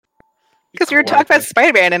 Because we were talking about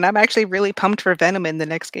Spider-Man, and I'm actually really pumped for Venom in the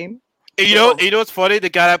next game. You know what's funny? The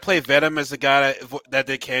guy that played Venom is the guy that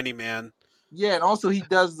did Candyman. Yeah, and also he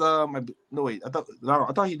does. No wait, I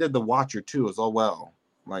thought he did The Watcher too as well.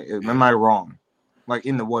 Like, am I wrong? Like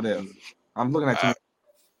in the What If? I'm looking at you.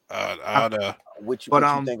 I don't know. What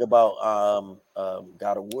you think about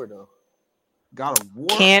God of War though? God of War.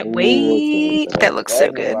 Can't wait. That looks so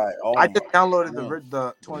good. I just downloaded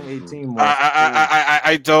the 2018 one.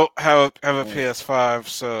 I don't have a PS5,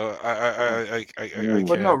 so I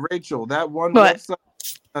But no, Rachel, that one What? website,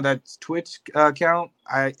 that Twitch account,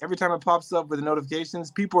 every time it pops up with the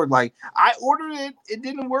notifications, people are like, "I ordered it, it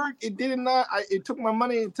didn't work, it took my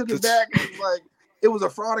money, it took it back." It was like it was a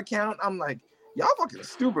fraud account. I'm like, y'all fucking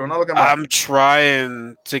stupid. I'm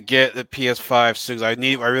trying to get the PS5 soon. I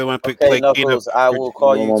really want to play Knuckles, I will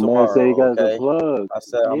call you tomorrow. Man said he got okay? the plug. I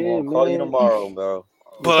said I'm gonna call you tomorrow, bro.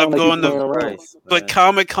 But I'm going to. Christ, but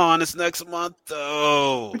Comic-Con is next month,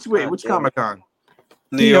 though. Which Comic-Con?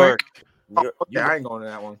 New York. Okay, I ain't going to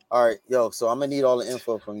that one. All right, yo. So I'm gonna need all the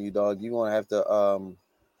info from you, dog. You gonna have to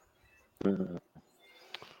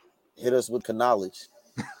hit us with the knowledge.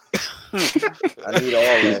 I need all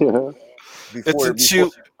that.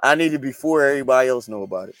 I need it before everybody else know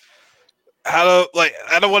about it. I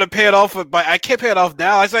don't want to pay it off, but I can't pay it off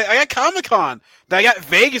now. I got Comic-Con. Then I got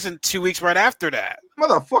Vegas in 2 weeks right after that.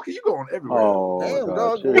 Motherfucker, you going everywhere? Oh, damn,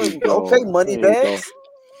 dog. Okay, money bags.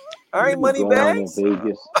 All right, money bags.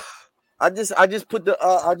 I just put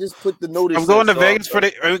the notice. I'm going to Vegas for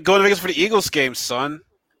the Eagles game, son.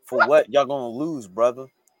 For what? Y'all gonna lose, brother.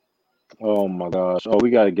 Oh my gosh! Oh, we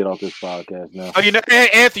got to get off this podcast now. Oh,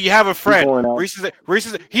 Anthony, you have a friend.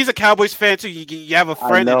 Reese he's a Cowboys fan too. You have a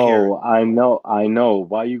friend in here. I know.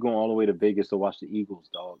 Why are you going all the way to Vegas to watch the Eagles,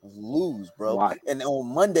 dog? Lose, bro. Why? And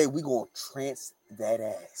on Monday we gonna trance that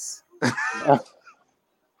ass.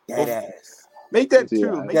 That ass. Make that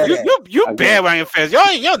true. You bandwagon fans.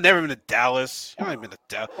 Y'all never been to Dallas. Y'all ain't been to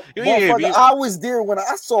Dallas. I was there when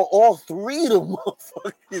I saw all 3 of them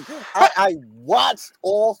motherfuckers. I watched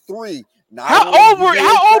all 3. Now, How old were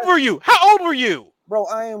you? How old were you? Bro,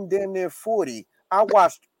 I am damn near 40. I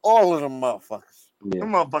watched all of them motherfuckers. Yeah.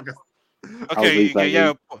 Them motherfuckers. Okay,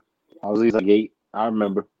 yeah. I was at least like 8. I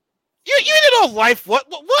remember. You didn't know life. What?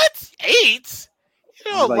 8? You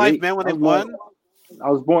didn't know life, 8. Man, when they won. I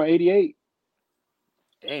was born 88.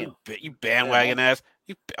 Damn, you bandwagon ass.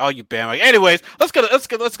 You bandwagon. Anyways, let's get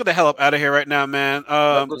the hell up out of here right now, man.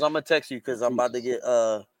 Because I'm gonna text you because I'm about to get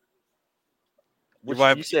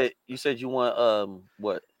you said you want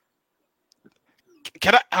what?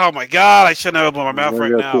 Can I? Oh my god, I shouldn't have opened my mouth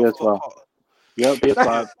right now. PS5. Yep,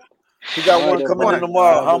 PS5. He got one coming in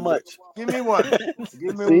tomorrow. How much? Give me one.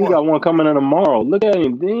 He got one coming in tomorrow. Look at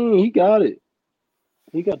him. Dang, he got it.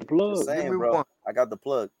 He got the plug. Saying, bro. I got the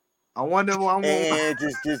plug. I wonder. And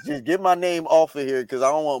just get my name off of here because I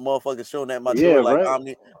don't want motherfuckers showing at my Yeah, door like right.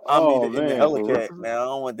 Omni Oh in the man, for real. helicat. Man, I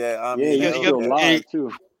don't want that Yeah, Omni in the you still helicat. live too.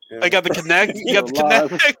 I got the connect. You got Still the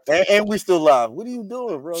live. connect. And we still live. What are you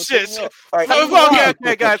doing, bro? Take Shit. me off. All right, No, end it's the okay, live.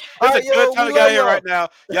 okay, guys. All It's a right, good yo, time we to get out love of here y'all. right now.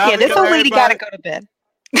 Y'all Yeah, have a this good old night, lady gotta everybody. go to bed.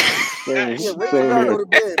 Same, Yeah, Rachel gotta same go here. to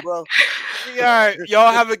bed, bro. All right,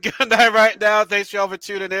 y'all have a good night right now. Thanks y'all for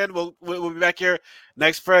tuning in. We'll be back here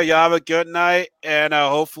next Friday. Y'all have a good night, and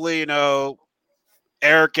hopefully,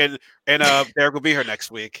 Eric and Derek will be here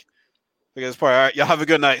next week. Because all right, y'all have a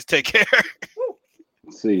good night. Take care.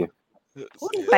 See you. See ya.